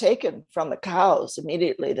babies are taken from the cows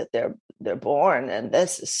immediately that they're born, and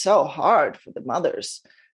this is so hard for the mothers,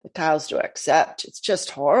 the cows, to accept. It's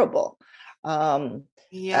just horrible. And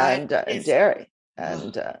dairy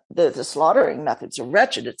and the slaughtering methods are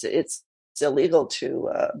wretched. It's illegal to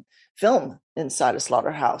film inside a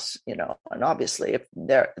slaughterhouse, and obviously if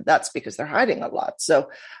that's because they're hiding a lot. So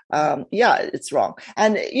it's wrong.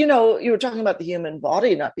 And you were talking about the human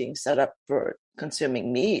body not being set up for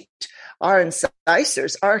consuming meat. Our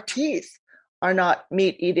incisors, our teeth, are not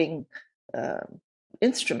meat eating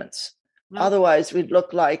instruments. No. Otherwise we'd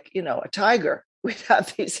look like a tiger. We'd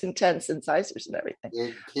have these intense incisors and everything.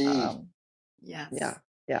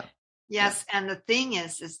 Yes. And the thing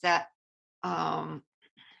is that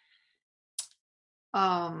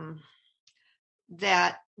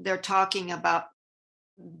that they're talking about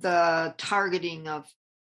the targeting of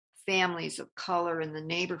families of color in the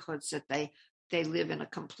neighborhoods, that they live in a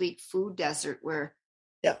complete food desert where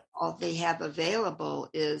all they have available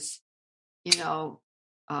is,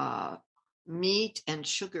 meat and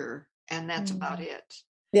sugar, and that's about it.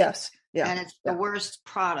 Yes. Yeah. And it's the worst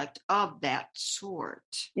product of that sort.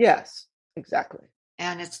 Yes, exactly.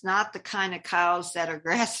 And it's not the kind of cows that are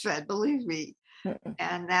grass-fed, believe me. Mm-mm.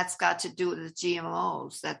 And that's got to do with the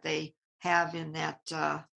GMOs that they have in that,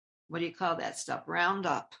 what do you call that stuff?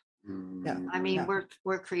 Roundup. Yeah. I mean,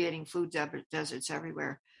 we're creating food deserts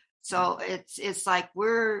everywhere. So it's like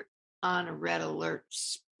we're on a red alert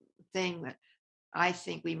thing that I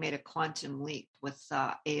think we made a quantum leap with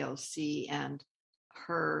AOC and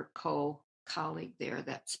her colleague there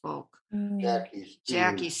that spoke.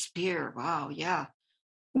 Jackie Spear. Wow. Yeah.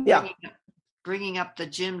 Bringing up the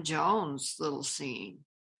Jim Jones little scene.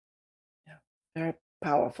 Yeah. Very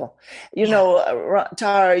powerful.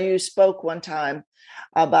 Tara, you spoke one time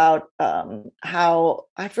about how,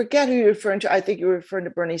 I forget who you're referring to. I think you were referring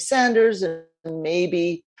to Bernie Sanders and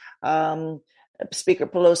maybe Speaker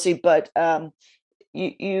Pelosi, but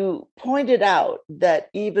you pointed out that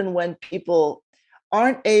even when people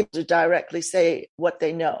aren't able to directly say what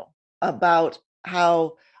they know about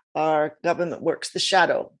how our government works, the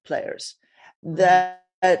shadow players, that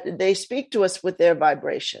they speak to us with their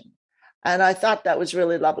vibration. And I thought that was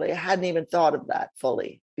really lovely. I hadn't even thought of that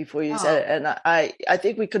fully before you said it. And I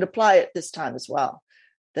think we could apply it this time as well,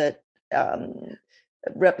 that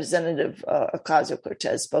Representative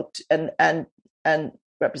Ocasio-Cortez spoke to, and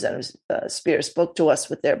Representative Spears spoke to us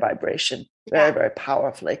with their vibration very, very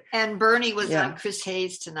powerfully. And Bernie was on Chris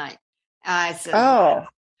Hayes tonight. I said, oh,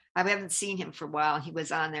 I haven't seen him for a while. He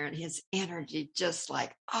was on there and his energy just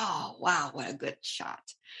like, oh, wow, what a good shot.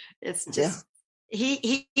 It's just,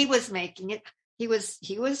 he was making it. He was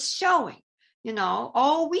showing,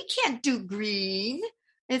 oh, we can't do green.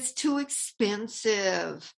 It's too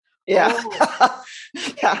expensive. Yeah. Oh.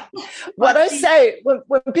 Yeah. What I say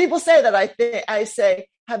when people say that, I say,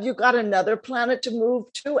 have you got another planet to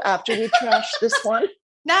move to after we trash this one?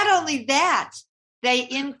 Not only that, they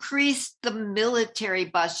increased the military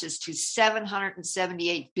budgets to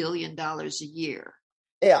 $778 billion a year.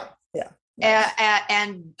 Yeah. Yeah.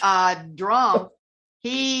 And Drum,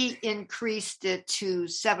 he increased it to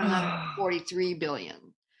 $743 billion.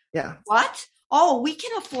 Yeah. What? Oh, we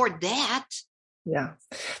can afford that. Yeah,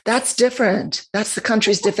 that's different. That's the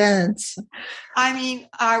country's defense. I mean,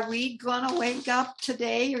 are we going to wake up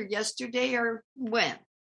today or yesterday or when?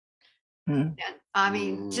 And, I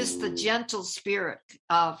mean, just the gentle spirit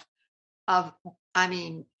of, I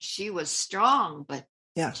mean, she was strong, but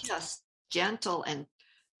just gentle and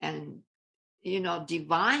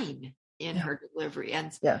divine in her delivery.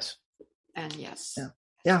 And yes.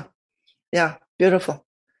 Yeah. Beautiful.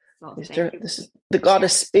 So this is the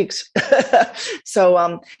goddess speaks. So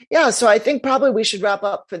I think probably we should wrap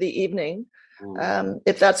up for the evening,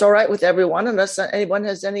 if that's all right with everyone, unless anyone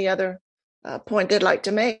has any other point they'd like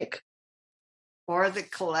to make. Or the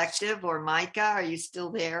collective, or Micah, are you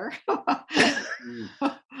still there? Or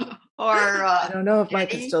I don't know if Penny,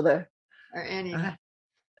 Micah's still there. Or any.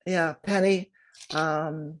 Penny.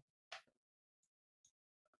 I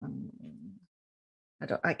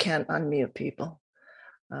can't unmute people.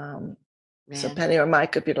 So Penny or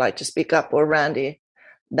Mike, if you'd like to speak up, or Randy,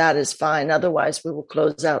 that is fine. Otherwise, we will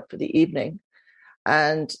close out for the evening.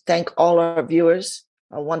 And thank all our viewers,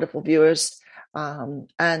 our wonderful viewers, and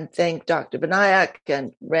thank Dr. Vinayak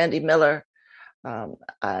and Randy Miller, and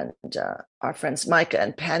our friends Micah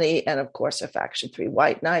and Penny, and of course our Faction 3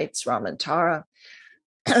 White Knights, Rama and Tara.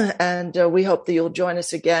 And we hope that you'll join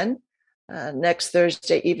us again next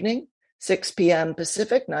Thursday evening, 6 p.m.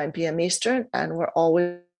 Pacific, 9 p.m. Eastern, and we're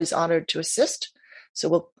always honored to assist.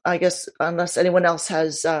 So I guess, unless anyone else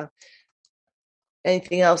has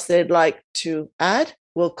anything else they'd like to add,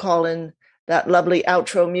 we'll call in that lovely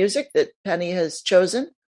outro music that Penny has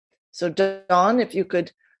chosen. So Dawn, if you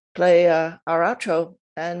could play our outro,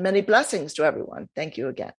 and many blessings to everyone. Thank you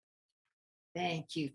again. Thank you.